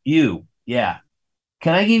 dude, yeah,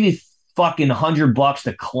 can I give you fucking $100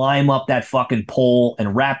 to climb up that fucking pole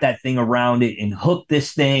and wrap that thing around it and hook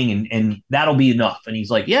this thing, and that'll be enough? And he's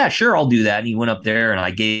like, yeah, sure, I'll do that. And he went up there, and I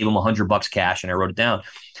gave him $100 cash, and I wrote it down,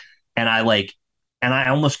 and I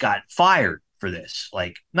almost got fired for this.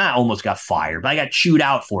 Like, not almost got fired, but I got chewed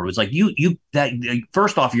out for it. It was like,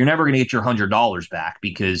 first off, you're never going to get your $100 back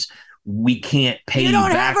because we can't pay you. You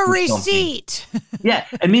don't back have a receipt. Yeah.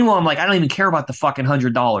 And meanwhile, I'm like, I don't even care about the fucking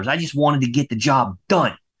 $100. I just wanted to get the job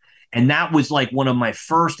done. And that was like one of my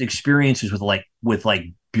first experiences with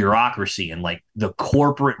bureaucracy and like the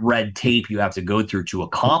corporate red tape you have to go through to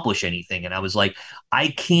accomplish anything. And I was like, I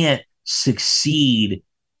can't succeed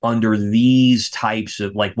under these types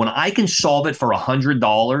of, like, when I can solve it for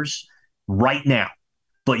 $100 right now,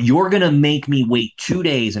 but you're going to make me wait 2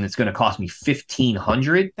 days and it's going to cost me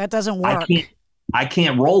 $1,500. That doesn't work. I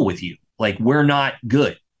can't roll with you. Like, we're not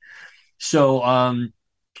good. So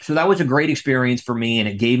that was a great experience for me. And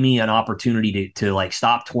it gave me an opportunity to like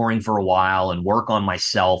stop touring for a while and work on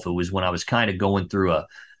myself. It was when I was kind of going through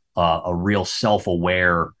a real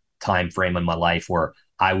self-aware time frame in my life where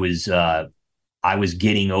I was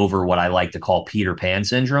getting over what I like to call Peter Pan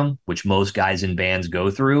syndrome, which most guys in bands go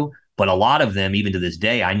through. But a lot of them, even to this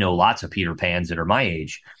day, I know lots of Peter Pans that are my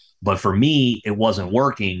age. But for me, it wasn't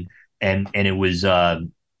working. And it was,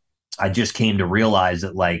 I just came to realize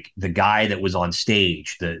that like the guy that was on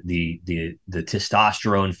stage, the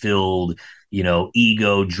testosterone filled,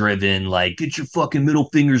 ego driven, like, get your fucking middle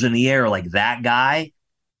fingers in the air, like that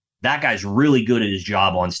guy's really good at his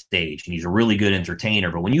job on stage and he's a really good entertainer.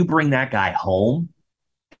 But when you bring that guy home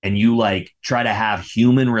and you like try to have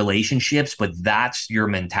human relationships, but that's your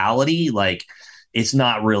mentality, like it's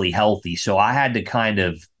not really healthy. So I had to kind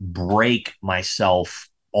of break myself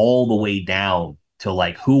all the way down to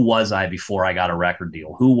like, who was I before I got a record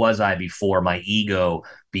deal? Who was I before my ego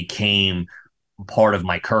became part of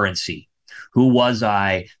my currency? Who was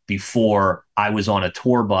I before I was on a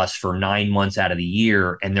tour bus for 9 months out of the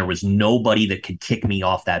year and there was nobody that could kick me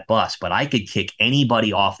off that bus, but I could kick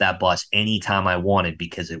anybody off that bus anytime I wanted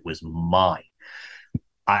because it was mine.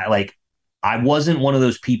 I wasn't one of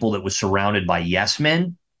those people that was surrounded by yes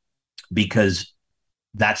men because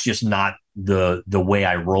that's just not the way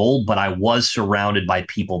I rolled, but I was surrounded by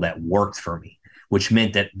people that worked for me, which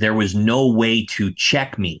meant that there was no way to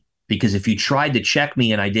check me. Because if you tried to check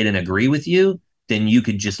me and I didn't agree with you, then you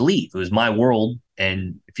could just leave. It was my world.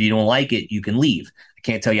 And if you don't like it, you can leave. I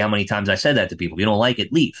can't tell you how many times I said that to people. If you don't like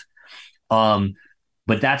it, leave.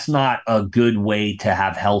 But that's not a good way to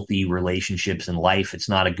have healthy relationships in life. It's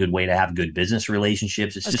not a good way to have good business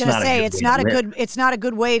relationships. It's just not a good way it's not to a live. good it's not a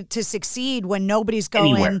good way to succeed when nobody's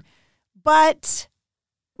going. Anywhere. But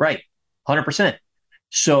right, 100%.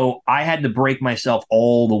 So I had to break myself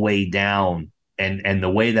all the way down. And the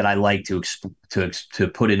way that I like to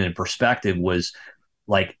put it in perspective was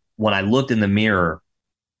like when I looked in the mirror,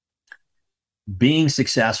 being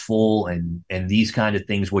successful and these kind of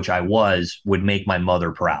things, which I would make my mother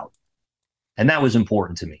proud. And that was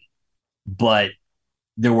important to me. But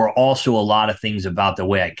there were also a lot of things about the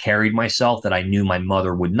way I carried myself that I knew my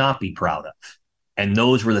mother would not be proud of. And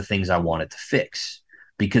those were the things I wanted to fix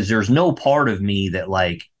because there's no part of me that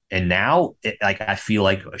like, and now, I feel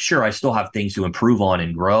like, sure, I still have things to improve on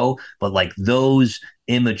and grow, but like those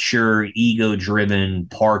immature, ego-driven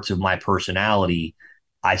parts of my personality,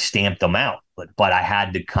 I stamped them out. But I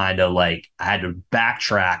had to kind of like, I had to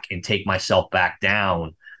backtrack and take myself back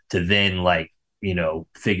down to then like,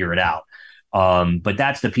 figure it out. But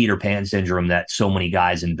that's the Peter Pan syndrome that so many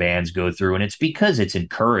guys in bands go through, and it's because it's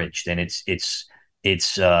encouraged and it's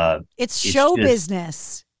show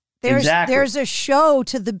business. There's a show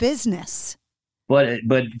to the business. But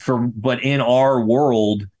in our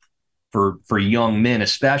world, for young men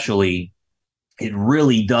especially, it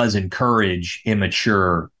really does encourage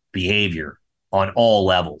immature behavior on all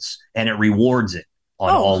levels, and it rewards it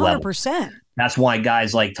on all 100%. levels. That's why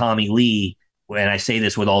guys like Tommy Lee, and I say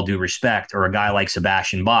this with all due respect, or a guy like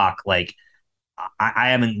Sebastian Bach, like I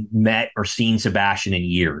haven't met or seen Sebastian in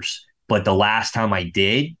years, but the last time I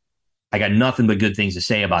did, I got nothing but good things to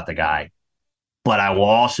say about the guy. But I will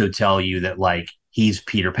also tell you that like he's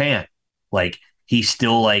Peter Pan. Like he's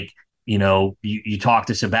still like, you talk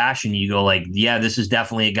to Sebastian, you go like, yeah, this is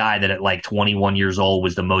definitely a guy that at like 21 years old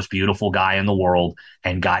was the most beautiful guy in the world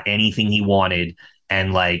and got anything he wanted.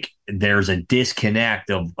 And like there's a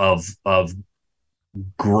disconnect of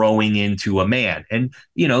growing into a man. And,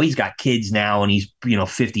 you know, he's got kids now and he's, you know,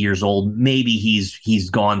 50 years old. Maybe he's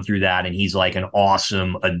gone through that and he's like an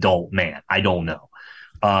awesome adult man. I don't know.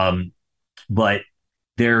 But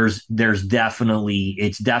it's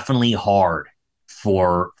definitely hard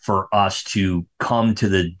for us to come to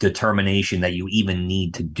the determination that you even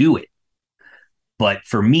need to do it. But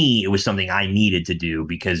for me, it was something I needed to do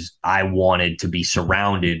because I wanted to be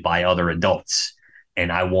surrounded by other adults. And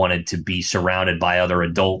I wanted to be surrounded by other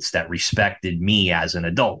adults that respected me as an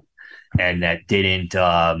adult and that didn't.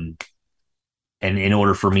 And in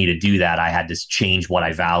order for me to do that, I had to change what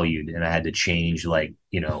I valued and I had to change, like,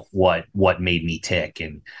 you know, what made me tick.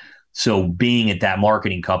 And so being at that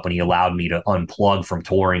marketing company allowed me to unplug from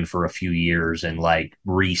touring for a few years and like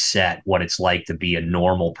reset what it's like to be a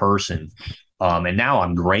normal person. And now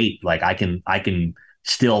I'm great. Like I can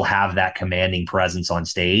still have that commanding presence on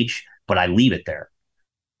stage, but I leave it there.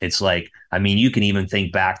 It's like, I mean, you can even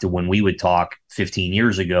think back to when we would talk 15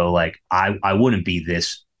 years ago, like I wouldn't be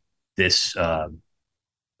this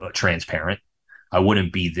transparent. I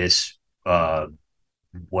wouldn't be this,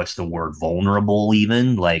 what's the word? Vulnerable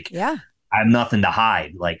even. Like, yeah, I have nothing to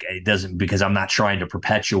hide. Like it doesn't, because I'm not trying to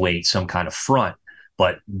perpetuate some kind of front.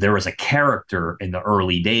 But there was a character in the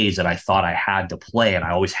early days that I thought I had to play and I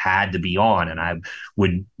always had to be on. And I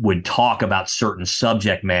would talk about certain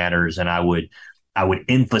subject matters and I would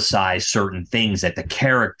emphasize certain things that the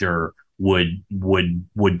character would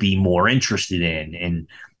be more interested in. And,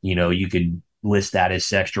 you know, you could list that as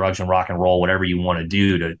sex, drugs, and rock and roll, whatever you want to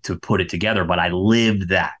do to put it together. But I lived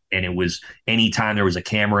that. And it was anytime there was a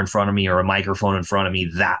camera in front of me or a microphone in front of me,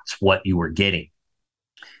 that's what you were getting.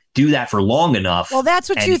 Do that for long enough. Well, that's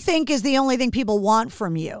what you think is the only thing people want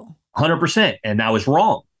from you. 100%. And I was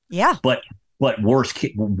wrong. Yeah. But worse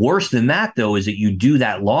than that, though, is that you do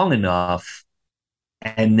that long enough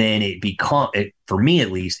and then for me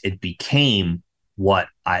at least, it became what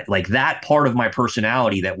I like, that part of my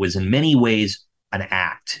personality that was in many ways an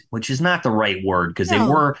act, which is not the right word because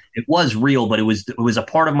it was real, but it was a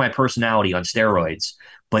part of my personality on steroids.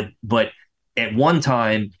 But at one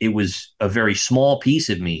time, it was a very small piece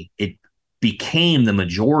of me. It became the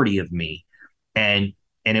majority of me. And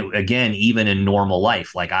it, again, even in normal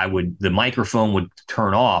life, like the microphone would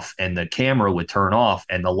turn off and the camera would turn off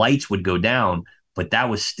and the lights would go down, but that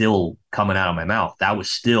was still coming out of my mouth. That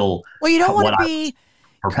was still well, you don't want to be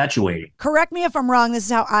perpetuating. Correct me if I'm wrong. This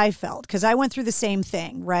is how I felt because I went through the same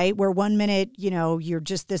thing, right? Where 1 minute, you know, you're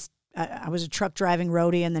just this, I was a truck driving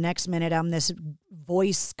roadie and the next minute I'm this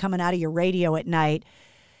voice coming out of your radio at night,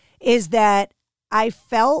 is that I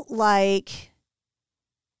felt like,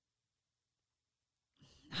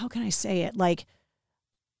 how can I say it? Like,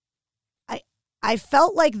 I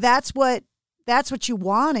felt like that's what you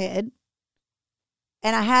wanted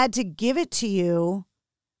and I had to give it to you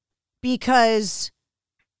because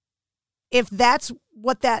if that's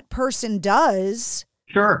what that person does,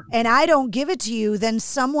 sure, and I don't give it to you, then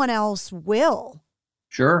someone else will.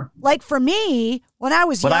 Sure. Like for me, when I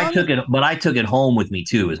was young. I took it home with me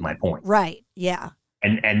too, is my point. Right. Yeah.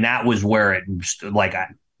 And that was where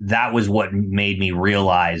that was what made me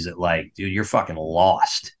realize that, like, dude, you're fucking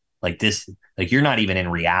lost. Like this, like you're not even in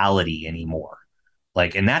reality anymore.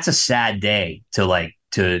 Like, and that's a sad day to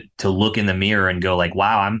look in the mirror and go like,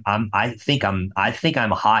 wow, I think I'm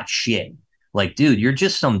hot shit. Like, dude, you're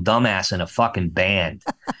just some dumbass in a fucking band.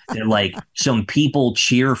 And like some people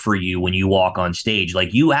cheer for you when you walk on stage.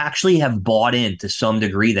 Like you actually have bought in to some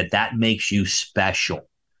degree that makes you special.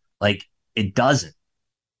 Like it doesn't.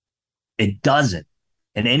 It doesn't.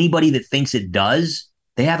 And anybody that thinks it does,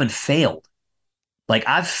 they haven't failed. Like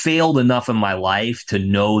I've failed enough in my life to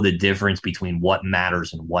know the difference between what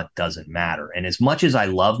matters and what doesn't matter. And as much as I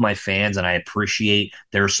love my fans and I appreciate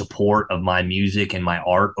their support of my music and my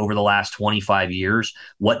art over the last 25 years,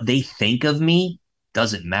 what they think of me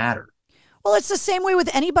doesn't matter. Well, it's the same way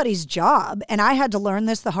with anybody's job. And I had to learn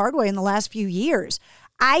this the hard way in the last few years.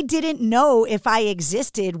 I didn't know if I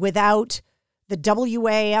existed without the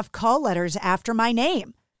WAF call letters after my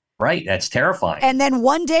name. Right. That's terrifying. And then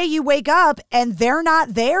one day you wake up and they're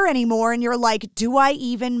not there anymore. And you're like, do I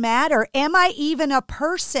even matter? Am I even a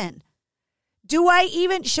person? Should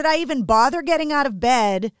I even bother getting out of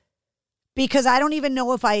bed? Because I don't even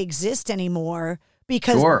know if I exist anymore.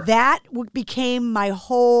 Because that became my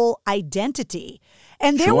whole identity.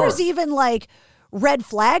 And there was even like red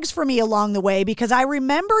flags for me along the way, because I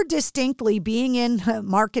remember distinctly being in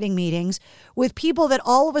marketing meetings with people that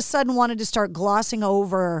all of a sudden wanted to start glossing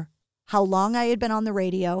over how long I had been on the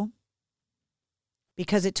radio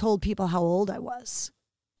because it told people how old I was.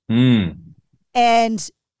 Mm. And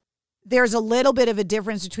there's a little bit of a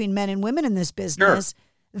difference between men and women in this business,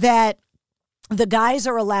 that the guys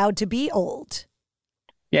are allowed to be old.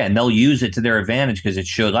 Yeah, and they'll use it to their advantage because it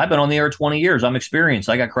shows I've been on the air 20 years. I'm experienced.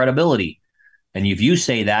 I got credibility. And if you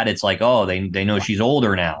say that, it's like, oh, they know she's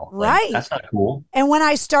older now. Right. Like, that's not cool. And when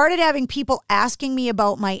I started having people asking me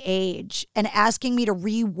about my age and asking me to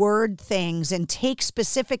reword things and take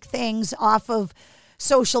specific things off of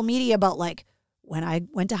social media about like when I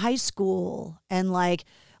went to high school and like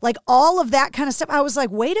all of that kind of stuff, I was like,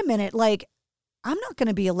 wait a minute, like I'm not going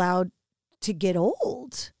to be allowed to get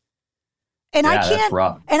old. And yeah,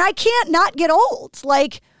 I can't not get old.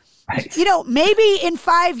 Like, you know, maybe in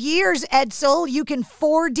 5 years, Edsel, you can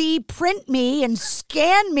 4D print me and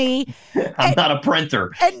scan me. I'm not a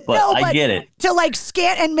printer, but I get it. To like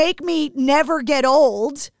scan and make me never get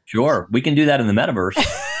old. Sure. We can do that in the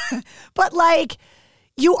metaverse. But like,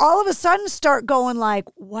 you all of a sudden start going like,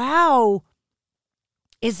 wow,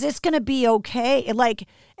 is this going to be okay? Like,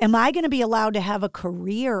 am I going to be allowed to have a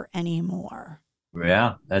career anymore?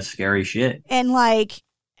 Yeah, that's scary shit. And like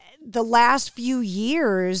the last few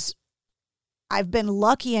years, I've been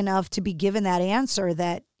lucky enough to be given that answer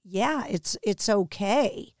that, yeah, it's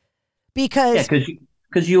okay. Because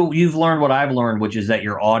you've learned what I've learned, which is that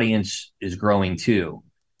your audience is growing too.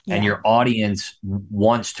 Yeah. And your audience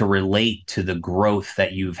wants to relate to the growth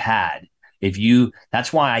that you've had.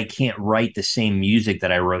 That's why I can't write the same music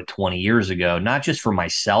that I wrote 20 years ago, not just for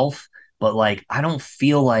myself, but like, I don't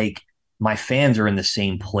feel like my fans are in the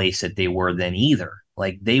same place that they were then either.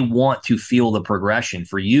 Like they want to feel the progression.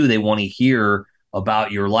 For you, they want to hear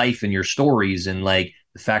about your life and your stories and like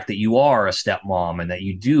the fact that you are a stepmom and that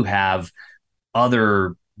you do have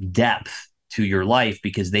other depth to your life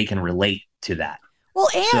because they can relate to that. Well,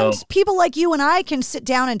 and people like you and I can sit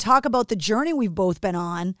down and talk about the journey we've both been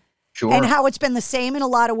on. Sure. And how it's been the same in a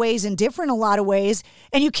lot of ways and different in a lot of ways.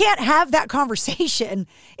 And you can't have that conversation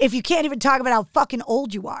if you can't even talk about how fucking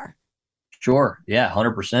old you are. Sure. Yeah,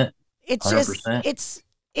 100%. It's 100%. just, it's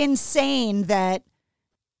insane that,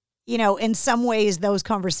 you know, in some ways those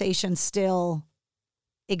conversations still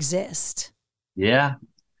exist. Yeah,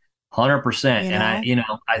 100%. And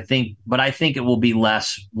I think it will be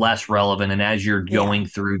less relevant. And as you're going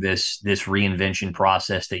through this reinvention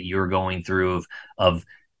process that you're going through of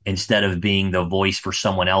instead of being the voice for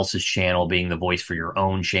someone else's channel, being the voice for your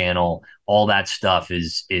own channel, all that stuff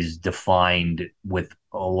is defined with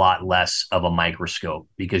a lot less of a microscope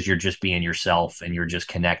because you're just being yourself and you're just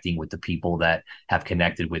connecting with the people that have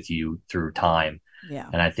connected with you through time. Yeah.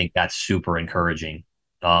 And I think that's super encouraging.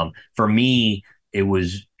 For me, it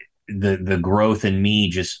was the growth in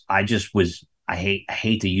me. I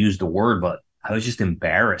hate to use the word, but I was just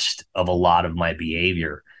embarrassed of a lot of my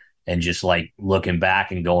behavior. And just like looking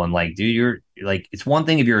back and going like, dude, you're like, it's one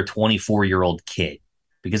thing if you're a 24-year-old kid,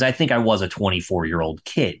 because I think I was a 24-year-old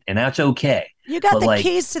kid and that's okay. You got the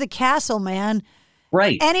keys to the castle, man.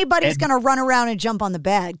 Right. Anybody's going to run around and jump on the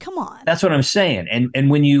bed. Come on. That's what I'm saying. And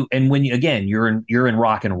when you again, you're in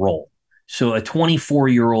rock and roll. So a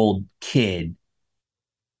 24-year-old kid,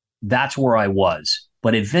 that's where I was.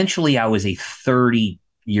 But eventually I was a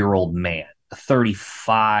 30-year-old man, a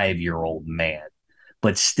 35-year-old man.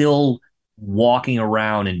 But still walking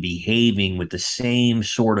around and behaving with the same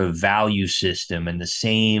sort of value system and the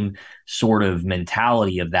same sort of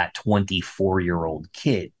mentality of that 24-year-old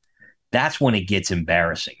kid. That's when it gets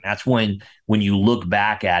embarrassing. That's when you look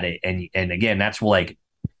back at it and again, that's like,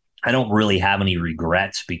 I don't really have any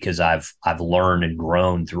regrets because I've learned and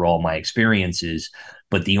grown through all my experiences.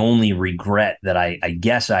 But the only regret that I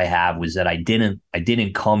guess I have was that I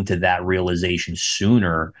didn't come to that realization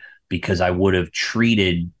sooner, because I would have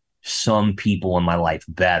treated some people in my life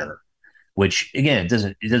better, which again, it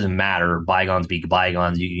doesn't matter. Bygones be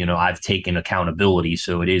bygones. You know, I've taken accountability,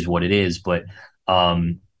 so it is what it is. But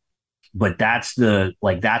that's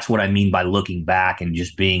that's what I mean by looking back and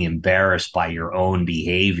just being embarrassed by your own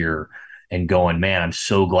behavior and going, man, I'm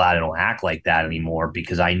so glad I don't act like that anymore,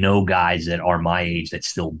 because I know guys that are my age that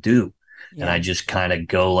still do. Yeah. And I just kind of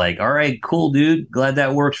go like, all right, cool, dude. Glad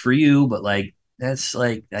that works for you. But like, that's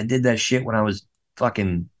like, I did that shit when I was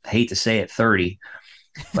fucking, hate to say it, 30,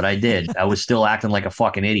 but I did. I was still acting like a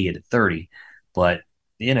fucking idiot at 30, but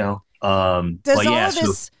you know,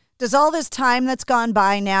 does all this time that's gone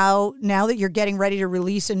by now that you're getting ready to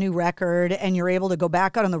release a new record and you're able to go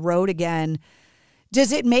back out on the road again,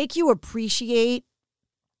 does it make you appreciate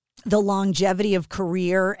the longevity of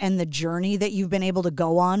career and the journey that you've been able to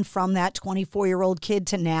go on from that 24-year-old kid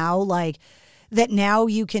to now? Like, that now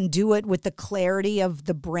you can do it with the clarity of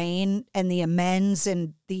the brain and the amends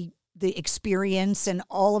and the experience and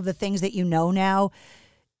all of the things that you know now.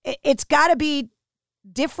 It's got to be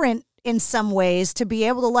different in some ways to be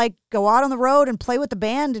able to like go out on the road and play with the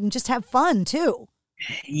band and just have fun too.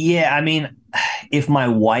 Yeah, I mean, if my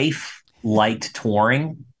wife liked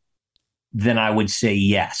touring, then I would say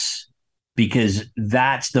yes, because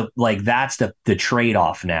that's the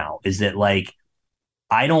trade-off now, is that like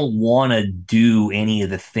I don't want to do any of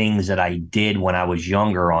the things that I did when I was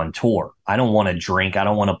younger on tour. I don't want to drink. I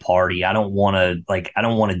don't want to party. I don't want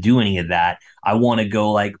to do any of that. I want to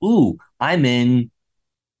go like, ooh, I'm in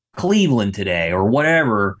Cleveland today or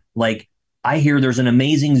whatever. Like, I hear there's an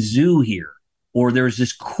amazing zoo here, or there's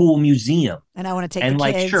this cool museum. And I want to take And the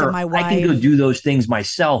like, kids sure, and my wife. I can go do those things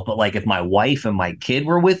myself, but like if my wife and my kid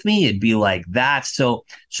were with me, it'd be like that. So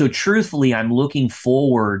truthfully, I'm looking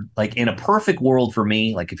forward, like in a perfect world for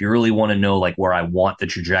me, like if you really want to know like where I want the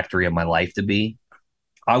trajectory of my life to be,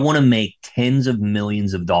 I want to make tens of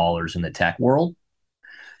millions of dollars in the tech world.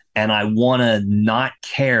 And I want to not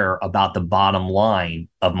care about the bottom line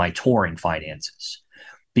of my touring finances.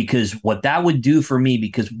 Because what that would do for me,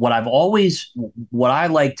 because what I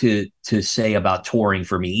like to say about touring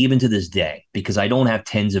for me, even to this day, because I don't have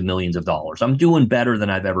tens of millions of dollars, I'm doing better than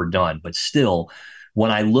I've ever done. But still,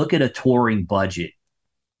 when I look at a touring budget,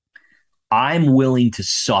 I'm willing to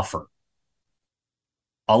suffer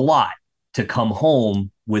a lot to come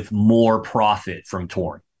home with more profit from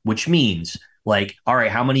touring, which means like, all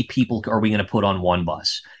right, how many people are we going to put on one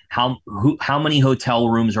bus? How many hotel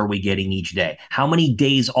rooms are we getting each day? How many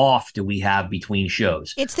days off do we have between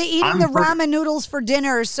shows? It's the eating the ramen noodles for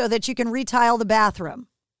dinner so that you can retile the bathroom.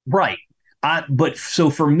 Right. But so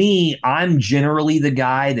for me, I'm generally the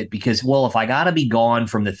guy that, because, well, if I got to be gone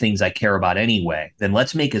from the things I care about anyway, then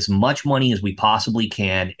let's make as much money as we possibly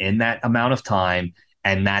can in that amount of time.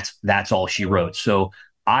 And that's all she wrote. So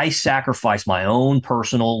I sacrifice my own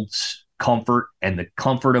personal comfort and the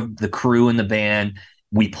comfort of the crew and the band.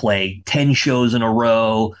 We play 10 shows in a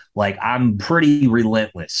row. Like, I'm pretty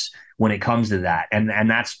relentless when it comes to that. And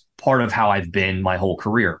that's part of how I've been my whole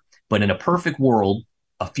career. But in a perfect world,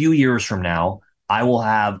 a few years from now, I will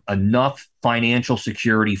have enough financial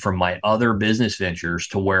security from my other business ventures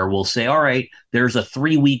to where we'll say, all right, there's a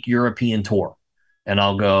 3-week European tour. And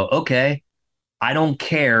I'll go, okay, I don't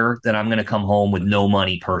care that I'm going to come home with no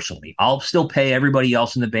money personally. I'll still pay everybody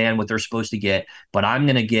else in the band what they're supposed to get, but I'm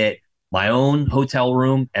going to get my own hotel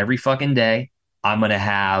room every fucking day. I'm going to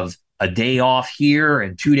have a day off here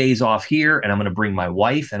and 2 days off here. And I'm going to bring my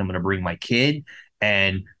wife and I'm going to bring my kid.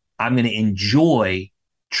 And I'm going to enjoy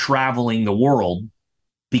traveling the world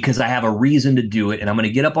because I have a reason to do it. And I'm going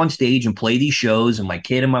to get up on stage and play these shows, and my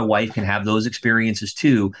kid and my wife can have those experiences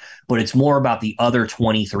too. But it's more about the other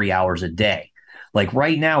 23 hours a day. Like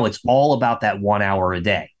right now, it's all about that 1 hour a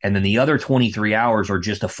day. And then the other 23 hours are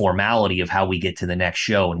just a formality of how we get to the next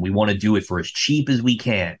show. And we want to do it for as cheap as we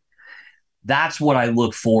can. That's what I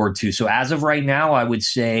look forward to. So as of right now, I would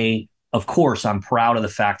say, of course, I'm proud of the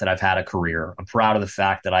fact that I've had a career. I'm proud of the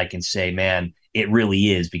fact that I can say, man, it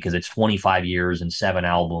really is, because it's 25 years and 7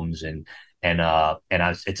 albums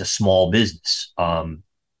it's a small business. And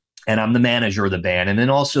I'm the manager of the band. And then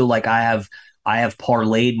also like I have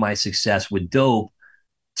parlayed my success with Dope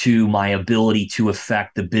to my ability to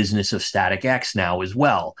affect the business of Static X now as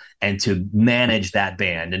well, and to manage that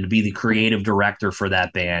band and to be the creative director for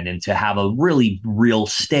that band and to have a really real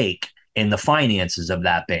stake in the finances of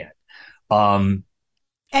that band.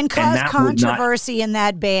 And cause controversy in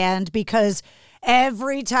that band, because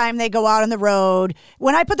every time they go out on the road,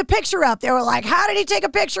 when I put the picture up, they were like, how did he take a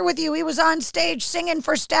picture with you? He was on stage singing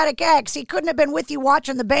for Static X. He couldn't have been with you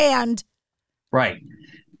watching the band. Right.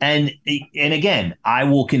 And again, I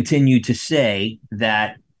will continue to say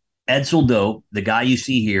that Edsel Dope, the guy you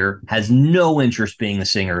see here, has no interest being the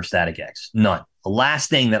singer of Static X. None. The last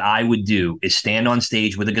thing that I would do is stand on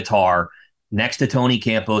stage with a guitar next to Tony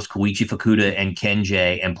Campos, Koichi Fukuda, and Ken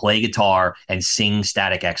J and play guitar and sing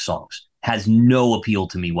Static X songs. Has no appeal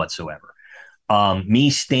to me whatsoever. Me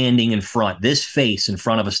standing in front, this face in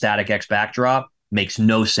front of a Static X backdrop makes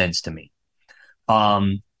no sense to me.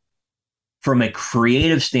 From a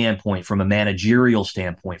creative standpoint, from a managerial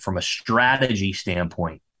standpoint, from a strategy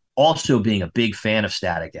standpoint, also being a big fan of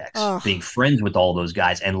Static X, being friends with all those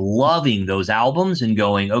guys and loving those albums and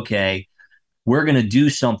going, okay, we're going to do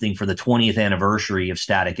something for the 20th anniversary of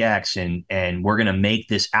Static X, and we're going to make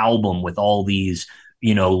this album with all these,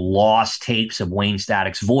 lost tapes of Wayne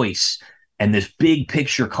Static's voice and this big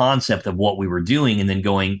picture concept of what we were doing, and then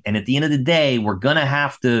going, and at the end of the day, we're going to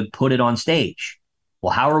have to put it on stage.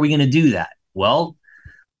 Well, how are we going to do that? Well,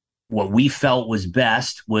 what we felt was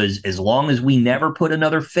best was, as long as we never put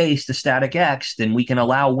another face to Static X, then we can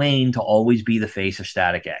allow Wayne to always be the face of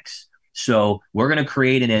Static X. So we're going to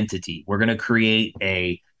create an entity. We're going to create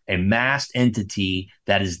a a masked entity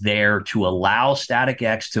that is there to allow Static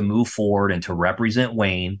X to move forward and to represent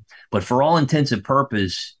Wayne. But for all intents and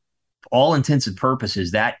purposes,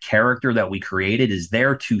 that character that we created is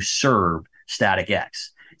there to serve Static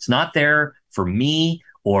X. It's not there for me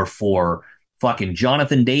or for fucking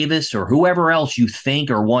Jonathan Davis or whoever else you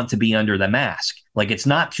think or want to be under the mask. Like, it's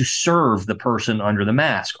not to serve the person under the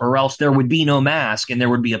mask, or else there would be no mask and there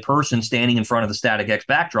would be a person standing in front of the Static X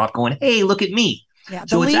backdrop going, hey, look at me. Yeah, the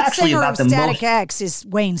so lead it's actually singer about of the Static X is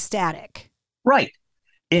Wayne Static. Right.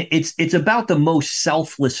 It's about the most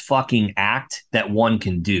selfless fucking act that one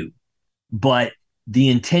can do. But the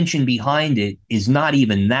intention behind it is not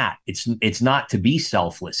even that. It's not to be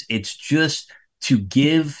selfless. It's just to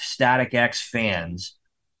give Static X fans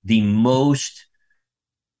the most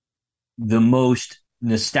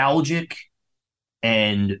nostalgic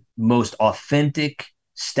and most authentic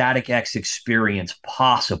Static X experience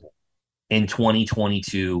possible in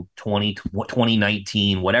 2022,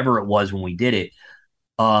 2019, whatever it was when we did it,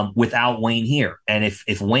 without Wayne here. And if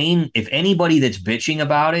anybody that's bitching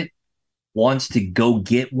about it wants to go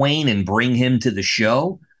get Wayne and bring him to the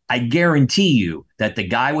show, I guarantee you that the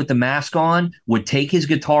guy with the mask on would take his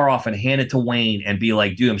guitar off and hand it to Wayne and be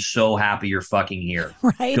like, dude, I'm so happy you're fucking here.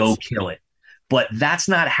 Right. Go kill it. But that's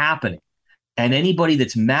not happening. And anybody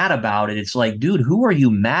that's mad about it, it's like, dude, who are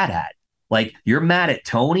you mad at? Like, you're mad at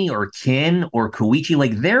Tony or Ken or Koichi.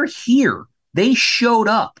 Like, they're here. They showed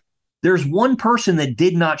up. There's one person that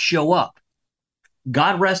did not show up.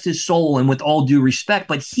 God rest his soul, and with all due respect,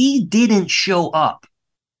 but he didn't show up.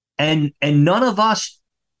 And none of us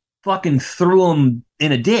fucking threw him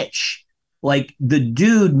in a ditch. Like, the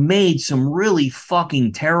dude made some really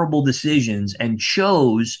fucking terrible decisions and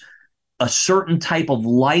chose a certain type of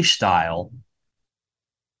lifestyle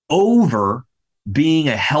over being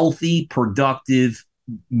a healthy, productive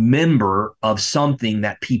member of something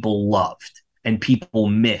that people loved and people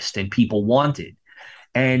missed and people wanted.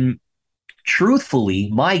 And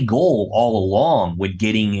truthfully, my goal all along with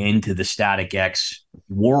getting into the Static X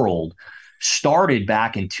world started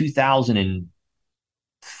back in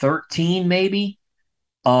 2013, maybe.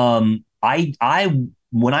 I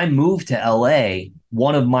when I moved to LA,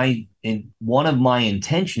 one of my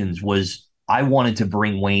intentions was I wanted to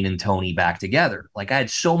bring Wayne and Tony back together. Like, I had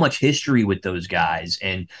so much history with those guys,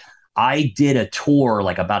 and I did a tour,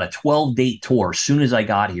 like about a 12-date tour, as soon as I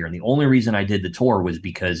got here. And the only reason I did the tour was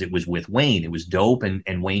because it was with Wayne. It was Dope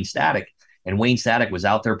and Wayne Static. And Wayne Static was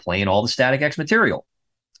out there playing all the Static X material.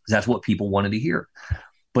 That's what people wanted to hear.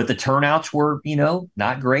 But the turnouts were,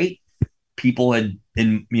 not great. People had,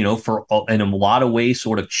 in a lot of ways,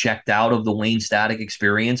 sort of checked out of the Wayne Static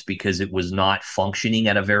experience because it was not functioning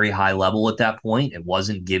at a very high level at that point. It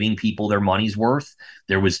wasn't giving people their money's worth.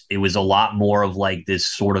 It was a lot more of like this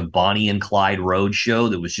sort of Bonnie and Clyde road show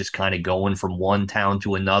that was just kind of going from one town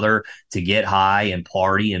to another to get high and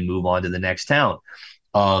party and move on to the next town.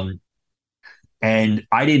 And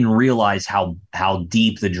I didn't realize how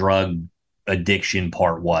deep the drug addiction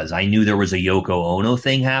part was. I knew there was a Yoko Ono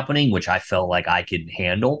thing happening, which I felt like I could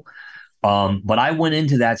handle. But I went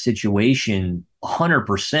into that situation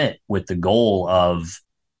 100% with the goal of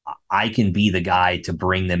I can be the guy to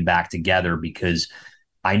bring them back together, because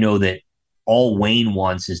I know that all Wayne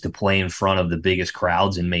wants is to play in front of the biggest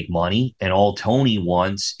crowds and make money. And all Tony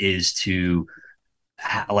wants is to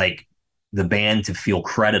like the band to feel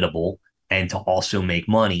creditable and to also make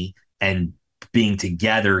money. And being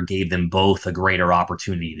together gave them both a greater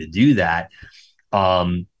opportunity to do that.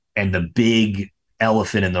 And the big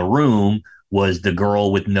elephant in the room was the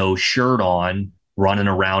girl with no shirt on running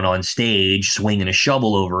around on stage, swinging a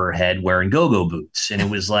shovel over her head, wearing go-go boots. And it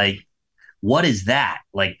was like, what is that?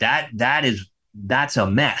 Like that's a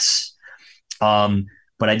mess. But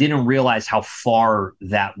I didn't realize how far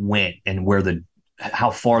that went and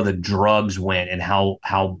how far the drugs went and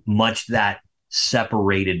how much that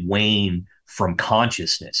separated Wayne from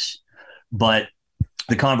consciousness. But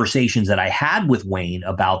the conversations that I had with Wayne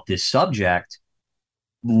about this subject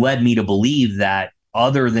led me to believe that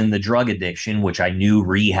other than the drug addiction, which I knew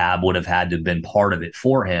rehab would have had to have been part of it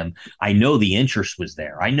for him, I know the interest was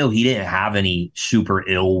there. I know he didn't have any super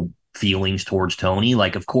ill feelings towards Tony.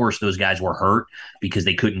 Like, of course, those guys were hurt because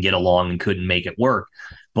they couldn't get along and couldn't make it work.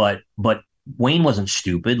 But Wayne wasn't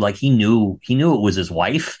stupid. Like, he knew it was his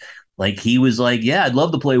wife. Like, he was like, yeah, I'd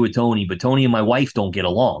love to play with Tony, but Tony and my wife don't get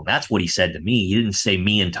along. That's what he said to me. He didn't say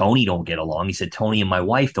me and Tony don't get along. He said Tony and my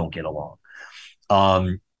wife don't get along.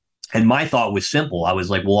 And my thought was simple. I was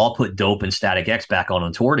like, well, I'll put Dope and Static X back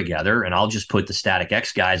on tour together, and I'll just put the Static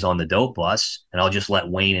X guys on the Dope bus, and I'll just let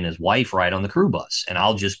Wayne and his wife ride on the crew bus, and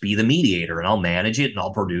I'll just be the mediator, and I'll manage it, and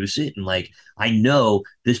I'll produce it. And like, I know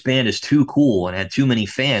this band is too cool and had too many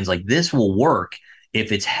fans. Like, this will work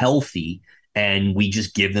if it's healthy, and we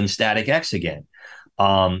just give them Static X again.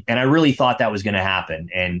 And I really thought that was going to happen.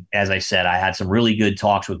 And as I said, I had some really good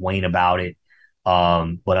talks with Wayne about it.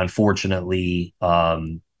 But unfortunately,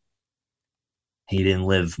 he didn't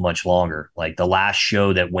live much longer. Like, the last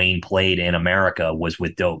show that Wayne played in America was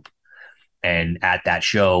with Dope. And at that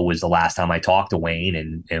show was the last time I talked to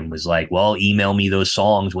Wayne, and was like, well, email me those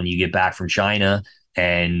songs when you get back from China,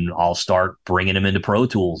 and I'll start bringing them into Pro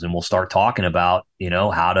Tools, and we'll start talking about,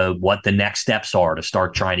 what the next steps are to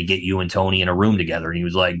start trying to get you and Tony in a room together. And he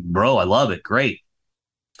was like, bro, I love it. Great.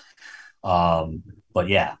 But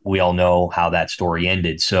yeah, we all know how that story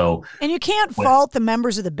ended. So, and you can't fault the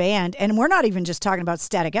members of the band. And we're not even just talking about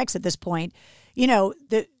Static X at this point.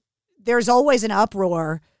 There's always an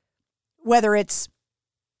uproar, whether it's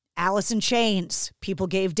Alice in Chains. People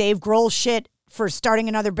gave Dave Grohl shit for starting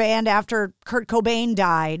another band after Kurt Cobain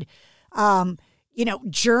died.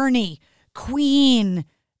 Journey, Queen.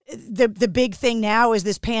 The big thing now is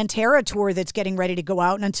this Pantera tour that's getting ready to go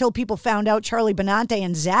out. And until people found out Charlie Benante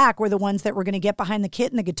and Zach were the ones that were going to get behind the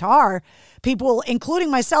kit and the guitar, people,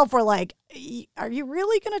 including myself, were like, are you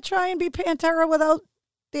really going to try and be Pantera without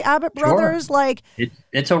the Abbott brothers? Sure. Like,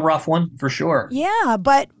 it's a rough one for sure. Yeah,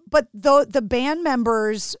 but the band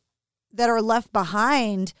members that are left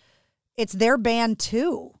behind, it's their band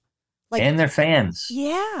too. Like, and their fans.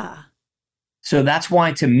 Yeah. So that's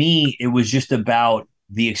why, to me, it was just about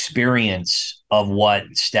the experience of what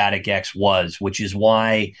Static X was, which is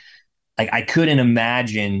why I couldn't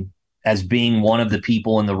imagine, as being one of the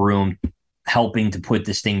people in the room helping to put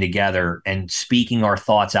this thing together and speaking our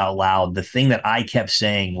thoughts out loud. The thing that I kept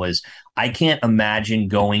saying was, I can't imagine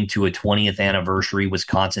going to a 20th anniversary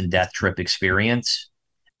Wisconsin Death Trip experience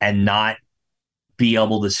and not be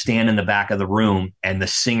able to stand in the back of the room and the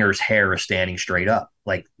singer's hair is standing straight up.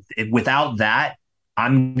 Like, without that,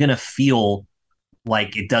 I'm going to feel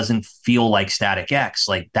like it doesn't feel like Static X.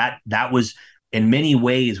 Like, that was, in many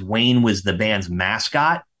ways, Wayne was the band's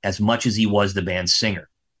mascot as much as he was the band's singer.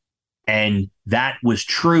 And that was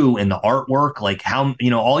true in the artwork. Like, how,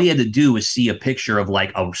 all you had to do was see a picture of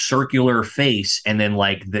like a circular face and then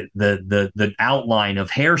like the outline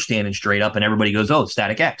of hair standing straight up, and everybody goes, oh,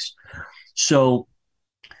 Static X. So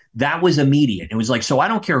that was immediate. It was like, so I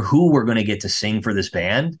don't care who we're going to get to sing for this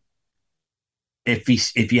band.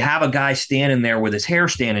 If you have a guy standing there with his hair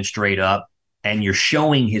standing straight up and you're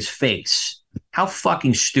showing his face, how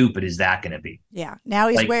fucking stupid is that going to be? Yeah. Now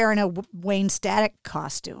he's wearing a Wayne Static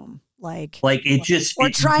costume. Like it just, or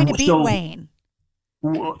trying to beat Wayne.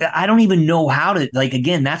 I don't even know how to,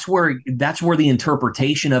 again, that's where the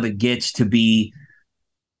interpretation of it gets to be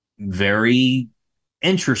very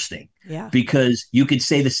interesting. Yeah. Because you could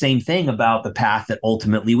say the same thing about the path that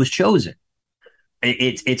ultimately was chosen.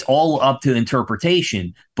 It's all up to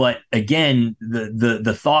interpretation. But again,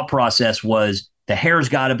 the thought process was, the hair's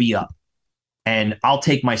got to be up. And I'll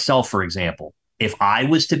take myself, for example. If I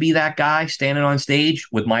was to be that guy standing on stage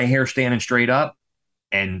with my hair standing straight up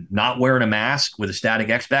and not wearing a mask with a Static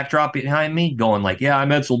X backdrop behind me, going like, yeah, I'm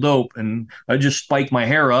Edsel Dope, and I just spiked my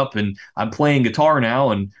hair up and I'm playing guitar now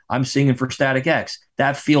and I'm singing for Static X.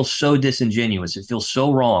 That feels so disingenuous. It feels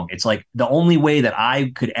so wrong. It's like the only way that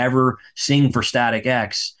I could ever sing for Static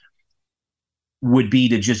X would be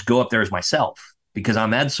to just go up there as myself, because I'm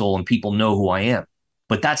Edsel and people know who I am.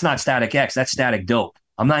 But that's not Static X. That's Static Dope.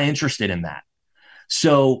 I'm not interested in that.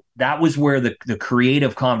 So that was where the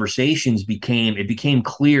creative conversations became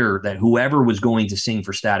clear that whoever was going to sing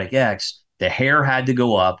for Static X, the hair had to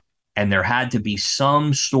go up and there had to be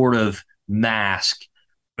some sort of mask.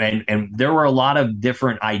 And there were a lot of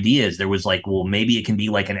different ideas. There was like, well, maybe it can be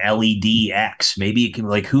like an LED X. Maybe it can,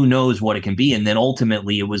 like, who knows what it can be. And then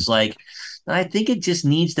ultimately it was like, I think it just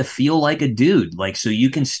needs to feel like a dude. Like, so you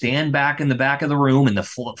can stand back in the back of the room and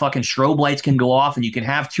the fucking strobe lights can go off and you can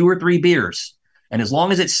have 2 or 3 beers. And as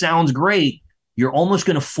long as it sounds great, you're almost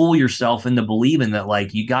going to fool yourself into believing that,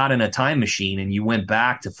 like, you got in a time machine and you went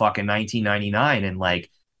back to fucking 1999 and,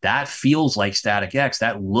 like, that feels like Static X.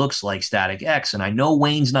 That looks like Static X. And I know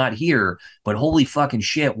Wayne's not here, but holy fucking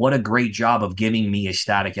shit, what a great job of giving me a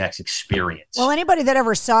Static X experience. Well, anybody that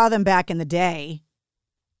ever saw them back in the day,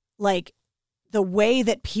 like, the way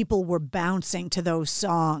that people were bouncing to those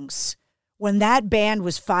songs when that band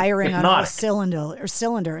was firing on all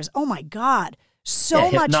cylinders, oh my God. So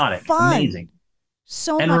much fun. Amazing.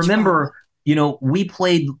 So and much remember, fun. we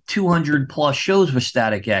played 200 plus shows with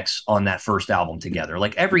Static X on that first album together.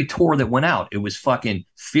 Like every tour that went out, it was fucking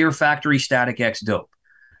Fear Factory, Static X, Dope.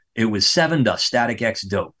 It was Seven Dust, Static X,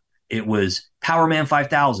 Dope. It was Power Man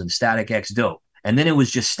 5000, Static X, Dope. And then it was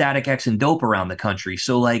just Static X and Dope around the country.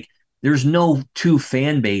 So like there's no two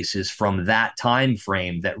fan bases from that time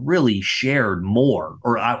frame that really shared more.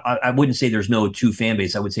 Or I wouldn't say there's no two fan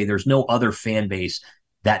base. I would say there's no other fan base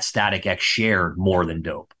that Static X shared more than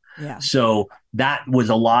Dope. Yeah. So that was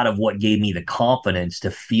a lot of what gave me the confidence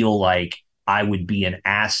to feel like I would be an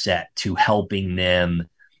asset to helping them,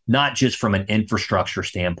 not just from an infrastructure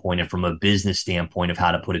standpoint and from a business standpoint of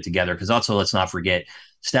how to put it together. Because also, let's not forget,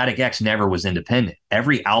 Static X never was independent.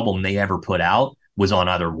 Every album they ever put out was on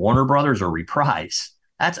either Warner Brothers or Reprise.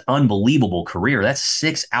 That's unbelievable career. That's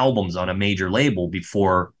 6 albums on a major label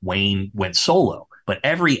before Wayne went solo. But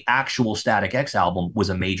every actual Static X album was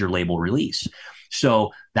a major label release.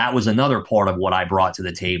 So that was another part of what I brought to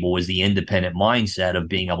the table, was the independent mindset of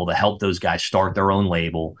being able to help those guys start their own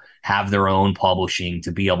label, have their own publishing,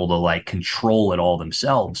 to be able to like control it all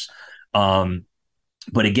themselves.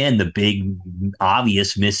 But again, the big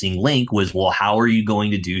obvious missing link was, well, how are you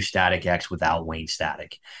going to do Static X without Wayne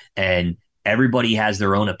Static? And everybody has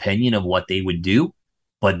their own opinion of what they would do,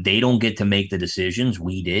 but they don't get to make the decisions.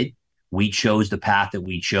 We did. We chose the path that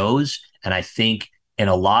we chose. And I think in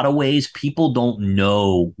a lot of ways, people don't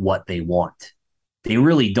know what they want. They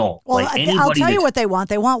really don't. Well, like I'll tell you what they want.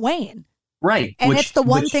 They want Wayne. Right. And it's the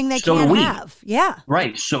one thing they can't have. Yeah.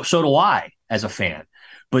 Right. So do I as a fan.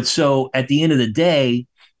 But so at the end of the day,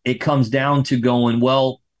 it comes down to going,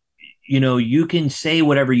 well, you can say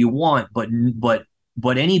whatever you want, but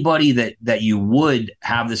anybody that you would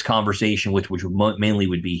have this conversation with, which mainly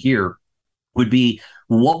would be here, would be,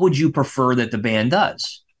 what would you prefer that the band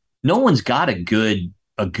does? No one's got a good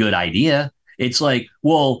idea. It's like,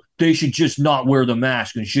 well, they should just not wear the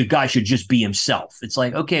mask and guy should just be himself. It's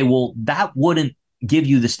like, okay, well, that wouldn't give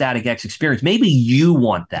you the Static X experience. Maybe you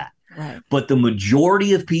want that. Right. But the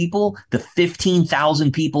majority of people, the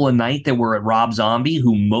 15,000 people a night that were at Rob Zombie,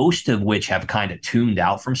 who most of which have kind of tuned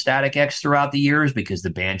out from Static X throughout the years because the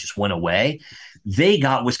band just went away, they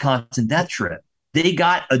got Wisconsin Death Trip. They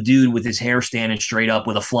got a dude with his hair standing straight up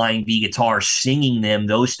with a flying V guitar singing them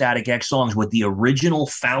those Static X songs with the original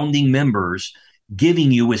founding members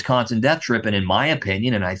giving you Wisconsin Death Trip. And in my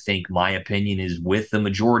opinion, and I think my opinion is with the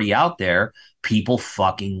majority out there, people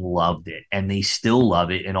fucking loved it and they still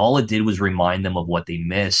love it. And all it did was remind them of what they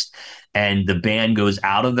missed. And the band goes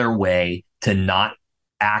out of their way to not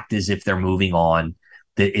act as if they're moving on.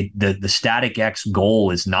 The Static X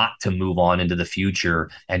goal is not to move on into the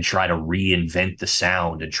future and try to reinvent the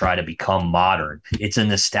sound and try to become modern. It's a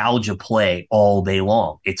nostalgia play all day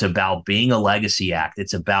long. It's about being a legacy act.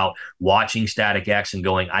 It's about watching Static X and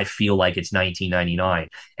going, I feel like it's 1999.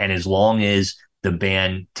 And as long as the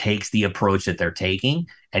band takes the approach that they're taking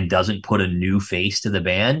and doesn't put a new face to the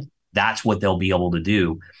band, that's what they'll be able to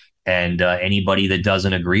do. And anybody that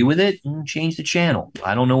doesn't agree with it, change the channel.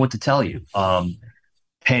 I don't know what to tell you.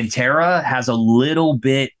 Pantera has a little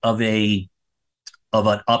bit of an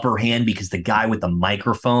upper hand because the guy with the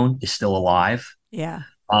microphone is still alive. Yeah.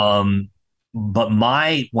 But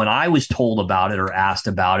when I was told about it or asked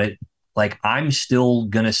about it, like, I'm still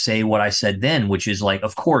going to say what I said then, which is like,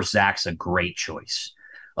 of course, Zach's a great choice.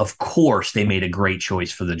 Of course, they made a great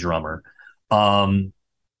choice for the drummer.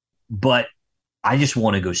 But I just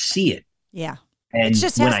want to go see it. Yeah. And it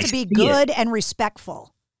just has to be good and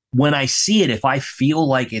respectful. When I see it, if I feel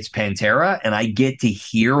like it's Pantera and I get to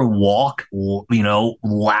hear walk,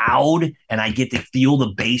 loud, and I get to feel the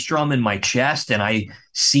bass drum in my chest, and I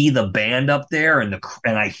see the band up there, and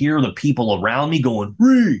I hear the people around me going,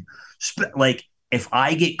 like, if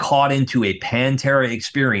I get caught into a Pantera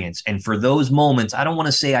experience, and for those moments, I don't want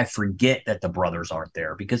to say I forget that the brothers aren't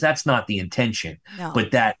there because that's not the intention,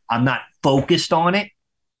 but that I'm not focused on it,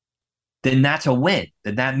 then that's a win.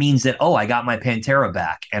 That means that, I got my Pantera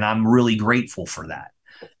back, and I'm really grateful for that.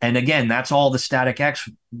 And again, that's all the Static X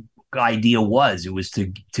idea was. It was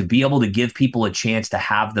to be able to give people a chance to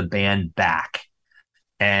have the band back.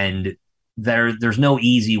 And there's no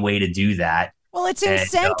easy way to do that. Well, it's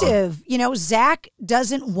incentive. Zach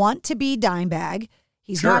doesn't want to be Dimebag.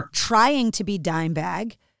 He's not trying to be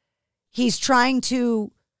Dimebag. He's trying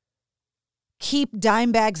to keep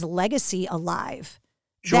Dimebag's legacy alive.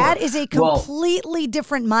 Sure. That is a completely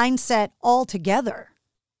different mindset altogether.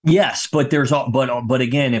 Yes, but but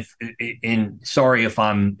again, sorry if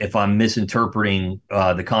I'm misinterpreting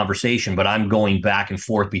the conversation, but I'm going back and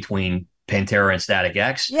forth between Pantera and Static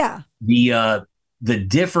X. Yeah. The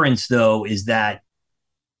difference though is that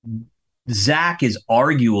Zach is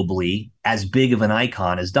arguably as big of an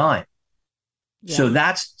icon as Dime. Yeah.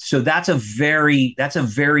 So that's a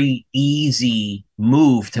very easy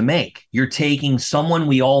move to make. You're taking someone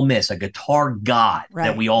we all miss, a guitar god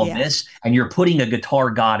that we all miss, and you're putting a guitar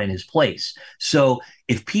god in his place. So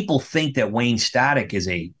if people think that Wayne Static is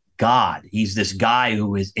a god, he's this guy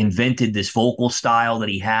who has invented this vocal style that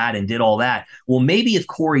he had and did all that. Well, maybe if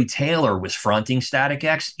Corey Taylor was fronting Static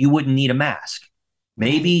X, you wouldn't need a mask.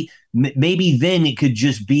 Maybe then it could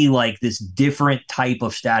just be like this different type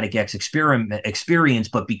of Static X experience,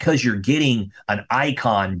 but because you're getting an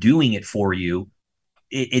icon doing it for you,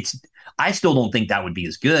 I still don't think that would be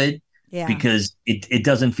as good because it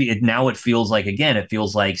doesn't feel, now it feels like, again, it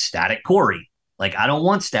feels like Static Corey. Like, I don't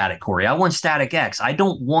want Static Corey. I want Static X. I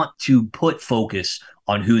don't want to put focus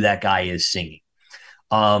on who that guy is singing.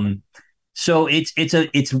 So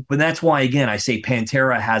but that's why, again, I say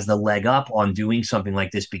Pantera has the leg up on doing something like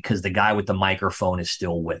this because the guy with the microphone is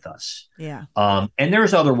still with us. Yeah. And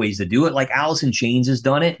there's other ways to do it. Like Alice in Chains has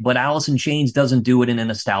done it, but Alice in Chains doesn't do it in a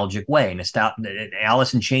nostalgic way.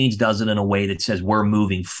 Alice in Chains does it in a way that says we're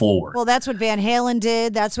moving forward. Well, that's what Van Halen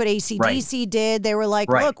did. That's what AC/DC did. They were like,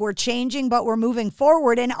 look, we're changing, but we're moving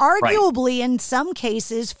forward. And arguably, in some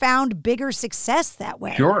cases, found bigger success that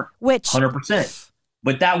way. Sure. Which 100%.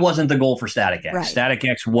 But that wasn't the goal for Static X. Right. Static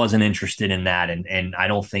X wasn't interested in that, and I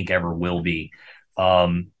don't think ever will be.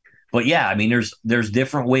 But yeah, I mean, there's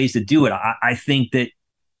different ways to do it. I think that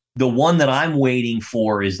the one that I'm waiting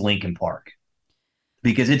for is Linkin Park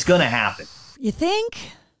because it's going to happen. You think?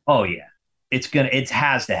 Oh yeah, it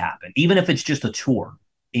has to happen. Even if it's just a tour,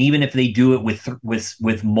 even if they do it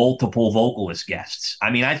with multiple vocalist guests. I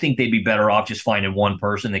mean, I think they'd be better off just finding one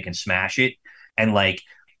person that can smash it and like.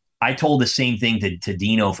 I told the same thing to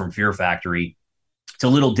Dino from Fear Factory. It's a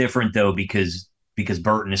little different though because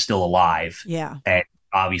Burton is still alive. Yeah. And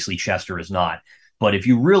obviously Chester is not. But if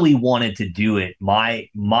you really wanted to do it, my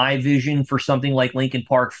vision for something like Linkin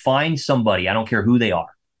Park, find somebody, I don't care who they are,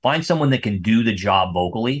 find someone that can do the job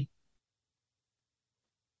vocally,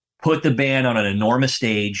 put the band on an enormous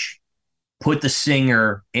stage, put the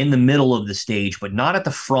singer in the middle of the stage, but not at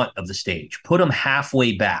the front of the stage. Put them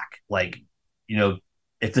halfway back, like,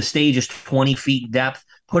 if the stage is 20 feet depth,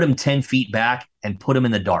 put him 10 feet back and put him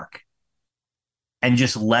in the dark. And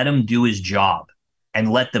just let him do his job.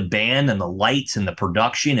 And let the band and the lights and the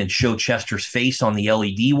production and show Chester's face on the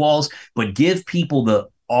LED walls. But give people the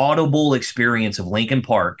audible experience of Linkin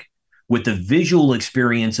Park with the visual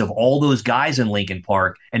experience of all those guys in Linkin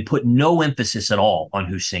Park and put no emphasis at all on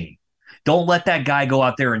who's singing. Don't let that guy go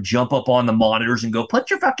out there and jump up on the monitors and go,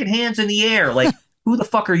 put your fucking hands in the air. Like, who the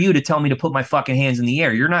fuck are you to tell me to put my fucking hands in the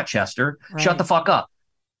air? You're not Chester. Right. Shut the fuck up.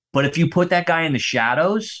 But if you put that guy in the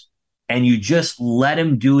shadows and you just let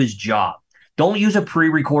him do his job, don't use a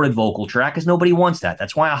pre-recorded vocal track because nobody wants that.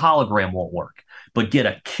 That's why a hologram won't work. But get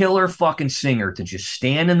a killer fucking singer to just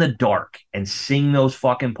stand in the dark and sing those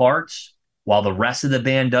fucking parts while the rest of the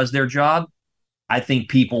band does their job. I think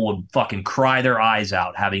people would fucking cry their eyes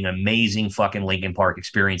out having amazing fucking Linkin Park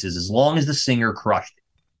experiences as long as the singer crushed it.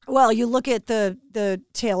 Well, you look at the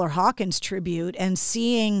Taylor Hawkins tribute and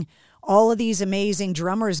seeing all of these amazing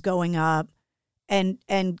drummers going up and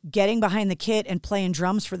getting behind the kit and playing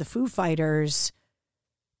drums for the Foo Fighters.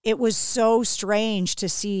 It was so strange to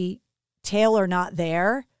see Taylor not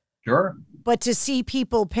there. Sure. But to see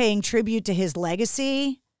people paying tribute to his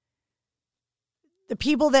legacy, the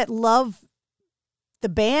people that love the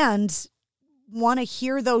band want to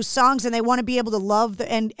hear those songs and they want to be able to love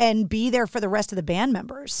and be there for the rest of the band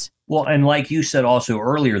members. Well, and like you said also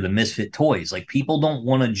earlier, the Misfit Toys, like people don't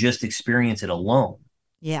want to just experience it alone.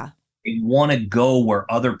 Yeah. They want to go where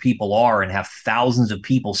other people are and have thousands of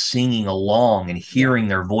people singing along and hearing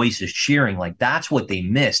their voices cheering. Like that's what they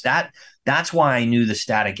miss. That's why I knew the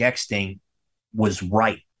Static X thing was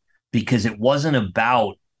right, because it wasn't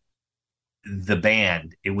about the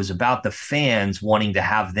band. It was about the fans wanting to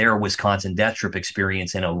have their Wisconsin Death Trip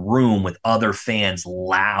experience in a room with other fans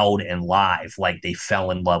loud and live, like they fell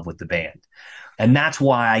in love with the band. And that's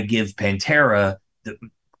why I give Pantera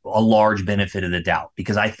a large benefit of the doubt,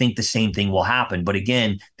 because I think the same thing will happen. But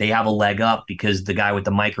again, they have a leg up because the guy with the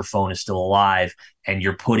microphone is still alive and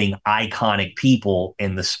you're putting iconic people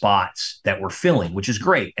in the spots that we're filling, which is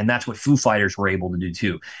great. And that's what Foo Fighters were able to do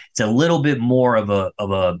too. It's a little bit more of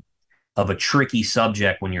a tricky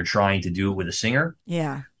subject when you're trying to do it with a singer.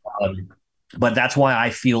 Yeah. But that's why I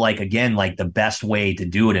feel like, again, like the best way to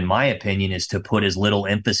do it, in my opinion, is to put as little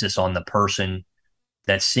emphasis on the person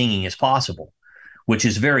that's singing as possible, which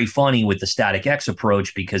is very funny with the Static X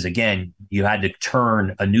approach, because again, you had to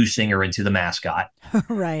turn a new singer into the mascot,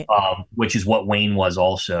 right? Which is what Wayne was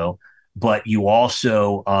also. but you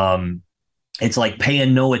also it's like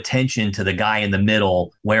paying no attention to the guy in the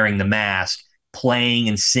middle wearing the mask, playing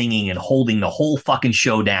and singing and holding the whole fucking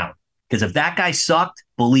show down. Because if that guy sucked,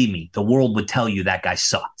 believe me, the world would tell you that guy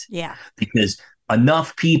sucked. Yeah. Because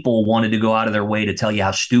enough people wanted to go out of their way to tell you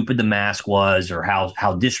how stupid the mask was or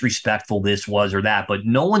how disrespectful this was or that, but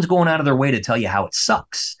no one's going out of their way to tell you how it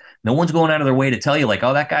sucks. No one's going out of their way to tell you like,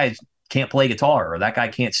 oh, that guy can't play guitar or that guy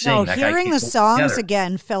can't sing. No, that hearing guy the songs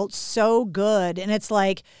again felt so good. And it's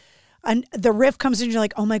like, the riff comes in, you're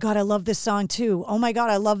like, oh my God, I love this song too. Oh my God,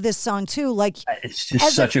 I love this song too. Like, it's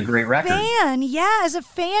just such a great record. As a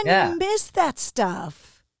fan, you miss that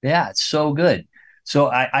stuff. Yeah, it's so good. So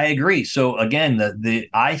I agree. So again,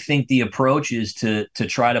 I think the approach is to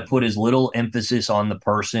try to put as little emphasis on the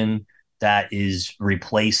person that is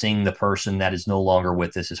replacing the person that is no longer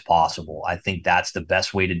with us as possible. I think that's the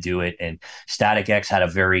best way to do it. And Static X had a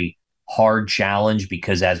very hard challenge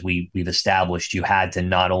because, as we've established, you had to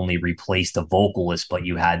not only replace the vocalist, but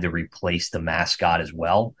you had to replace the mascot as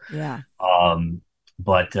well. Yeah.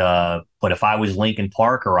 But if I was Linkin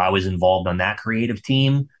Park or I was involved on that creative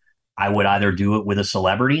team, I would either do it with a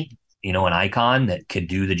celebrity, an icon that could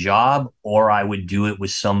do the job, or I would do it with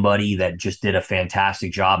somebody that just did a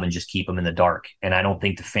fantastic job and just keep them in the dark. And I don't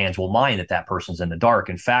think the fans will mind that person's in the dark.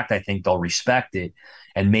 In fact, I think they'll respect it.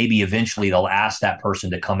 And maybe eventually they'll ask that person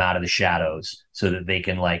to come out of the shadows so that they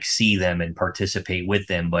can like see them and participate with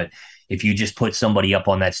them. But if you just put somebody up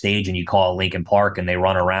on that stage and you call it Linkin Park and they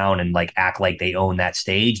run around and like act like they own that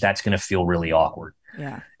stage, that's going to feel really awkward.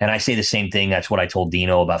 Yeah. And I say the same thing. That's what I told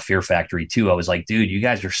Dino about Fear Factory too. I was like, dude, you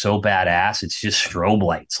guys are so badass. It's just strobe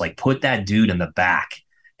lights. Like, put that dude in the back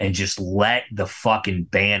and just let the fucking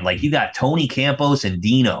band, like, you got Tony Campos and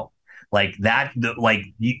Dino. Like that,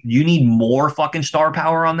 you need more fucking star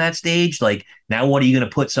power on that stage. Like, now what are you going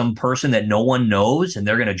to put some person that no one knows and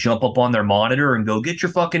they're going to jump up on their monitor and go, get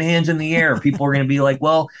your fucking hands in the air. People are going to be like,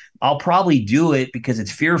 well, I'll probably do it because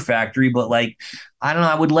it's Fear Factory. But like, I don't know.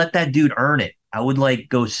 I would let that dude earn it. I would like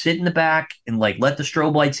go sit in the back and like let the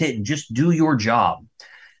strobe lights hit and just do your job.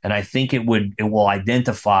 And I think it will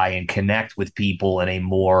identify and connect with people in a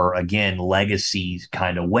more, again, legacy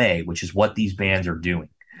kind of way, which is what these bands are doing.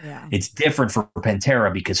 Yeah. It's different for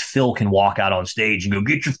Pantera because Phil can walk out on stage and go,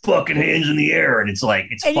 get your fucking hands in the air. And it's like,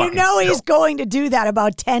 it's and fucking Phil. He's going to do that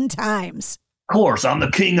about 10 times. Of course, I'm the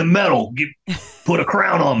king of metal. Put a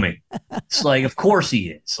crown on me. It's like, of course he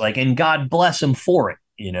is. Like, and God bless him for it,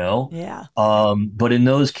 Yeah. But in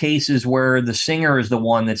those cases where the singer is the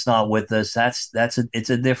one that's not with us, it's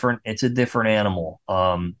a different animal.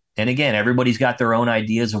 And again, everybody's got their own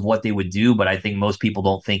ideas of what they would do, but I think most people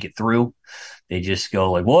don't think it through. They just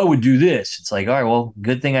go like, well, I would do this. It's like, all right, well,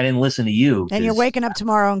 good thing I didn't listen to you. And you're waking up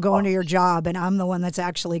tomorrow and going to your job, and I'm the one that's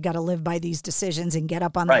actually got to live by these decisions and get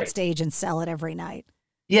up on that stage and sell it every night.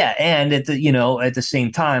 Yeah, and at the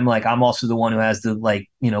same time, like, I'm also the one who has to, like,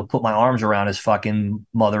 put my arms around his fucking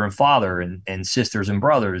mother and father and sisters and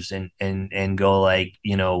brothers and go like,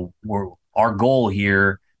 our goal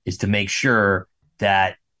here is to make sure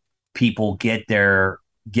that people get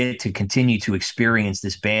to continue to experience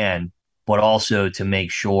this band, but also to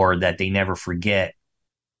make sure that they never forget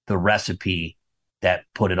the recipe that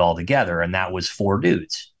put it all together. And that was 4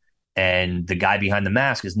 dudes. And the guy behind the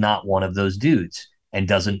mask is not one of those dudes and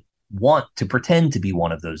doesn't want to pretend to be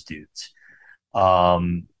one of those dudes.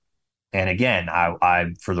 And again,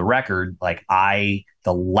 I for the record, like,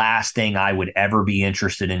 the last thing I would ever be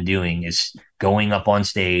interested in doing is going up on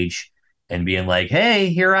stage and being like, hey,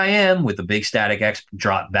 here I am with a big Static X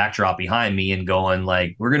backdrop behind me and going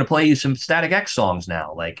like, we're going to play you some Static X songs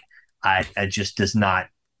now. Like, it just does not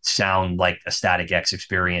sound like a Static X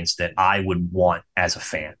experience that I would want as a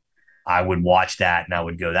fan. I would watch that and I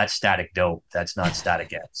would go, that's Static Dope. That's not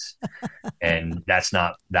Static X. And that's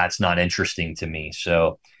not interesting to me.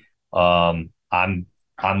 So I'm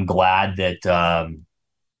glad that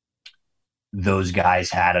those guys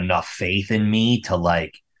had enough faith in me to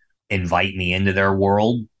like invite me into their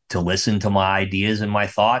world to listen to my ideas and my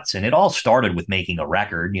thoughts. And it all started with making a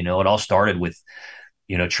record. It all started with,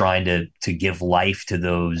 trying to give life to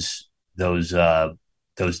those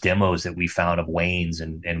demos that we found of Wayne's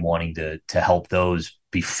and wanting to help those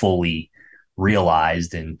be fully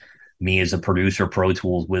realized. And me as a producer, Pro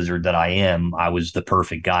Tools wizard that I am, I was the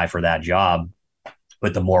perfect guy for that job.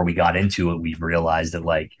 But the more we got into it, we realized that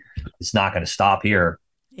like, it's not going to stop here.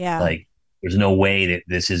 Yeah. Like, there's no way that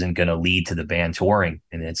this isn't going to lead to the band touring.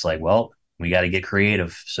 And it's like, well, we got to get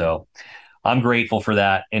creative. So I'm grateful for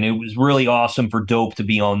that. And it was really awesome for Dope to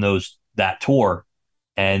be on that tour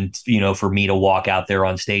And, for me to walk out there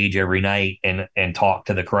on stage every night and talk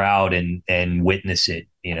to the crowd and witness it,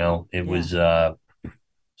 it was,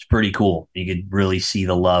 it's pretty cool. You could really see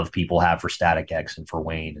the love people have for Static X and for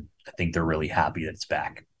Wayne. And I think they're really happy that it's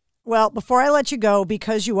back. Well, before I let you go,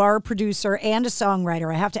 because you are a producer and a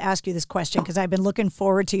songwriter, I have to ask you this question because I've been looking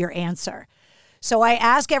forward to your answer. So I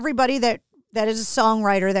ask everybody that is a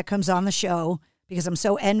songwriter that comes on the show, because I'm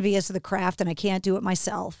so envious of the craft and I can't do it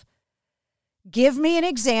myself. Give me an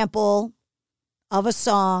example of a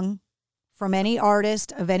song from any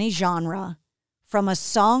artist of any genre from a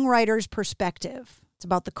songwriter's perspective. It's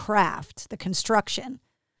about the craft, the construction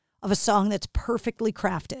of a song that's perfectly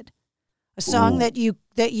crafted. A song that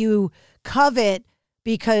you covet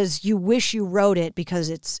because you wish you wrote it because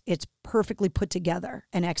it's perfectly put together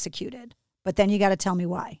and executed. But then you got to tell me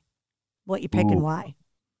why. What you pick and why.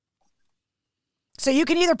 So you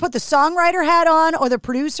can either put the songwriter hat on or the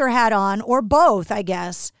producer hat on or both, I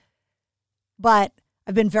guess. But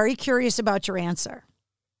I've been very curious about your answer.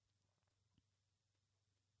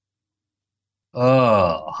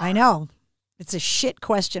 Oh. I know. It's a shit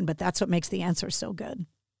question, but that's what makes the answer so good.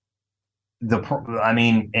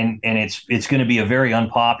 And it's going to be a very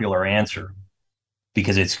unpopular answer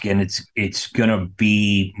because it's going to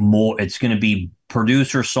be more, it's going to be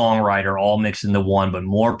producer, songwriter, all mixed into one, but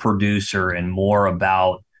more producer and more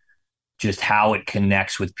about just how it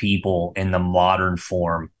connects with people in the modern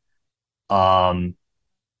form. And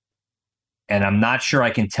I'm not sure I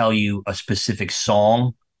can tell you a specific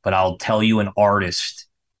song, but I'll tell you an artist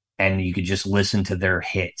and you could just listen to their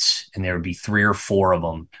hits and there would be 3 or 4 of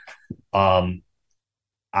them.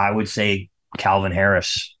 I would say Calvin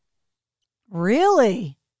Harris.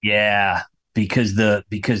 Really? Yeah, because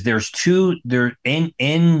there's there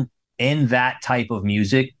in that type of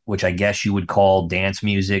music, which I guess you would call dance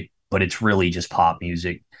music, but it's really just pop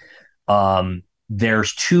music.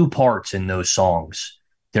 There's 2 parts in those songs.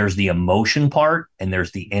 There's the emotion part and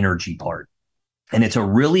there's the energy part. And it's a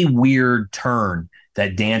really weird turn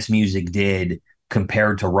that dance music did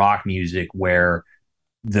compared to rock music, where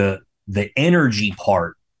the energy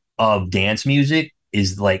part of dance music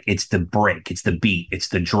is like, it's the break, it's the beat, it's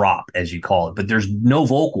the drop, as you call it, but there's no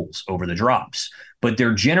vocals over the drops, but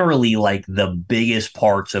they're generally like the biggest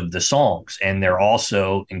parts of the songs. And they're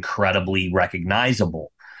also incredibly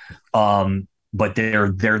recognizable. But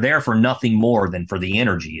they're there for nothing more than for the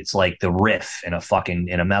energy. It's like the riff in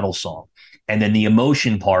a metal song. And then the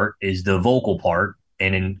emotion part is the vocal part.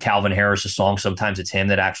 And in Calvin Harris' song, sometimes it's him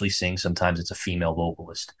that actually sings, sometimes it's a female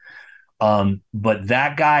vocalist. But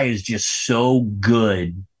that guy is just so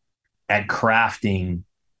good at crafting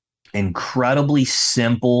incredibly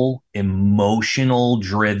simple, emotional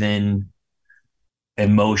driven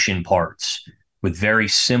emotion parts with very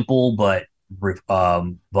simple but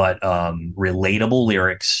relatable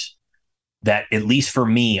lyrics that, at least for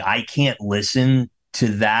me, I can't listen to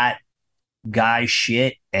that guy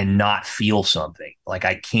shit and not feel something. Like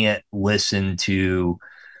I can't listen to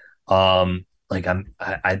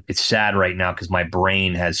it's sad right now because my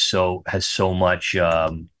brain has so much.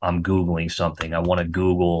 I'm Googling something. I want to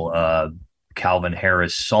Google Calvin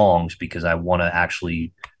Harris songs because I want to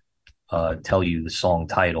actually tell you the song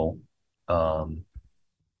title.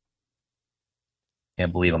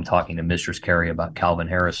 Can't believe I'm talking to Mistress Carrie about Calvin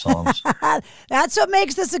Harris songs. That's what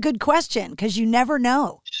makes this a good question, because you never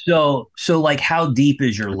know. So like, how deep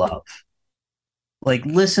is your love? Like,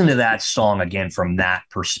 listen to that song again from that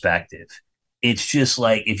perspective. It's just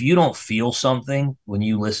like, if you don't feel something when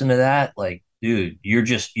you listen to that, like, dude, you're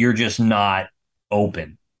just not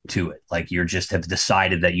open to it. Like, you just have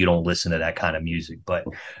decided that you don't listen to that kind of music. But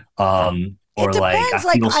or it depends.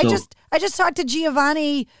 I just talked to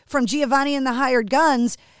Giovanni from Giovanni and the Hired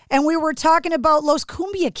Guns, and we were talking about Los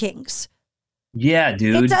Cumbia Kings. Yeah,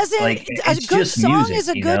 dude. It doesn't. Like, a good song music, is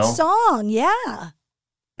a good song. Yeah.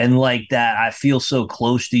 And like that, I Feel So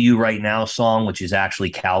Close to You Right Now song, which is actually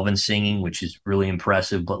Calvin singing, which is really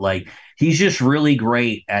impressive. But like, he's just really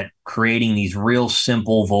great at creating these real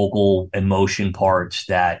simple vocal emotion parts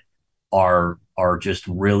that are just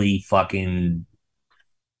really fucking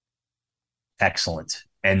excellent.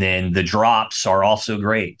 And then the drops are also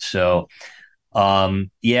great. So I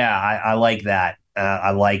like that. I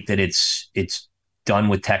like that it's done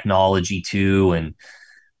with technology too. And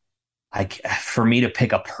for me to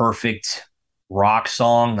pick a perfect rock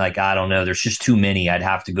song, like, I don't know, there's just too many. I'd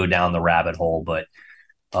have to go down the rabbit hole. But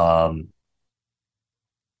I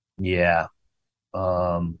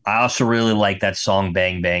also really like that song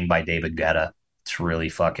Bang Bang by David Guetta. It's really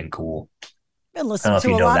fucking cool. Been listening to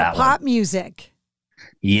a lot of pop music.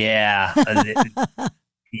 Yeah.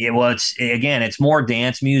 Yeah, well, it's more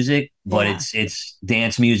dance music, but Yeah. it's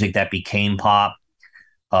dance music that became pop.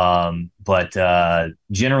 But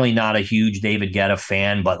generally not a huge David Guetta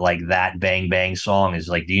fan, but like that Bang Bang song is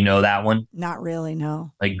like, do you know that one? Not really,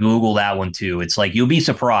 no. Like Google that one too. It's like you'll be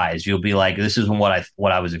surprised. You'll be like, this isn't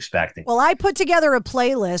what I was expecting. Well, I put together a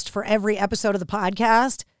playlist for every episode of the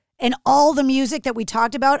podcast, and all the music that we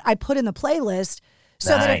talked about, I put in the playlist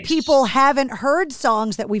so that if people haven't heard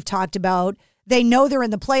songs that we've talked about, they know they're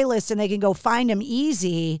in the playlist and they can go find them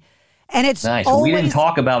easy. And it's nice. always... We didn't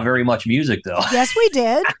talk about very much music though. Yes, we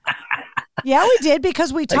did. Yeah, we did,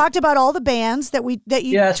 because we talked about all the bands that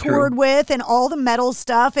you toured with and all the metal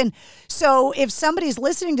stuff. And so if somebody's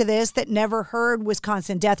listening to this that never heard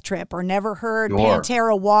Wisconsin Death Trip or never heard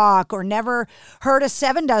Pantera Walk or never heard a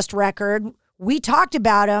Seven Dust record, we talked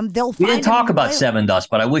about them. We didn't talk about Seven Dust,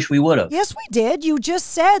 but I wish we would have. Yes, we did. You just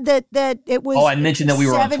said that it was. Oh, I mentioned that we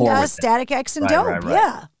were on tour with Dust, Static X, and Dope. Right.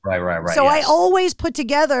 Yeah. Right. So I always put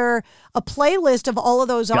together a playlist of all of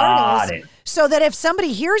those artists, so that if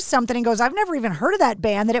somebody hears something and goes, "I've never even heard of that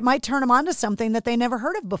band," that it might turn them on to something that they never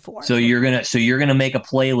heard of before. So you're gonna make a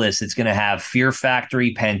playlist that's gonna have Fear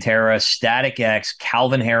Factory, Pantera, Static X,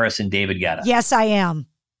 Calvin Harris, and David Guetta. Yes, I am.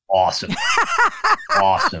 Awesome.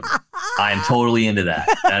 Awesome. I'm totally into that.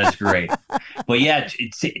 That is great. But yeah,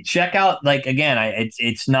 check out, like, again,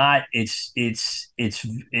 it's not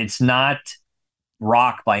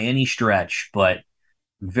rock by any stretch, but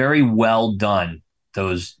very well done.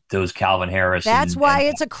 Those Calvin Harris. That's why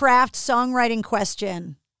it's a craft songwriting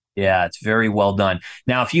question. Yeah, it's very well done.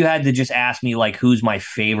 Now, if you had to just ask me, like, who's my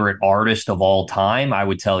favorite artist of all time, I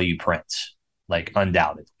would tell you Prince, like,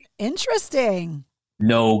 undoubtedly. Interesting.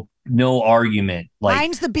 No argument. Like,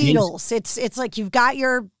 mine's the Beatles. It's like you've got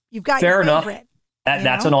your fair enough. favorite.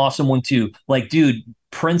 That's an awesome one too. Like, dude,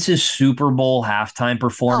 Prince's Super Bowl halftime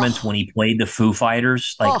performance when he played the Foo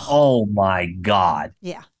Fighters, like, oh my God.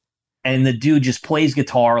 Yeah. And the dude just plays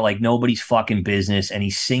guitar like nobody's fucking business, and he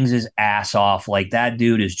sings his ass off. Like, that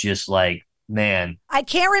dude is just like, man. I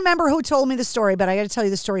can't remember who told me the story, but I got to tell you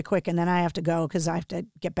the story quick, and then I have to go because I have to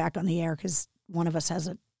get back on the air because one of us has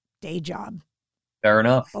a day job. Fair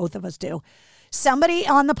enough. Both of us do. Somebody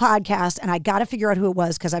on the podcast, and I got to figure out who it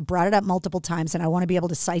was because I brought it up multiple times and I want to be able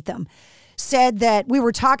to cite them, said that we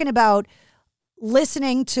were talking about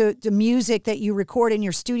listening to the music that you record in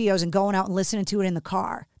your studios and going out and listening to it in the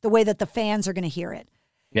car, the way that the fans are going to hear it.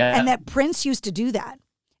 Yeah. And that Prince used to do that.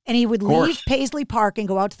 And he would leave Paisley Park and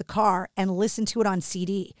go out to the car and listen to it on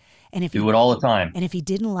CD. And if do it all the time. And if he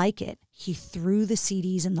didn't like it, he threw the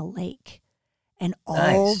CDs in the lake. And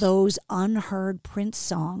all those unheard Prince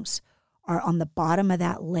songs are on the bottom of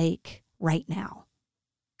that lake right now.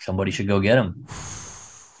 Somebody should go get them.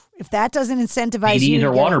 If that doesn't incentivize CDs you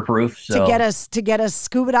are waterproof, to get a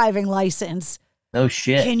scuba diving license. No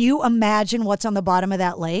shit. Can you imagine what's on the bottom of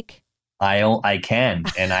that lake? I can.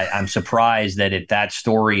 And I'm surprised that if that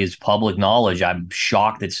story is public knowledge, I'm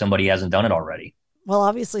shocked that somebody hasn't done it already. Well,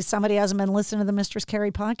 obviously somebody hasn't been listening to the Mistress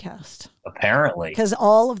Carrie podcast. Apparently. Because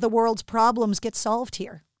all of the world's problems get solved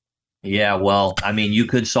here. Yeah, well, I mean, you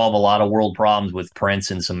could solve a lot of world problems with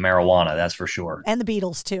Prince and some marijuana, that's for sure. And the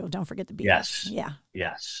Beatles, too. Don't forget the Beatles. Yes. Yeah.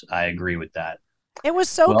 Yes, I agree with that. It was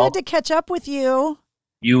so good to catch up with you.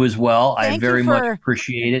 You as well. Thank I very you much for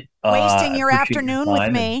appreciate it. Wasting your afternoon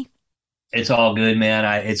with me. It's all good, man.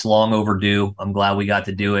 It's long overdue. I'm glad we got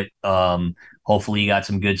to do it. Hopefully you got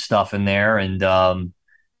some good stuff in there, and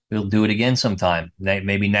we'll do it again sometime.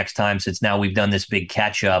 Maybe next time, since now we've done this big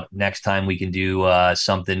catch up, next time we can do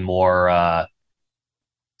something more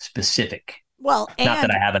specific. Well, not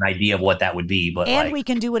that I have an idea of what that would be, but we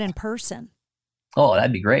can do it in person. Oh,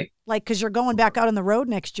 that'd be great. Like, because you're going back out on the road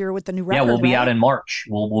next year with the new record. Yeah, we'll be right? out in March.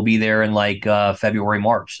 We'll be there in like February,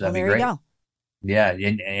 March. That'd be great. You go. Yeah,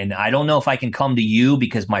 and I don't know if I can come to you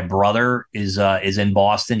because my brother is in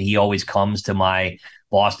Boston. He always comes to my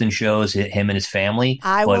Boston shows, him and his family.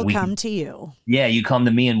 I will come to you. Yeah, you come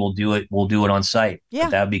to me and we'll do it on site. Yeah.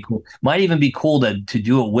 That would be cool. Might even be cool to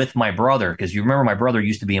do it with my brother, because you remember my brother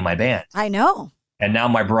used to be in my band. I know. And now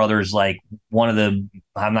my brother's like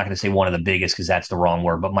I'm not going to say one of the biggest because that's the wrong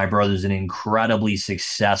word, but my brother's an incredibly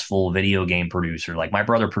successful video game producer. Like, my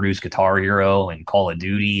brother produced Guitar Hero and Call of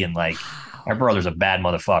Duty, and like, my brother's a bad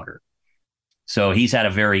motherfucker. So he's had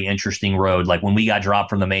a very interesting road. Like, when we got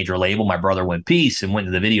dropped from the major label, my brother went peace and went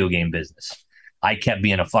into the video game business. I kept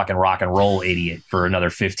being a fucking rock and roll idiot for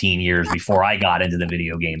another 15 years before I got into the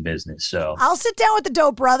video game business. So I'll sit down with the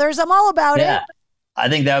Dope Brothers. I'm all about it. I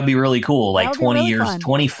think that would be really cool. Like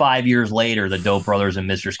 25 years later, the Dope Brothers and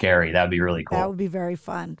Mr. Scary. That would be really cool. That would be very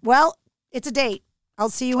fun. Well, it's a date. I'll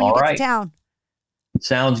see you when you get to town.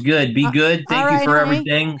 Sounds good. Be good. Thank you for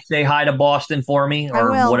everything. Say hi to Boston for me,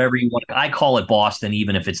 or whatever you want. I call it Boston,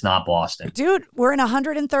 even if it's not Boston. Dude, we're in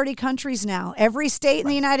 130 countries now. Every state in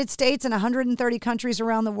the United States and 130 countries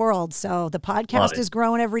around the world. So the podcast is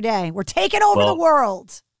growing every day. We're taking over the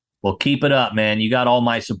world. Well, keep it up, man. You got all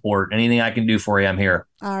my support. Anything I can do for you, I'm here.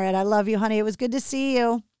 All right. I love you, honey. It was good to see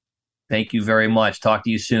you. Thank you very much. Talk to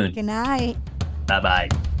you soon. Good night. Bye-bye.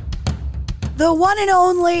 The one and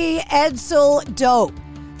only Edsel Dope.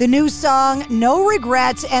 The new song, No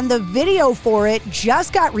Regrets, and the video for it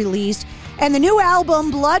just got released. And the new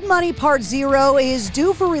album, Blood Money Part 0, is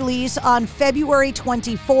due for release on February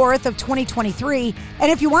 24th of 2023.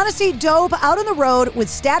 And if you want to see Dope out on the road with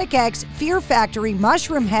Static X, Fear Factory,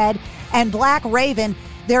 Mushroom Head, and Black Raven,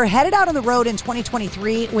 they're headed out on the road in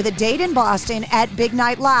 2023 with a date in Boston at Big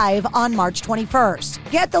Night Live on March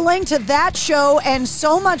 21st. Get the link to that show and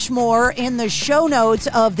so much more in the show notes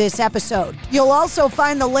of this episode. You'll also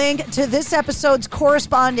find the link to this episode's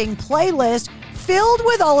corresponding playlist filled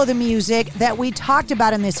with all of the music that we talked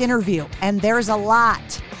about in this interview, and there's a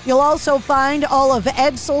lot. You'll also find all of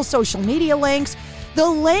Edsel's social media links, the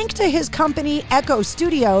link to his company Echo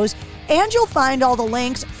Studios, and you'll find all the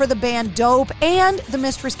links for the band Dope and the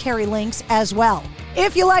Mistress Carrie links as well.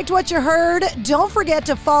 If you liked what you heard, don't forget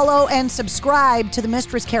to follow and subscribe to the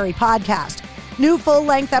Mistress Carrie podcast. New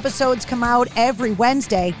full-length episodes come out every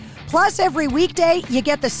Wednesday. Plus, every weekday, you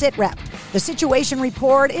get the Sit Rep. The Situation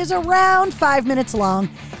Report is around 5 minutes long,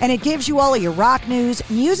 and it gives you all of your rock news,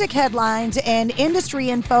 music headlines, and industry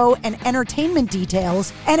info and entertainment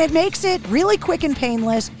details, and it makes it really quick and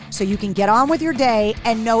painless so you can get on with your day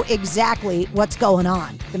and know exactly what's going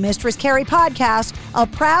on. The Mistress Carrie Podcast, a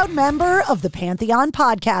proud member of the Pantheon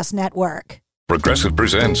Podcast Network. Progressive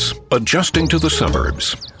presents Adjusting to the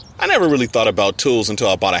Suburbs. I never really thought about tools until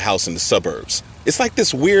I bought a house in the suburbs. It's like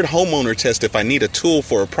this weird homeowner test if I need a tool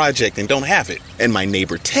for a project and don't have it. And my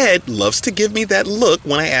neighbor Ted loves to give me that look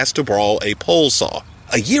when I ask to borrow a pole saw.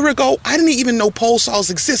 A year ago, I didn't even know pole saws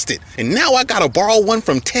existed. And now I gotta borrow one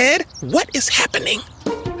from Ted? What is happening?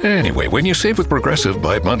 Anyway, when you save with Progressive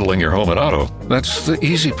by bundling your home and auto, that's the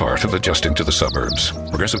easy part of adjusting to the suburbs.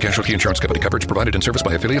 Progressive Casualty Insurance Company coverage provided and serviced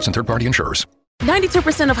by affiliates and third-party insurers.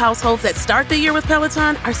 92% of households that start the year with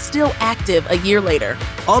Peloton are still active a year later.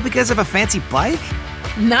 All because of a fancy bike?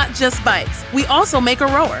 Not just bikes. We also make a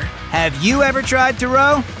rower. Have you ever tried to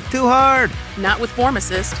row? Too hard. Not with Form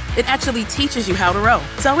Assist. It actually teaches you how to row.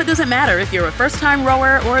 So it doesn't matter if you're a first-time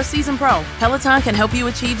rower or a seasoned pro. Peloton can help you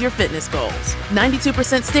achieve your fitness goals.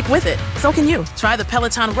 92% stick with it. So can you. Try the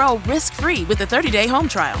Peloton Row risk-free with a 30-day home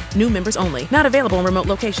trial. New members only. Not available in remote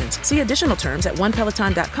locations. See additional terms at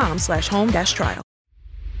onepeloton.com/home-trial.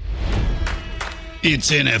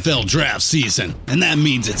 It's NFL draft season, and that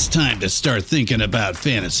means it's time to start thinking about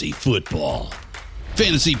fantasy football.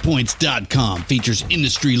 FantasyPoints.com features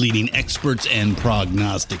industry-leading experts and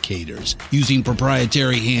prognosticators using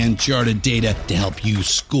proprietary hand-charted data to help you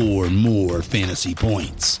score more fantasy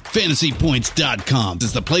points. FantasyPoints.com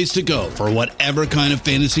is the place to go for whatever kind of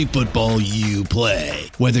fantasy football you play.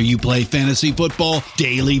 Whether you play fantasy football,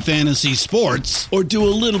 daily fantasy sports, or do a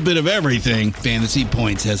little bit of everything, Fantasy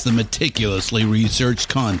Points has the meticulously researched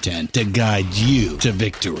content to guide you to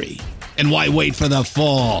victory. And why wait for the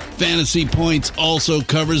fall? Fantasy Points also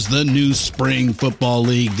covers the new spring football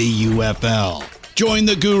league, the UFL. Join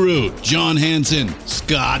the guru, John Hansen,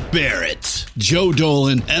 Scott Barrett, Joe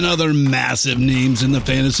Dolan, and other massive names in the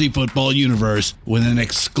fantasy football universe with an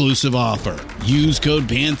exclusive offer. Use code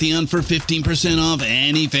Pantheon for 15% off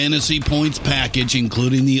any Fantasy Points package,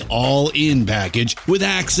 including the all-in package, with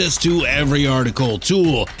access to every article,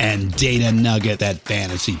 tool, and data nugget that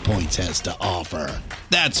Fantasy Points has to offer.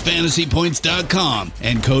 That's FantasyPoints.com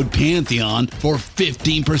and code Pantheon for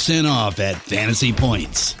 15% off at Fantasy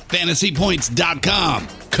Points. FantasyPoints.com,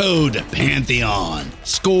 code Pantheon.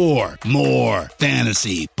 Score more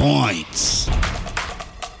fantasy points.